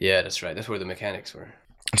too. yeah, that's right. That's where the mechanics were.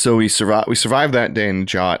 So we survived that day in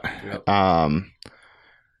Jot. Yep.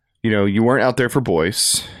 You weren't out there for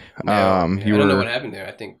boys. No, You I don't know were what happened there.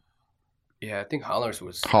 I think Hollers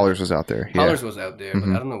was Hollers was out there. Yeah. Hollers was out there, but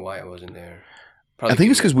Mhm. I don't know why I wasn't there. I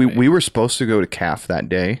think it's because we were supposed to go to CAF that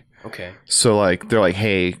day. Okay. So like they're like,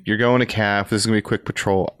 hey, you're going to CAF. This is gonna be a quick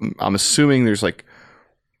patrol. I'm assuming there's like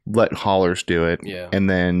let Hollers do it, Yeah. and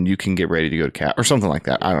then you can get ready to go to CAF or something like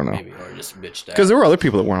that. I don't know, Maybe or just bitched out. because there were other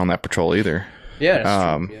people that weren't on that patrol either. Yeah, that's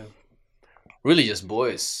Um, true. Yeah. Really just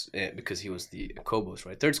boys, because he was the Cobos,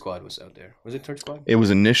 right? Third squad was out there. Was it third squad? It was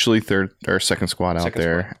initially third or second squad out Second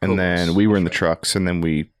there, squad. and Cobos, then we were in the that's right. trucks, and then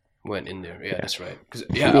we Went in there. Yeah, that's right. 'Cause,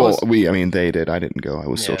 well, they did. I didn't go. I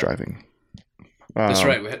was still driving. That's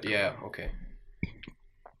right. Okay.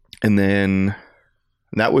 And then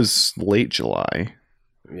that was late July.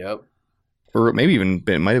 Yep. Or maybe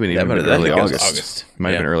it might have been early August.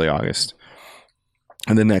 Might have been early August.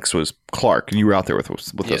 And the next was Clark, and you were out there with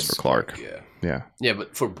us for Clark. Yeah. Yeah,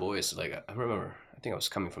 but for boys, like I remember, I think I was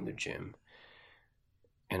coming from the gym,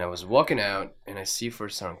 and I was walking out, and I see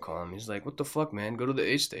first Sergeant Colm. He's like, "What the fuck, man? Go to the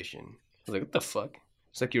aid station." I was like, "What the fuck?"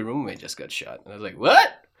 It's like your roommate just got shot, and I was like,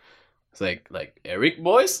 "What?" It's like Eric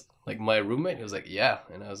boys, like my roommate. He was like, "Yeah,"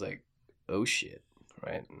 and I was like, "Oh shit,"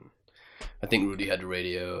 right? And I think Rudy had the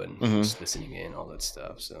radio and was listening in, all that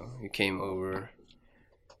stuff. So he came over.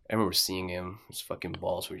 I remember seeing him. His fucking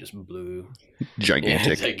balls were just blue.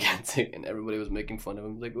 Gigantic. Yeah, gigantic. And everybody was making fun of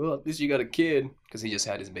him. Like, well, at least you got a kid. Because he just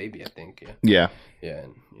had his baby, I think. Yeah. Yeah,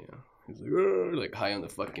 and, he's like high on the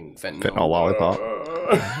fucking fentanyl. Fentanyl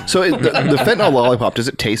lollipop. So the fentanyl lollipop, does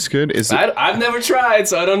it taste good? I've never tried,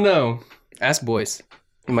 so I don't know. Ask boys.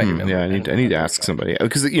 You might remember. Yeah, I need to ask somebody.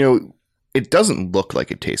 Because, it doesn't look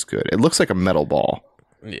like it tastes good. It looks like a metal ball.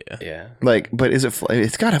 Yeah. But is it?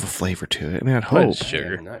 It's got to have a flavor to it. I mean, I'd hope.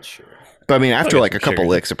 Sugar. I'm not sure. But I mean, after like a couple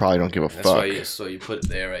licks, I probably don't give a That's fuck. why you put it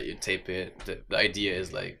there, right? You tape it. The idea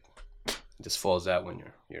is like, it just falls out when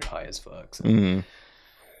you're high as fuck. So.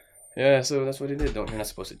 Yeah, so that's what he did. You're not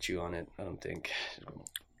supposed to chew on it, I don't think.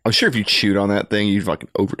 I'm sure if you chewed on that thing, you'd fucking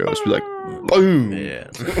overdose. Be like, boom. Yeah.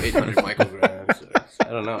 800 micrograms.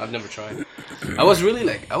 I don't know. I've never tried. I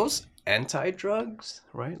was anti-drugs,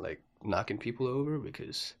 right? Like knocking people over,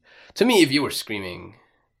 because to me, if you were screaming,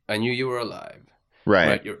 I knew you were alive.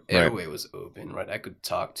 Right. Your airway was open, right? I could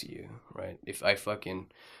talk to you, right? If I fucking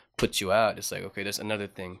put you out, it's like, okay, that's another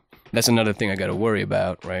thing. That's another thing I got to worry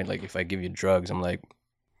about, right? Like if I give you drugs, I'm like,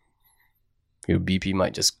 your BP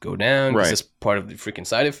might just go down. Right. It's just part of the freaking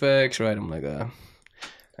side effects, right? I'm like, I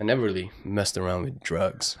never really messed around with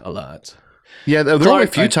drugs a lot. Yeah, there were only a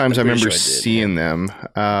few times I remember seeing them.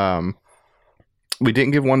 We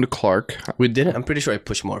didn't give one to Clark. We didn't? I'm pretty sure I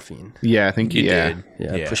pushed morphine. Yeah, I think you did.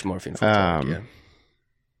 Yeah, I pushed morphine for Clark,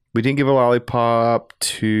 We didn't give a lollipop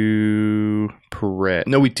to Perez.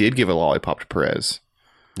 No, we did give a lollipop to Perez.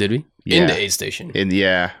 Did we? Yeah. In the aid station.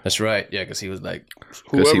 That's right. Yeah, because he was like,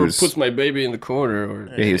 whoever puts my baby in the corner. Or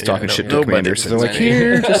he was talking shit to the commanders. So they're like,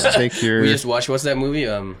 here, just take your... We just watched, what's that movie?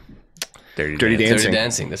 Dirty Dancing. Dirty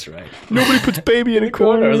Dancing, that's right. Nobody puts baby in a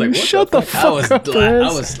corner. I was like, shut the fuck up,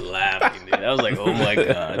 I was laughing, dude. I was like, oh my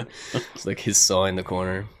God. It's like his saw in the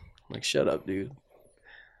corner. I'm like, shut up, dude.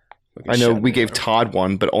 I know we gave Todd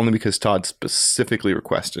one, but only because Todd specifically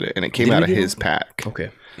requested it, and it came out of his pack. Okay.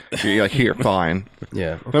 You're like, here, fine.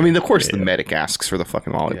 Yeah. Okay. I mean, of course, the medic asks for the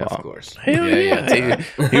fucking lollipop. Yeah, of course. Hell yeah.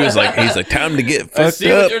 He's like, time to get fucked up. I see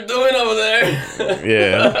what you're doing over there.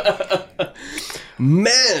 Yeah.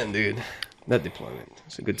 Man, dude. That deployment.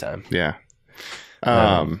 It's a good time. Yeah.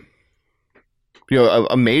 A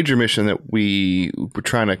major mission that we were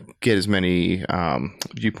trying to get as many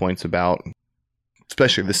viewpoints about,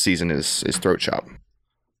 especially this season, is Throat Chop.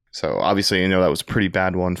 So obviously, that was a pretty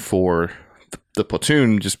bad one for the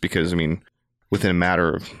platoon, just because, I mean, within a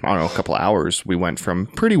matter of, a couple of hours, we went from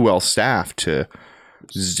pretty well staffed to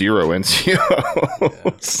 0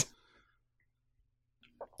 NCOs.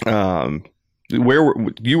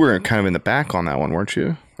 You were kind of in the back on that one, weren't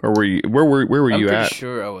you? Or were you? Where were you at? I'm pretty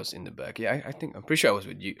sure I was in the back. Yeah, I'm pretty sure I was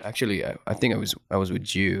with you. Actually, I think I was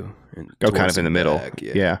with you. Kind of in the middle. Back,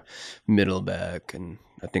 yeah, middle back, and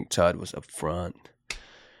I think Todd was up front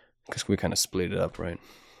because we kind of split it up, right?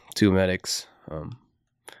 2 medics.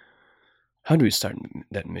 How do we start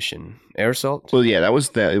that mission? Air assault? Well, yeah, that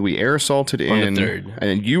was that. We air assaulted on the 3rd,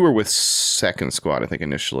 and you were with 2nd Squad, I think,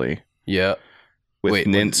 initially. Yeah. With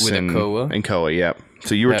Nintz and Koa, yeah.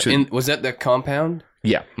 So you were was that the compound?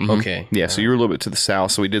 Yeah. Mm-hmm. Okay. Yeah. So you were a little bit to the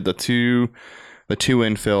south. So we did the two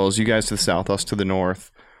infills. You guys to the south, us to the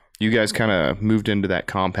north. You guys kind of moved into that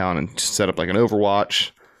compound and set up like an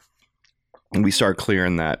overwatch. And we started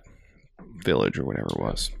clearing that village or whatever it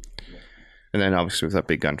was. And then obviously with that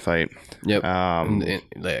big gunfight. Yep.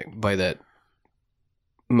 By that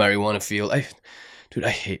marijuana field. Dude, I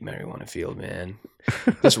hate marijuana field, man.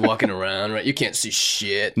 Just walking around, right? You can't see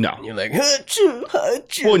shit. No. And you're like, achoo,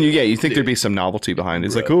 achoo. Well, and you think there'd be some novelty behind it.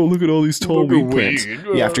 It's like, oh, look at all these tall weed plants.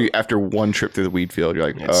 Yeah, after one trip through the weed field, you're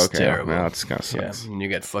like, oh, okay, terrible. Well, that's kind of sucks. Yeah, and you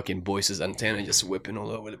got fucking Boyce's antenna just whipping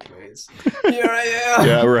all over the place. Here I am.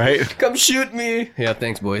 Yeah, right. Come shoot me. Yeah,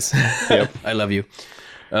 thanks, boys. Yep. I love you.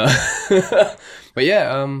 But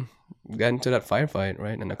yeah, got into that firefight,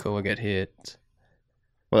 right? And Nakoa got hit.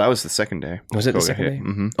 Well, that was the second day. Was it the Koga second hit. day?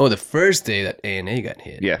 Mm-hmm. Oh, the first day that A&A got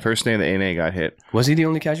hit. Yeah, first day the ANA got hit. Was he the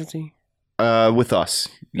only casualty? With us.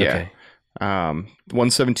 Yeah. Okay.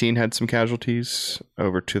 117 had some casualties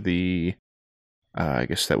over to the, I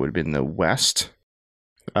guess that would have been the west.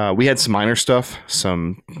 We had some minor stuff. I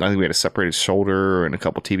think we had a separated shoulder and a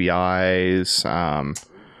couple TBIs.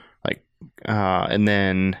 And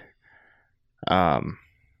then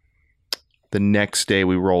the next day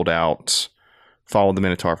we rolled out, followed the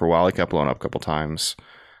Minotaur for a while. It got blown up a couple times.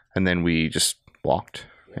 And then we just walked.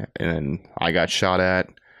 And then I got shot at.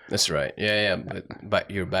 That's right. Yeah.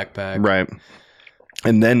 But your backpack. Right.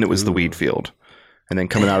 And then it was the weed field. And then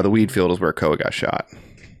coming out of the weed field is where Koa got shot.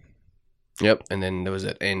 Yep. And then there was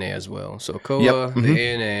that ANA as well. So Koa, Yep. the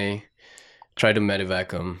ANA, tried to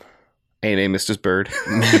medevac him. ANA missed his bird.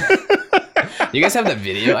 You guys have that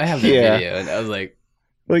video? I have that Yeah. video. And I was like,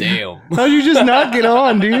 Like, damn. how'd you just not get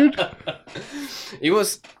on, dude? It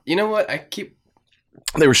was, you know what?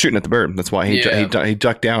 They were shooting at the bird. That's why he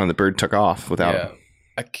ducked down and the bird took off without him.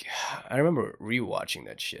 I remember rewatching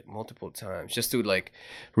that shit multiple times just to like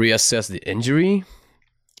reassess the injury.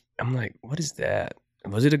 I'm like, what is that?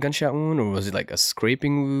 Was it a gunshot wound or was it like a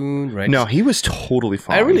scraping wound? Right? No, he was totally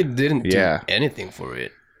fine. I really didn't do Yeah. anything for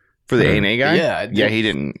it. For the ANA guy? Yeah, he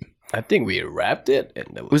didn't. I think we wrapped it,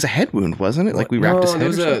 and It was a head wound, wasn't it? Like we wrapped his head. There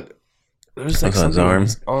was like Was it on his something on arm?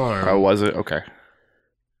 his arm. Oh, was it? Okay.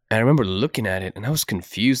 And I remember looking at it, and I was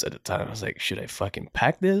confused at the time. I was like, should I fucking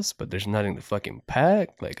pack this? But there's nothing to fucking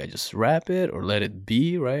pack. Like, I just wrap it or let it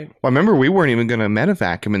be, right? Well, I remember we weren't even going to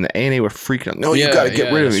medevac him, and the ANA were freaking out. No, you got to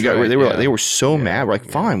get rid of him. You that's gotta, right, they were so Yeah, mad. We're like,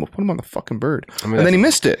 yeah. fine, we'll put him on the fucking bird. Remember And then that- he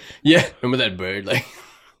missed it. Yeah, remember that bird? Like,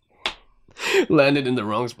 landed in the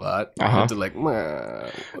wrong spot. I Uh-huh. had to like,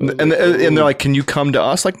 And they're like, can you come to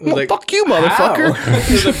us? Like, well, like, fuck you, motherfucker.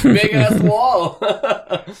 There's a big ass wall.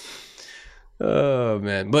 Oh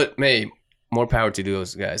man, but hey, more power to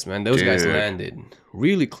those guys, man. Those guys Dude. landed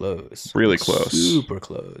really close, Really close. super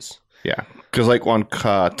close. Yeah, because like on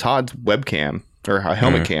Todd's webcam or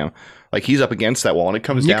helmet cam, like he's up against that wall and it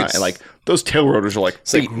comes You down, could and like those tail rotors are like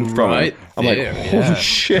like beating from right him. I'm there, like, holy yeah.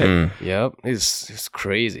 shit! Yep, it's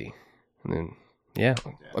crazy. And then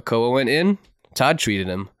Akoa went in. Todd treated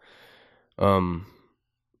him, and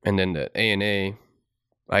then the ANA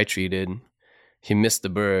I treated. He missed the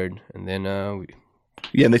bird, and then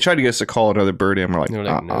Yeah, and they tried to get us to call another bird in. We're like, They were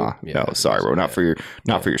like, nope. Yeah, no, sorry, bro, not for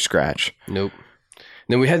your scratch. nope.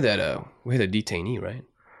 Then we had that a detainee, right?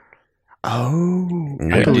 Oh,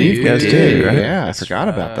 Yeah, I believe you we guys did. did, right? Yeah, I forgot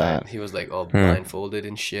about that. He was like all blindfolded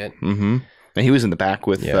and shit. Mm-hmm. And he was in the back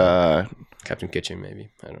with. Yeah. Captain Kitchen, maybe.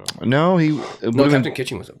 I don't know. No, it No, would've been- Captain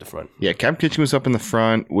Kitchen was up the front. Yeah, Captain Kitchen was up in the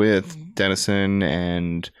front with Dennison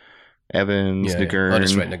and Evans, Nagurn. Oh,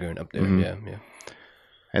 that's right, Nagurn up there. Mhm. Yeah.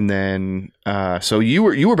 And then, so you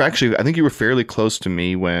were actually, I think you were fairly close to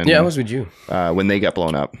me when Yeah, I was with you. when they got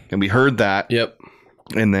blown up, and we heard that. Yep.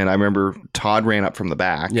 And then I remember Todd ran up from the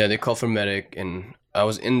back. Yeah, they called for medic, and I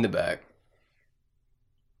was in the back.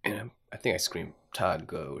 And I think I screamed, "Todd,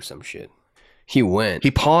 go," or some shit. He went.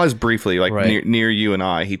 He paused briefly, like Right. near you and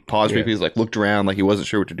I. He paused Yeah. briefly. He's like looked around, like he wasn't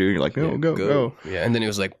sure what to do. And you're like, no, go. Yeah, and then it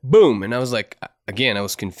was like boom, and I was like, again, I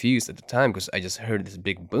was confused at the time because I just heard this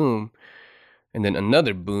big boom, and then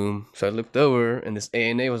another boom. So I looked over, and this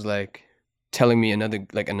ANA was like telling me another,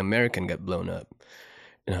 like an American got blown up,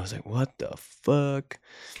 and I was like, what the fuck?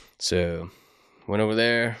 So went over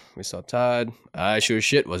there. We saw Todd. I sure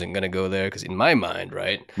shit wasn't gonna go there because in my mind,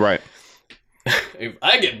 right, Right. if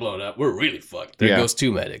I get blown up, we're really fucked. There Yeah. goes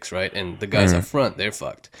two medics, right, and the guys up front, they're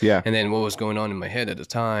fucked. Yeah. And then what was going on in my head at the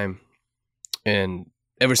time, and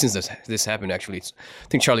ever since this happened, actually, I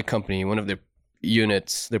think Charlie Company, one of their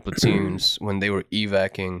units, their platoons, when they were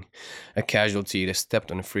evacing a casualty, they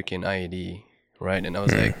stepped on a freaking IED, right? And I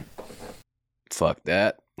was like, fuck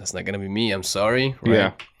that. That's not going to be me. I'm sorry. Right?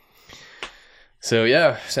 Yeah. So,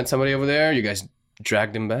 yeah, sent somebody over there. You guys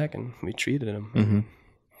dragged him back, and we treated him. Mm-hmm.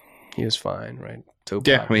 He was fine, right? Toe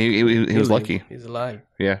Yeah. pop. I mean, he was lucky. He's alive.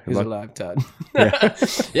 Yeah. He's lucky. alive, Todd.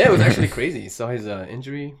 Yeah, it was actually crazy. You saw his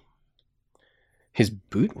injury. His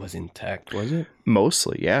boot was intact, was it?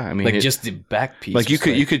 Mostly. Yeah. I mean, Like just the back piece. like you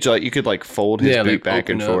was could like fold his boot like, back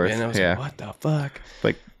and open up, forth. And I was Yeah. like, what the fuck?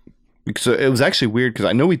 So it was actually weird because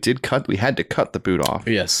I know we had to cut the boot off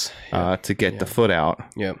Yes. to get the foot out.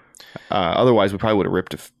 Yeah. Otherwise, we probably would have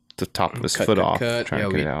ripped the top of his foot off trying Yeah, to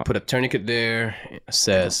we get it out. put a tourniquet there.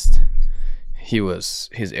 Assessed.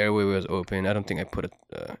 His airway was open. I don't think I put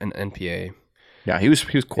an NPA. Yeah, he was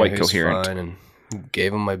quite Yeah, he was coherent. fine, and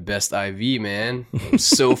gave him my best IV, man. It was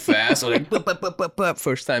so fast. I was like, bup, bup, bup, bup, bup.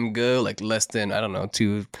 First time go, like less than, I don't know,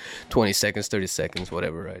 20 seconds, 30 seconds,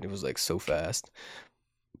 whatever, right? It was like so fast.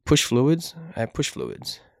 push fluids. I push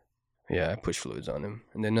fluids. Yeah, I push fluids on him.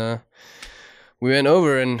 And then we went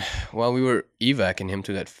over, and while we were evacing him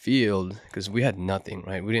to that field, because we had nothing,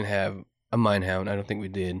 right? We didn't have a mine hound. I don't think we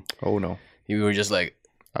did. Oh no. We were just like,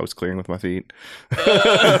 I was clearing with my feet. good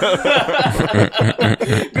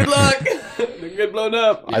luck. Don't get blown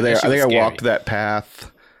up. I think I walked that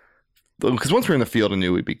path because once we were in the field, I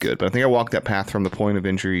knew we'd be good. But I think I walked that path from the point of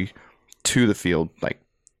injury to the field like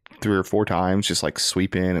 3 or 4 times, just like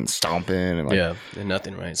sweeping and stomping and like and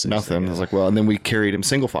nothing, right? So nothing. I was like, well, and then we carried him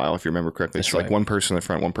single file, if you remember correctly. That's It's like right. one person in the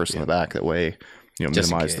front, one person in the back. That way, Just in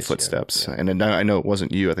minimize the case, footsteps. yeah. And then I know it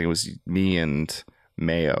wasn't you. I think it was me and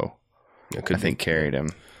Mayo. It could I think carried him.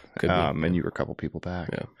 Could be, And you were a couple people back.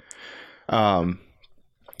 Yeah.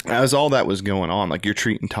 As all that was going on, like you're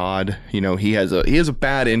treating Todd, he has a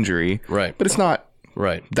bad injury, Right. but it's not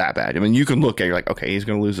Right. that bad. I mean, you can look at it, you're like, okay, he's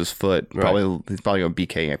going to lose his foot. Right. He's probably going to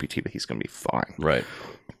BK amputee, but he's going to be fine. Right.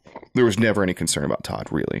 There was never any concern about Todd,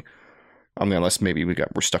 really. I mean, unless maybe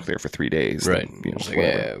we're stuck there for 3 days. Right. Then, It's like,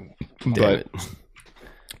 whatever. damn But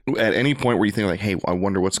it. at any point where you think like, hey, I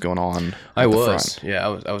wonder what's going on. I at the was. front. Yeah,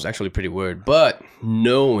 I was actually pretty worried. But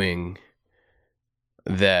knowing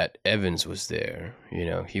that Evans was there,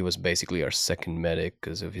 he was basically our second medic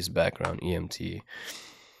because of his background, EMT.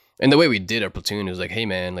 And the way we did our platoon was like, hey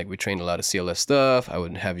man, like we trained a lot of CLS stuff. I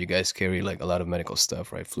would have you guys carry like a lot of medical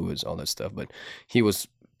stuff, right? Fluids, all that stuff. But he was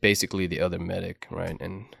basically the other medic, right?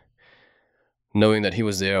 And knowing that he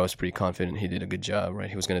was there, I was pretty confident he did a good job, right?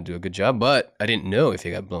 He was going to do a good job, but I didn't know if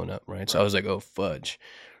he got blown up, right? So I was like, oh, fudge,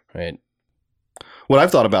 right? What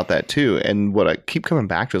I've thought about that too, and what I keep coming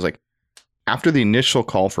back to is like, after the initial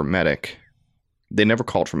call for medic, they never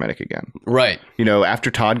called for medic again. Right. After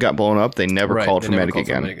Todd got blown up, they never Right. called They for never medic called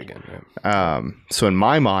for again. medic again, right. So in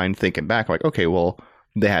my mind, thinking back, like, okay, well,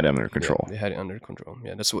 they had it under control. Yeah, they had it under control.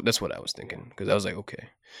 Yeah, that's what I was thinking. Because I was like, okay.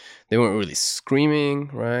 They weren't really screaming,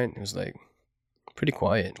 right? It was like pretty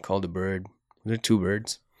quiet. Called a bird. Was there 2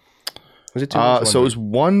 birds? Was it 2 birds? So it was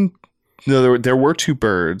one. No, there were 2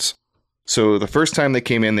 birds. So the first time they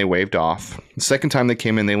came in, they waved off. The second time they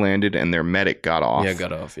came in, they landed, and their medic got off. Yeah,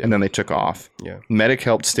 got off. Yeah. And then they took off. Yeah. Medic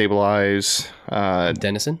helped stabilize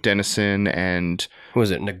Dennison? Dennison and Who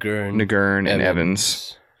was it? Nagurn and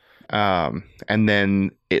Evans. And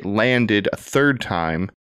then it landed a third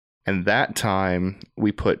time. And that time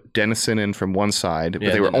we put Dennison in from one side, but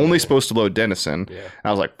Yeah, they were then only another. supposed to load Dennison. Yeah. And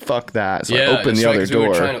I was like, fuck that. So I Yeah, opened that's the right, other 'cause door. We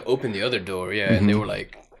were trying to open the other door, yeah, and they were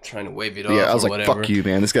like trying to wave it off. Yeah, I was or like, whatever. fuck you,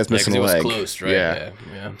 man. This guy's Yeah, 'cause missing it a was leg. close, right? Yeah.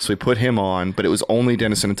 So we put him on, but it was only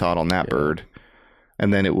Dennison and Todd on that bird.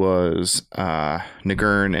 And then it was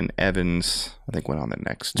Nagurn and Evans, I think, went on the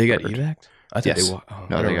next They got bird. evac'd? I thought Yes. they walked. Oh,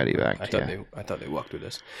 No, I they don't got remember. evac'd, I thought they walked with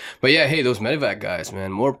us. But yeah, hey, those medevac guys,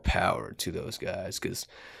 man, more power to those guys because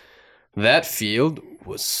that field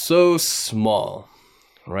was so small,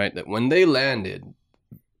 right? That when they landed,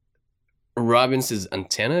 Robinson's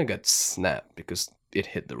antenna got snapped because it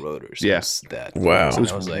hit the rotors. Yeah. It was that. Wow. It And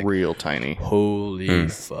was I was like, real tiny. holy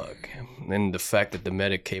fuck. And then the fact that the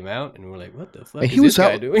medic came out and we're like, what the fuck And is he was this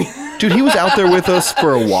guy out- doing? Dude, he was out there with us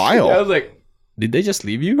for a while. I was like, did they just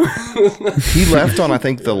leave you? He left on, I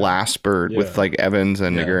think, the last bird with Yeah. like Evans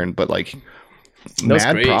and Yeah. Nagurn, but like, That was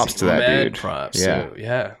mad crazy. props to that Mad dude. props. Yeah. So,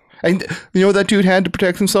 yeah. And you know what that dude had to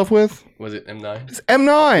protect himself with? Was it M9? It's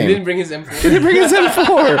M9. He didn't bring his M4. He didn't bring his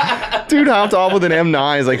M4. Dude hopped off with an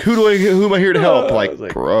M9. He's like, who am I here to help? I Like, was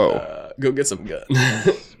like, bro. Go get some gun.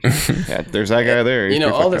 Yeah, there's that guy there. He's You know,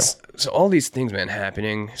 pretty all fucked this, so all these things, man,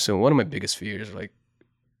 happening. So one of my biggest fears, like,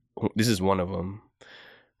 this is one of them,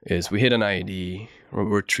 is we hit an IED,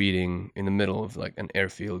 we're treating in the middle of like an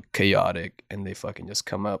airfield, chaotic, and they fucking just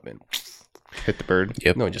come up and up. Hit the bird.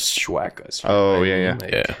 Yep. no, just schwack us. Oh, yeah.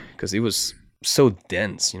 Yeah. Because it was so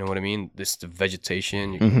dense, you know what I mean? This the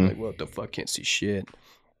vegetation, you're Mhm. like, what the fuck, can't see shit.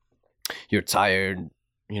 You're tired,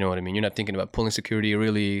 you know what I mean? You're not thinking about pulling security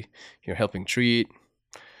really. You're helping treat.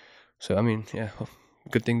 So I mean, yeah,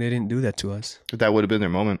 good thing they didn't do that to us. That would have been their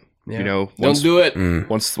moment. Yeah. You know, Don't do it.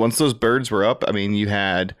 once those birds were up, I mean, you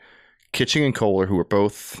had Kitching and Kohler, who were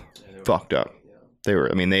both fucked up. They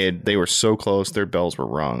were. I mean, they were so close. Their bells were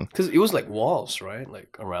rung. Because it was like walls, right?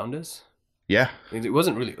 Like around us. Yeah. It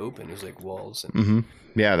wasn't really open. It was like walls. And Mm-hmm.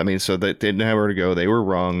 Yeah. I mean, so they didn't have where to go. They were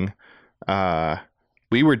rung.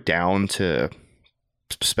 We were down to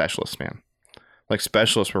specialists, man. Like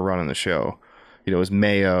specialists were running the show. You know, it was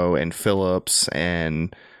Mayo and Phillips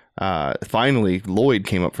and Finally, Lloyd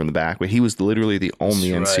came up from the back, but he was literally the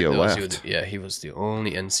only That's NCO right. left. He was the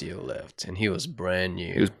only NCO left, and he was brand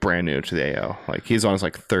new. He was brand new to the AO. Like, he's on his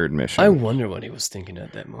like third mission. I wonder what he was thinking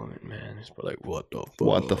at that moment, man. He's probably like, "What the fuck?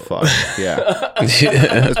 What the fuck?" Yeah.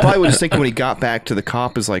 That's probably what he's thinking when he got back to the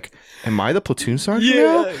cop. Is like, "Am I the platoon sergeant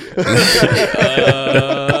now?"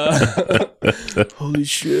 Holy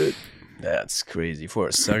shit! That's crazy for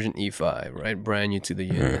a Sergeant E5, right? Brand new to the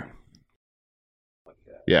unit.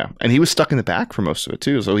 Yeah, and he was stuck in the back for most of it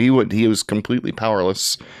too. So he was completely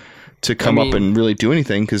powerless to come up and really do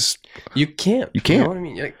anything because you can't. You can't. You know what I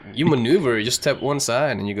mean? Like, you maneuver, you just step one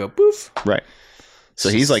side, and you go poof. Right. So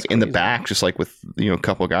he's like in the back, just like with a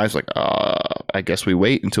couple of guys. Like, I guess we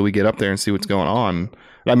wait until we get up there and see what's going on. And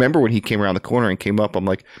I remember when he came around the corner and came up. I'm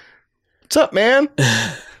like, "What's up, man?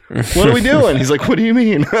 What are we doing?" He's like, "What do you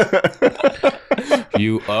mean?"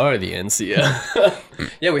 You are the NCO.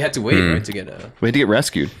 Yeah, we had to wait, right, to get We had to get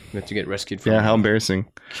rescued. We had to get rescued from. Yeah, how embarrassing.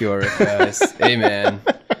 QRF guys. Hey, man.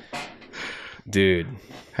 Dude.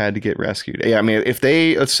 Had to get rescued. Yeah, I mean, if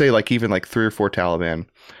they, let's say, like even like 3 or 4 Taliban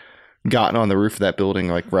gotten on the roof of that building,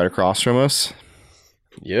 like right across from us.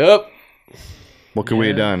 Yep. What could we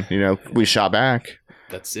have done? We shot back.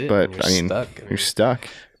 That's it. But you're I mean, stuck. you're stuck.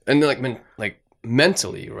 And like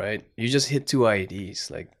mentally, right? You just hit 2 IEDs.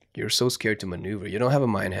 Like, you're so scared to maneuver. You don't have a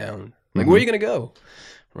mine hound. Like, where are you gonna go?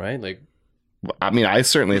 Right? Like, I mean, I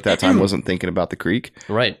certainly at that time wasn't thinking about the creek.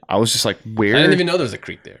 right. I was just like, where? I didn't even know there was a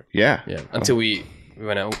creek there. Yeah. Yeah. Until we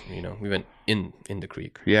went out. We went in the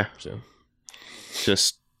creek. Yeah. So.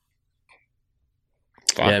 Just.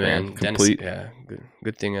 Fuck, Yeah, man. Complete. Dennis, yeah,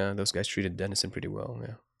 good thing those guys treated Dennison pretty well.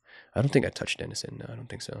 Yeah, I don't think I touched Dennison. No, I don't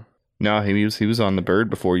think so. No, he was on the bird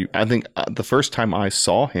before you. I think the first time I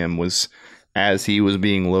saw him was as he was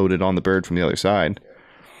being loaded on the bird from the other side.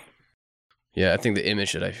 Yeah, I think the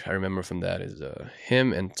image that I remember from that is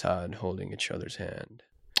him and Todd holding each other's hand.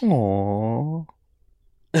 Aww.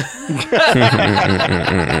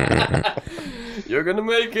 You're gonna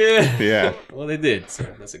make it. Yeah. Well, they did, so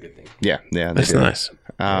that's a good thing. Yeah. They That's did. nice.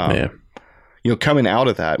 Yeah. Coming out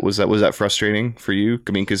of that was that frustrating for you?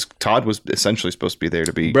 I mean, because Todd was essentially supposed to be there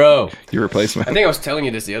to be Bro, your replacement. I think I was telling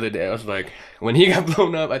you this the other day. I was like, when he got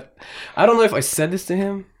blown up, I don't know if I said this to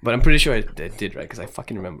him, but I'm pretty sure I did, right? Because I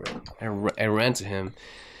fucking remember it. I ran to him,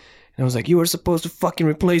 and I was like, "You were supposed to fucking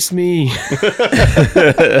replace me."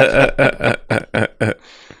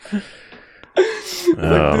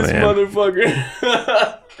 This motherfucker.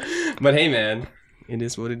 But hey, man, it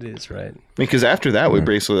is what it is, right? Because after that, we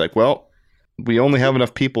basically like, well, we only have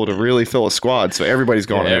enough people to really fill a squad, so everybody's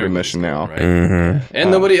going on every mission now. Right?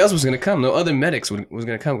 And nobody else was gonna come. No other medics was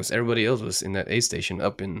gonna come because everybody else was in that A station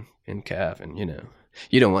up in CAF, and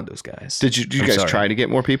you don't want those guys. Did you guys try to get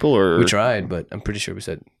more people, or We tried, but I'm pretty sure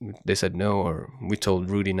they said no, or we told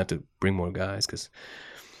Rudy not to bring more guys because,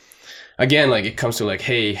 again, like it comes to like,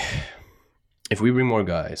 hey, if we bring more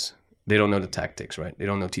guys, they don't know the tactics, right? They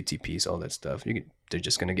don't know TTPs, all that stuff. They're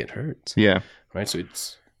just gonna get hurt. Yeah. Right. So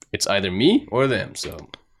it's either me or them. So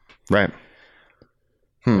Right.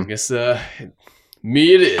 I guess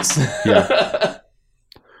me it is. Yeah.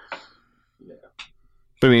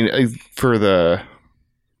 But I mean, for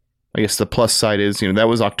I guess the plus side is, that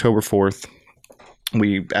was October 4th.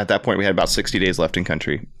 At that point, we had about 60 days left in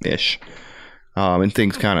country ish. And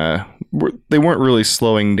things kind of, they weren't really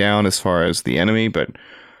slowing down as far as the enemy, but,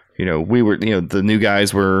 we were, the new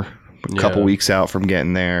guys were a couple weeks out from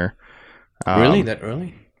getting there. Really? That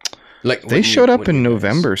early? Like they showed up in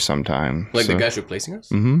November sometime. Like the guys replacing us?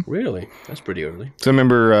 Mm-hmm. Really? That's pretty early. So I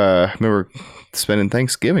remember spending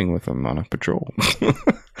Thanksgiving with them on a patrol.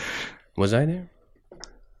 Was I there?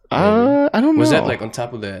 I don't know. Was that like on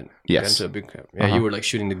top of that? Yes. A big crap. Yeah, you were like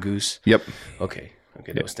shooting the goose. Yep. Okay,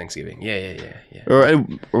 that was Thanksgiving. Yeah. Or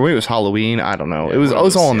maybe it was Halloween. I don't know. Yeah, it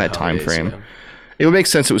was all in that holidays, time frame. yeah. It would make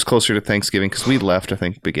sense it was closer to Thanksgiving because we left, I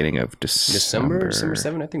think, beginning of December. December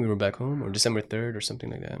 7th, I think we were back home, or December 3rd or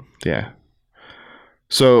something like that. Yeah.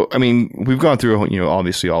 So, I mean, we've gone through,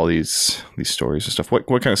 obviously all these stories and stuff. What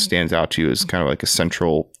kind of stands out to you as kind of like a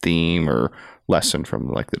central theme or lesson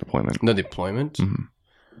from like the deployment? The deployment?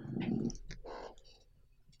 Mm-hmm.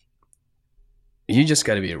 You just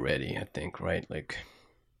got to be ready, I think, right? Like,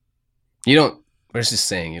 you don't, there's this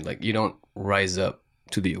saying, like, you don't rise up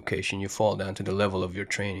to the occasion, you fall down to the level of your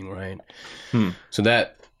training, right? So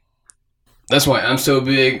that's why I'm so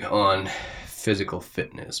big on physical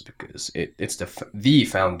fitness, because it's the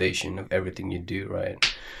foundation of everything you do, right?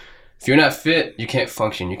 If you're not fit, you can't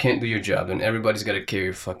function, you can't do your job, and everybody's got to carry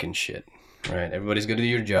your fucking shit, right? Everybody's got to do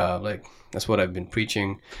your job. Like, that's what I've been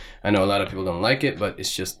preaching. I know a lot of people don't like it, but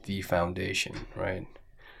it's just the foundation, right?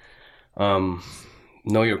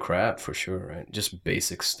 know your craft for sure, right? Just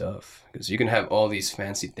basic stuff, because you can have all these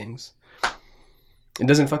fancy things. It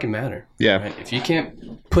doesn't fucking matter. Yeah. Right? If you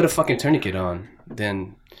can't put a fucking tourniquet on,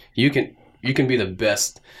 then you can be the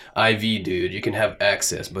best IV dude. You can have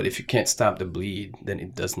access, but if you can't stop the bleed, then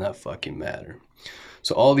it does not fucking matter.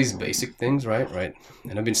 So all these basic things, right?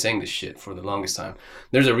 And I've been saying this shit for the longest time.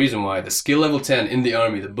 There's a reason why the skill level 10 in the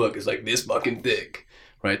Army, the book, is like this fucking thick,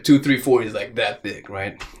 right? 2, 3, 4 is like that thick,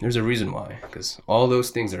 right? There's a reason why, because all those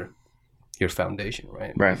things are your foundation,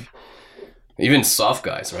 right? Right. Even soft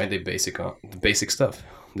guys, right? They the basic stuff.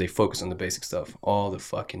 They focus on the basic stuff all the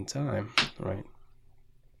fucking time, right?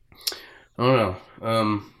 I don't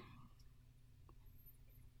know.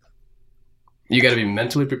 You got to be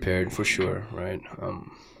mentally prepared for sure, right?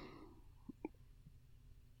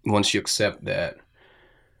 Once you accept that,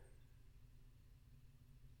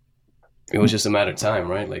 it was just a matter of time,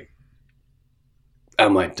 right? Like, I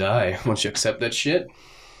might die. Once you accept that shit,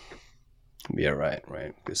 you'll be all right?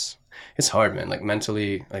 Because it's hard, man. Like,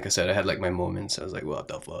 mentally, like I said, I had like my moments. I was like, what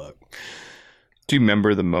the fuck? Do you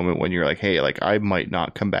remember the moment when you're like, hey, like I might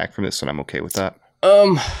not come back from this and I'm okay with that?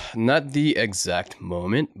 Not the exact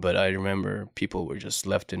moment, but I remember people were just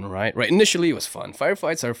left and right. Right, initially it was fun.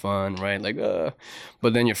 Firefights are fun, right? Like,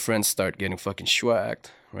 but then your friends start getting fucking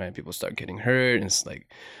schwacked, right? People start getting hurt, and it's like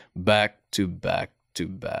back to back to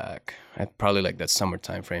back. At probably like that summer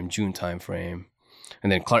time frame, June time frame,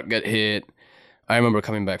 and then Clark got hit. I remember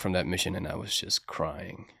coming back from that mission and I was just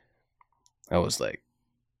crying. I was like,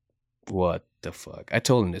 what the fuck? I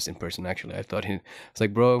told him this in person, actually. I was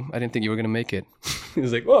like, bro, I didn't think you were gonna make it. He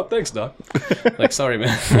was like, well, thanks, doc. Like, sorry,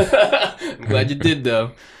 man. I'm glad you did,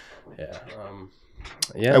 though. Yeah.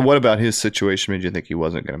 Yeah. And what about his situation made you think he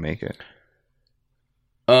wasn't gonna make it?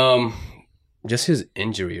 Just his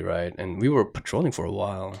injury, right? And we were patrolling for a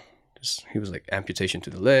while. He was like amputation to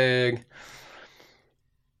the leg.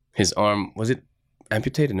 His arm, was it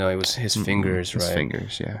amputated? No, it was his fingers, right? His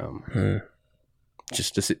fingers, yeah.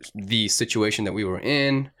 Just the situation that we were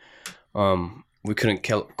in. We couldn't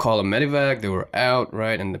call a medevac. They were out,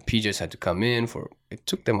 right? And the PJs had to come in it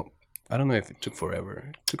took them, I don't know if it took forever.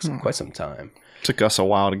 It took quite some time. Took us a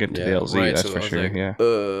while to get to the LZ, right, that's so for sure, like, yeah.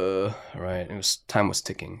 Right. Time was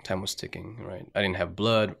ticking, right? I didn't have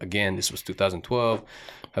blood. Again, this was 2012.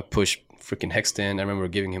 I pushed freaking Hexton. I remember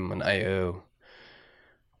giving him an IO.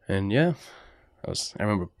 And yeah, I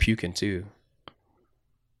remember puking too.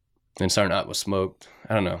 And Sergeant Ott was smoked.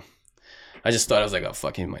 I don't know. I just thought, I was like, oh,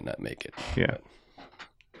 fuck, he might not make it. Yeah.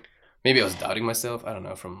 But maybe I was doubting myself. I don't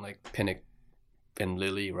know, from like Pinnock and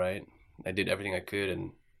Lily, right? I did everything I could.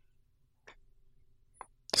 And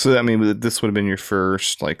So, I mean, this would have been your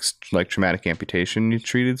first, like traumatic amputation you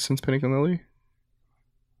treated since Pinnock and Lily?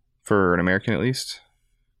 For an American, at least?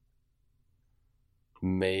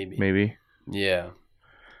 Maybe. Yeah.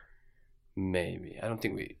 Maybe. I don't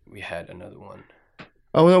think we had another one.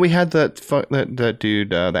 Oh, no, we had that dude,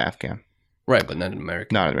 the Afghan. Right, but not an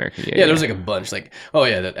American. Not an American, yeah. Yeah, there was like a bunch. Like, oh,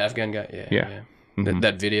 yeah, that Afghan guy. Yeah. Mm-hmm.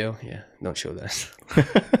 That video, yeah. Don't show that.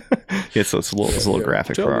 Yeah, so it's a little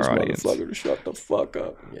graphic for our audience. Tell this motherfucker to shut the fuck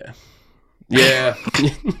up. Yeah. Yeah.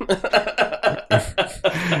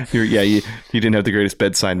 You didn't have the greatest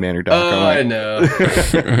bedside manner, Doc. Oh, I know.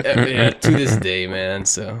 Yeah, to this day, man.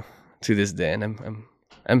 So, to this day, and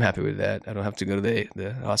I'm happy with that. I don't have to go to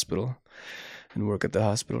the hospital and work at the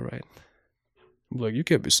hospital, right? I'm like, you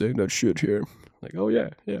can't be saying that shit here. Like, oh yeah.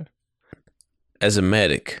 As a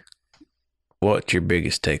medic, what's your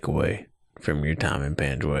biggest takeaway from your time in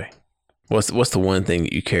Panjwai? What's the one thing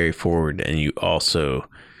that you carry forward, and you also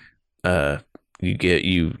you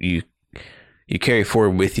carry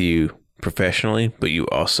forward with you professionally, but you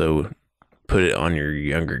also put it on your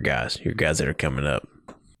younger guys, your guys that are coming up?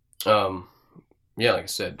 Yeah, like I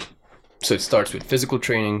said, so it starts with physical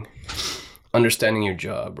training, understanding your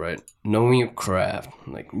job, right? Knowing your craft.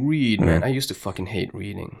 Like, read, man. I used to fucking hate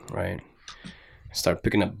reading, right? Start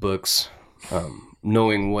picking up books,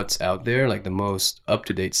 knowing what's out there, like the most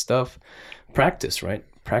up-to-date stuff. Practice, right?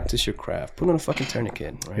 Practice your craft. Put on a fucking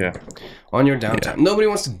tourniquet, right? Yeah. On your downtime. Yeah. Nobody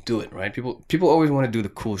wants to do it, right? People always want to do the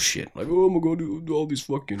cool shit. Like, oh, I'm gonna go do all these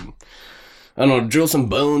fucking, I don't know, drill some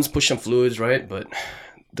bones, push some fluids, right? But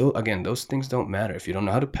those things don't matter if you don't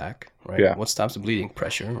know how to pack, right? Yeah. What stops the bleeding?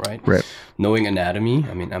 Pressure, right? Right. Knowing anatomy.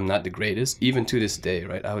 I mean, I'm not the greatest. Even to this day,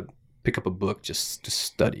 right? I would pick up a book just to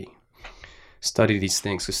study these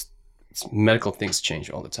things, because medical things change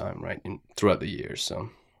all the time, right? Throughout the years. So,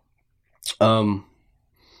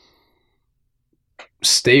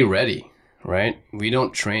 stay ready, right? We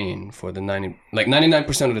don't train for the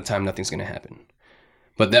 99% of the time, nothing's going to happen.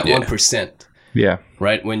 But that 1%, yeah,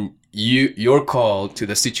 right? When you're called to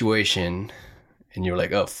the situation and you're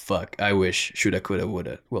like, oh fuck, I wish, shoulda, coulda,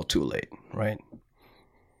 woulda. Well, too late, right?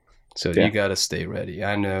 So you gotta stay ready.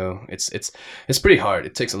 I know it's pretty hard.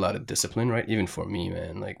 It takes a lot of discipline, right? Even for me,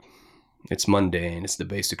 man. Like, it's mundane. It's the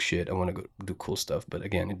basic shit. I want to go do cool stuff, but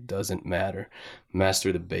again, it doesn't matter.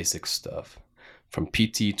 Master the basic stuff, from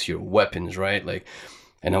PT to your weapons, right? Like,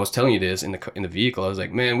 and I was telling you this in the vehicle. I was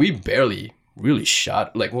like, man, we barely really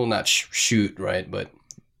shot. Like, well, not shoot, right? But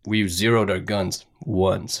we zeroed our guns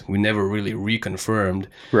once. We never really reconfirmed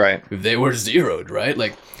right if they were zeroed, right?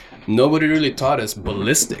 Like, nobody really taught us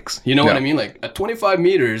ballistics. You know what I mean? Like, at 25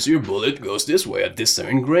 meters, your bullet goes this way at this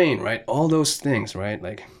certain grain, right? All those things, right?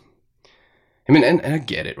 Like, I mean, and I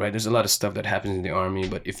get it, right? There's a lot of stuff that happens in the Army,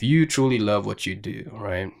 but if you truly love what you do,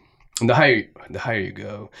 right? And the higher you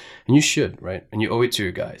go, and you should, right? And you owe it to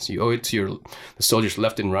your guys. You owe it to the soldiers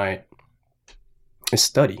left and right. And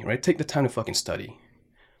study, right? Take the time to fucking study.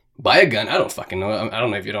 Buy a gun. I don't fucking know. I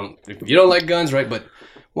don't know if you don't like guns, right? But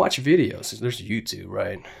watch videos. There's YouTube,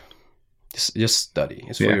 right? Just study.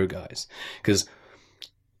 It's for your guys. Because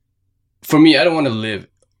for me, I don't want to live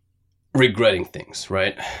regretting things,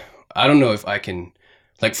 right? I don't know if I can,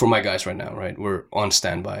 like, for my guys right now, right? We're on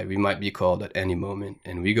standby. We might be called at any moment,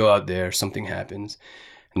 and we go out there, something happens,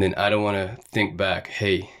 and then I don't want to think back,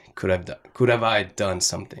 hey, could have I done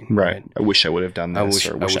something? Right. I wish I would have done this. I wish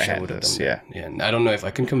I would have done that. Yeah. And I don't know if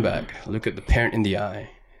I can come back, look at the parent in the eye,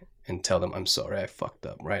 and tell them, I'm sorry, I fucked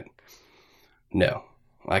up, right? No,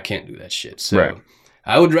 I can't do that shit. So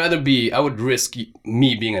I would risk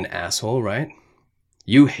me being an asshole, right?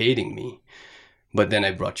 You hating me. But then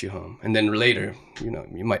I brought you home. And then later,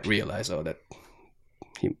 you might realize, that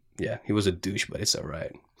he was a douche, but it's all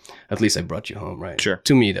right. At least I brought you home, right? Sure.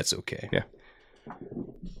 To me, that's okay. Yeah.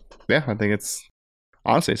 Yeah, I think it's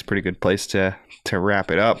a pretty good place to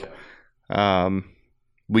wrap it up. Yeah.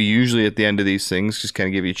 We usually at the end of these things just kind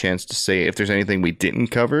of give you a chance to say if there's anything we didn't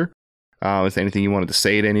cover. Is there anything you wanted to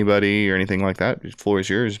say to anybody or anything like that? The floor is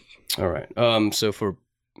yours. All right. So for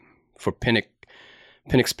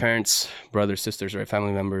Pinnock's parents, brothers, sisters, right,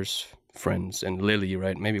 family members, friends, and Lily,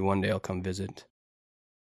 right? Maybe one day I'll come visit.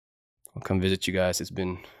 I'll come visit you guys. It's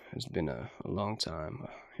been a long time.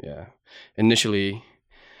 Yeah. Initially,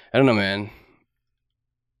 I don't know, man.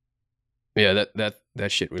 Yeah,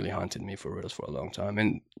 that shit really haunted me for reals for a long time,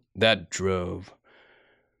 and that drove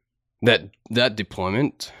that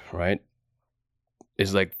deployment, right?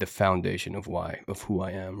 Is like the foundation of who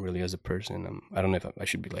I am really as a person. I don't know if I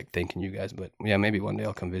should be like thanking you guys, but yeah, maybe one day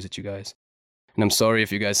I'll come visit you guys. And I'm sorry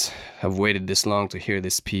if you guys have waited this long to hear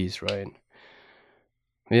this piece, right?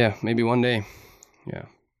 Yeah, maybe one day. Yeah.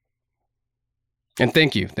 And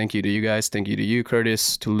thank you to you guys. Thank you to you,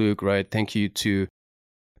 Curtis, to Luke, right? Thank you to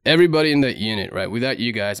everybody in the unit, right? Without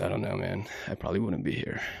you guys, I don't know, man. I probably wouldn't be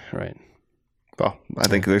here, right? Well, I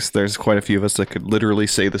think there's quite a few of us that could literally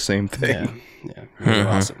say the same thing. Yeah. Really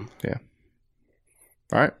awesome. Yeah.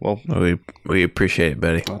 All right. Well, we appreciate it,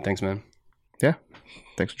 buddy. Oh, thanks, man. Yeah.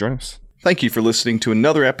 Thanks for joining us. Thank you for listening to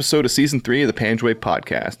another episode of Season 3 of the Panjway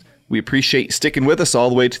Podcast. We appreciate you sticking with us all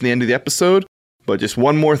the way to the end of the episode. But just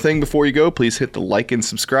one more thing before you go, please hit the like and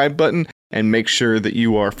subscribe button and make sure that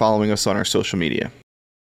you are following us on our social media.